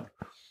enough.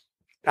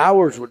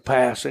 Hours would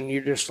pass, and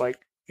you're just like,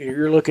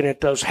 you're looking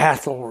at those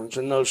hathorns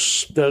and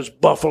those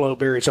buffalo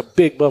berries, a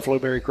big buffalo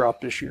berry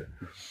crop this year,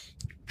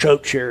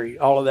 choke cherry,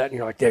 all of that. And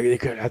you're like,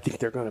 I think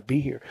they're going to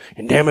be here.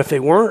 And damn if they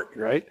weren't,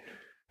 right?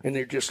 And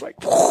they're just like,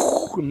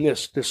 and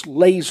this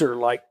laser,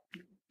 like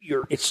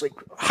it's like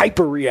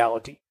hyper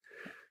reality.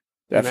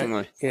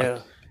 Definitely.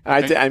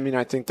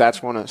 I think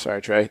that's one of,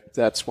 sorry, Trey,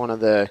 that's one of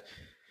the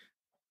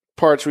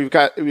parts we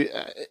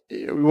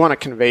want to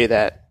convey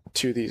that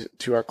to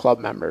our club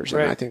members.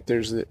 And I think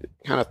there's the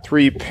kind of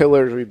three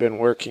pillars we've been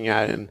working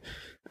at. And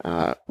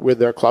with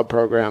their club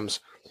programs.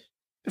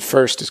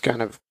 First is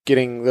kind of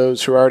getting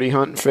those who already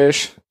hunt and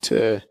fish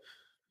to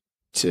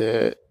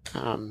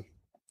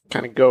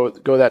kind of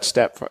go that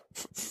step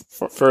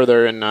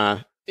further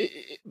and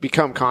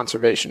become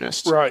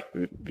conservationists. Right.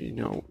 Be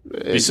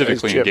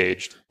civically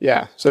engaged.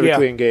 Yeah,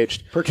 civically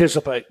engaged.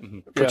 Participate.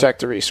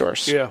 Protect the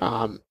resource. Yeah.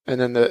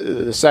 And then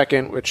the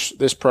second, which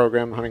this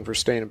program, Hunting for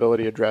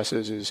Sustainability,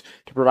 addresses, is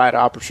to provide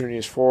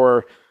opportunities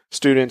for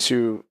students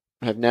who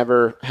have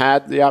never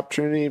had the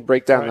opportunity,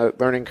 break down the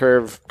learning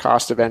curve,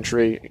 cost of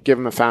entry, give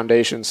them a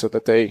foundation so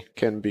that they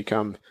can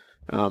become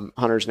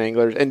hunters and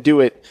anglers, and do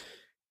it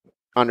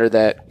under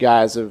that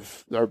guise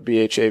of our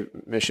BHA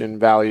mission,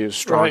 values,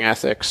 strong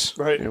ethics.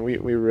 Right. And we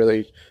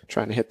really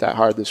trying to hit that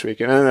hard this week.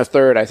 And then the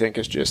third, I think,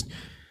 is just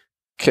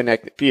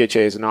connect.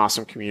 BHA is an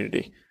awesome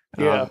community.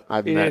 Yeah.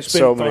 I've met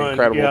so many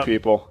incredible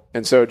people.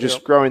 And so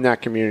just growing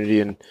that community,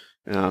 and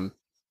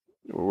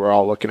we're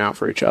all looking out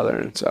for each other.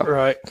 And so,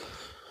 right.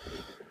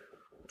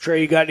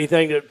 Trey, you got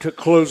anything to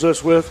close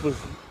us with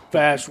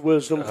fast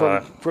wisdom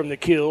from the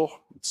kill?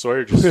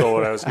 Sawyer just stole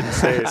what I was going to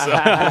say.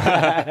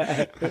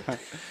 So.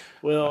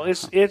 Well,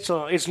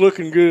 it's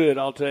looking good.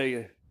 I'll tell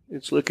you,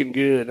 it's looking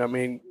good. I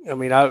mean,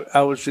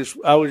 I was just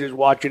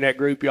watching that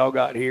group y'all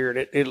got here,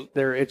 and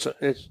there's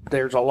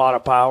a lot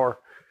of power,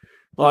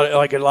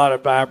 a lot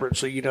of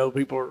vibrancy.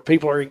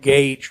 People are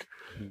engaged.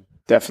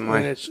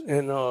 Definitely.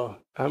 And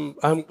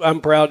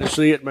I'm proud to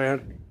see it,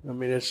 man. I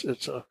mean,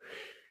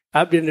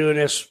 I've been doing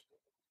this.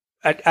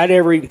 I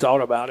never even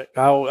thought about it.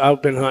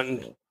 I've been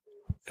hunting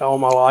all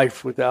my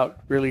life without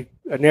really.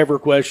 I never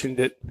questioned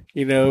it,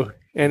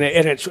 And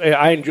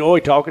I enjoy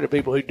talking to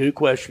people who do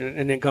question it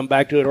and then come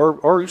back to it,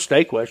 or who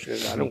stay questioning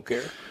it. I don't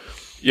care.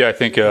 Yeah, I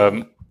think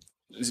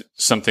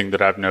something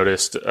that I've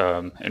noticed,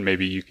 and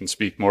maybe you can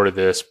speak more to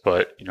this,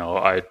 but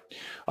I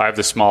have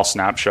the small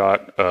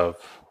snapshot of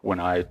when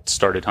I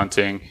started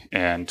hunting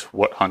and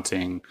what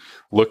hunting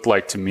looked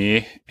like to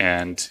me,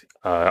 and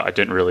I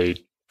didn't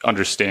really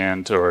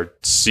understand or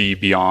see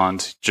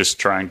beyond just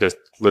trying to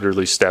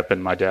literally step in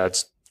my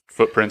dad's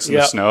footprints in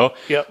the snow.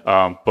 Yep.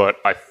 But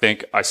I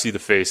think I see the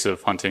face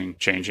of hunting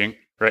changing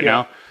right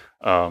now.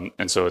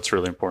 And so it's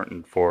really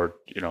important for,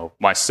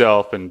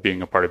 myself, and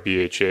being a part of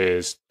BHA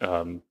is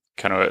kind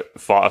of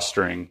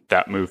fostering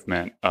that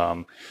movement.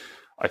 I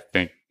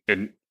think,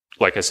 and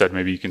like I said,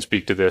 maybe you can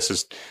speak to this,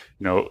 is,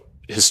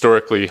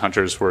 historically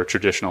hunters were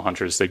traditional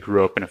hunters. They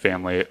grew up in a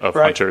family of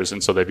hunters,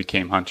 and so they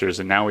became hunters.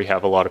 And now we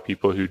have a lot of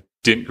people who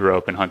didn't grow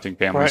up in hunting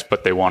families,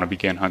 but they want to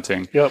begin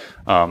hunting. Yep.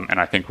 And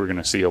I think we're going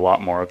to see a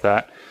lot more of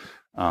that.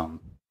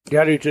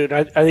 Yeah, I do too.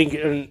 I think,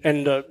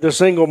 and the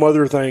single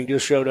mother thing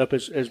just showed up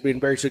as being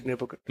very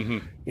significant.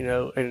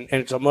 Mm-hmm. And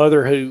it's a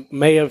mother who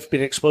may have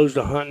been exposed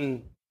to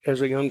hunting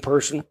as a young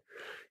person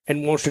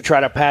and wants to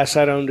try to pass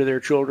that on to their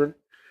children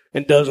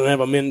and doesn't have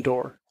a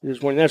mentor.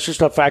 That's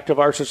just a fact of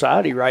our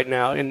society right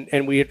now,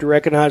 and we have to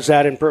recognize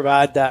that and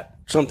provide that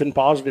something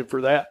positive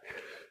for that.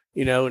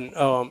 And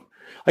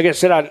like I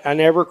said, I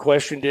never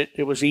questioned it.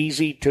 It was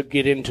easy to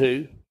get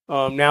into.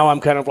 Now I'm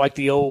kind of like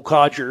the old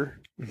codger.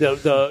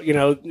 You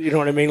know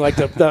what I mean? Like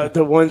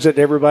the ones that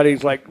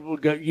everybody's like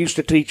used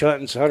to teach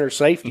hunter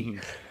safety. Mm-hmm.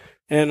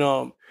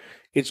 And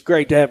it's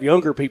great to have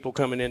younger people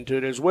coming into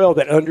it as well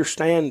that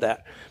understand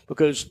that,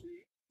 because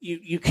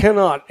you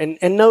cannot, and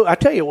no, I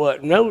tell you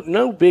what,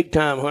 no big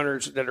time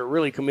hunters that are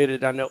really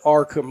committed, I know,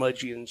 are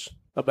curmudgeons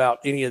about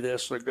any of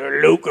this. Like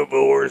they're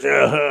locavores,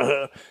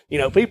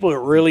 people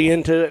are really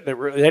into it.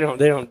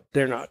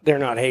 They're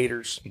not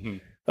haters. Mm-hmm.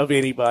 Of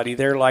anybody.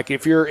 They're like,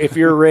 if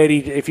you're ready,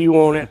 if you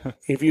want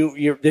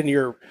it, then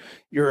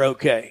you're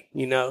okay.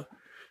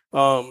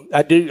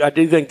 I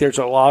do think there's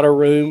a lot of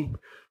room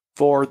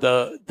for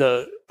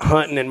the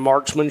hunting and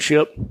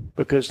marksmanship,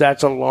 because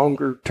that's a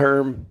longer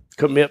term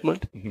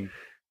commitment. Mm-hmm.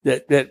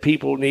 that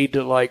people need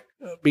to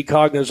be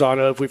cognizant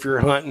of if you're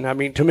hunting. I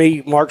mean, to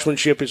me,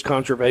 marksmanship is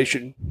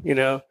conservation,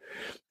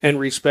 and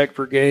respect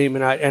for game.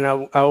 And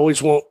I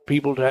always want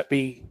people to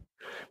be.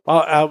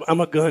 I'm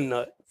a gun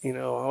nut. I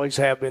always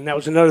have been. That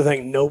was another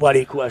thing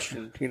nobody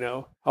questioned,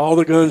 all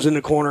the guns in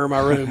the corner of my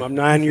room. I'm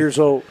 9 years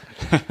old,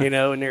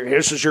 and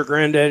this is your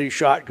granddaddy's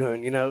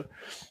shotgun,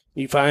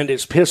 You find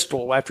his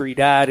pistol after he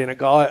died in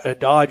a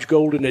Dodge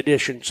Golden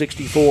Edition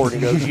 64, and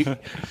he goes,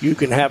 you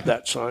can have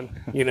that,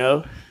 son,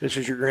 this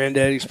is your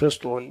granddaddy's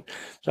pistol. And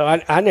so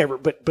I never,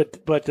 but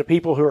the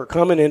people who are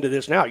coming into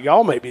this now,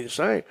 y'all may be the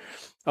same.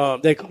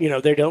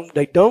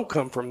 They don't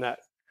come from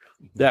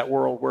that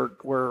world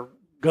where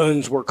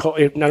guns were,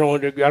 I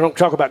don't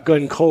talk about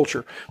gun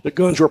culture, but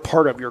guns were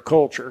part of your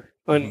culture.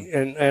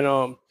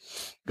 And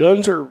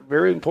guns are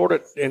very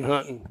important in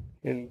hunting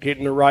and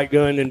getting the right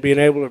gun and being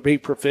able to be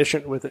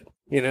proficient with it,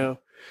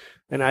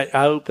 And I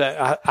hope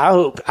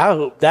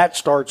that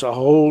starts a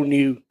whole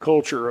new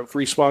culture of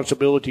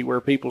responsibility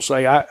where people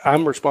say,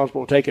 I'm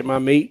responsible for taking my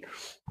meat,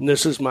 and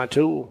this is my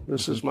tool.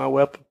 This is my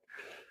weapon.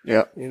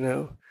 Yeah.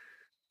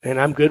 And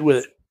I'm good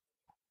with it.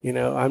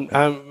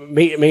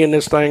 Me and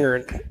this thing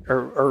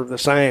are the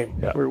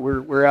same. Yeah.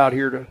 We're out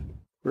here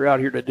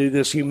to do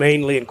this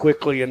humanely and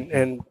quickly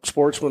and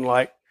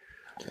sportsmanlike.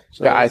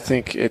 So, Yeah, I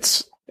think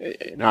it's.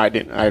 I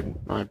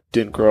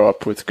didn't grow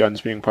up with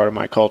guns being part of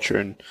my culture,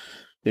 and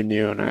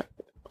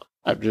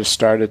I've just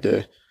started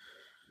to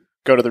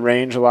go to the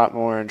range a lot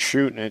more and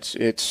shoot, and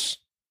it's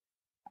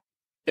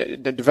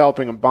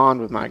developing a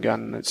bond with my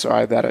gun,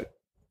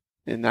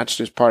 and that's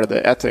just part of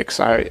the ethics.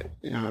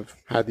 I've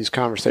had these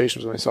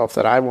conversations with myself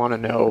that I want to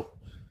know.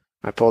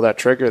 I pull that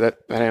trigger, that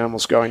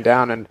animal's going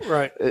down, and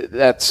right.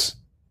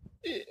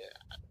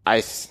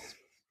 I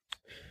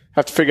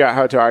have to figure out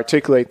how to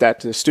articulate that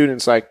to the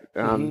students, like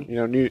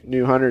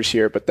new hunters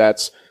here. But I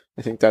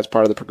think that's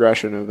part of the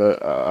progression of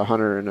a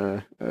hunter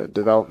and a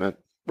development.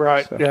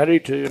 Right. So. Yeah, I do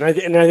too, and I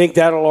think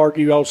that'll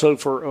argue also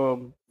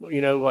for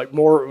like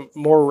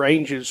more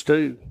ranges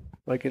too,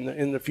 like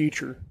in the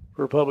future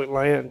for public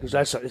land,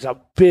 because it's a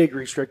big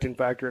restricting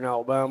factor in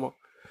Alabama.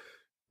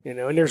 And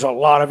there's a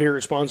lot of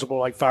irresponsible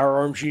like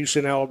firearms use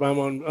in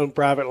Alabama on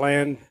private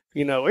land.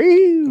 And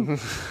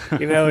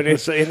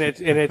it's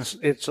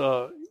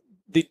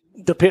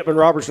the Pittman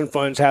Robertson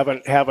funds have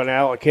an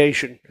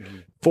allocation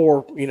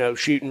for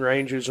shooting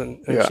ranges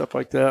and stuff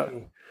like that.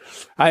 And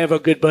I have a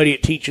good buddy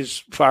that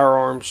teaches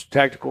firearms,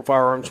 tactical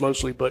firearms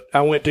mostly, but I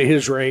went to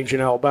his range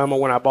in Alabama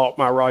when I bought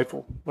my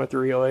rifle, my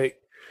 308,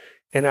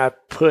 and I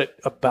put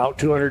about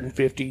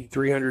 250,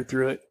 300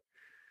 through it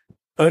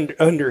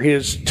under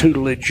his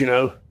tutelage,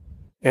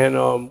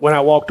 And when I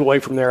walked away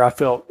from there, I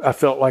felt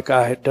like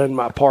I had done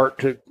my part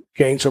to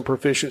gain some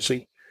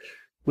proficiency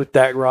with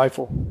that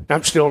rifle.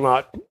 I'm still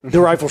not.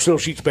 The rifle still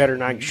shoots better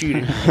than I can shoot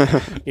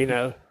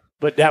it,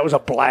 But that was a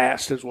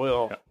blast as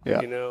well,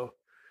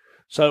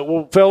 So,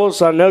 well,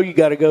 fellas, I know you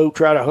got to go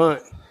try to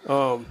hunt,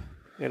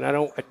 and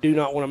I do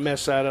not want to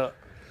mess that up.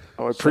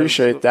 I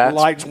appreciate that. The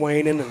light's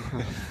waning and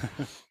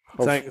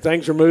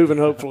things are moving.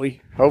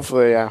 Hopefully,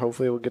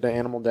 we'll get an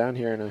animal down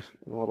here in a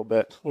little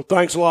bit. Well,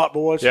 thanks a lot,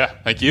 boys. Yeah,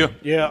 thank you.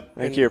 Yeah,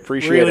 thank you.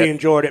 Appreciate it. Really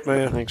enjoyed it,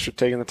 man. Thanks for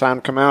taking the time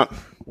to come out.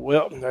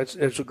 Well,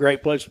 it's a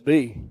great place to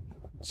be.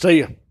 See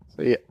ya.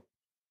 See ya.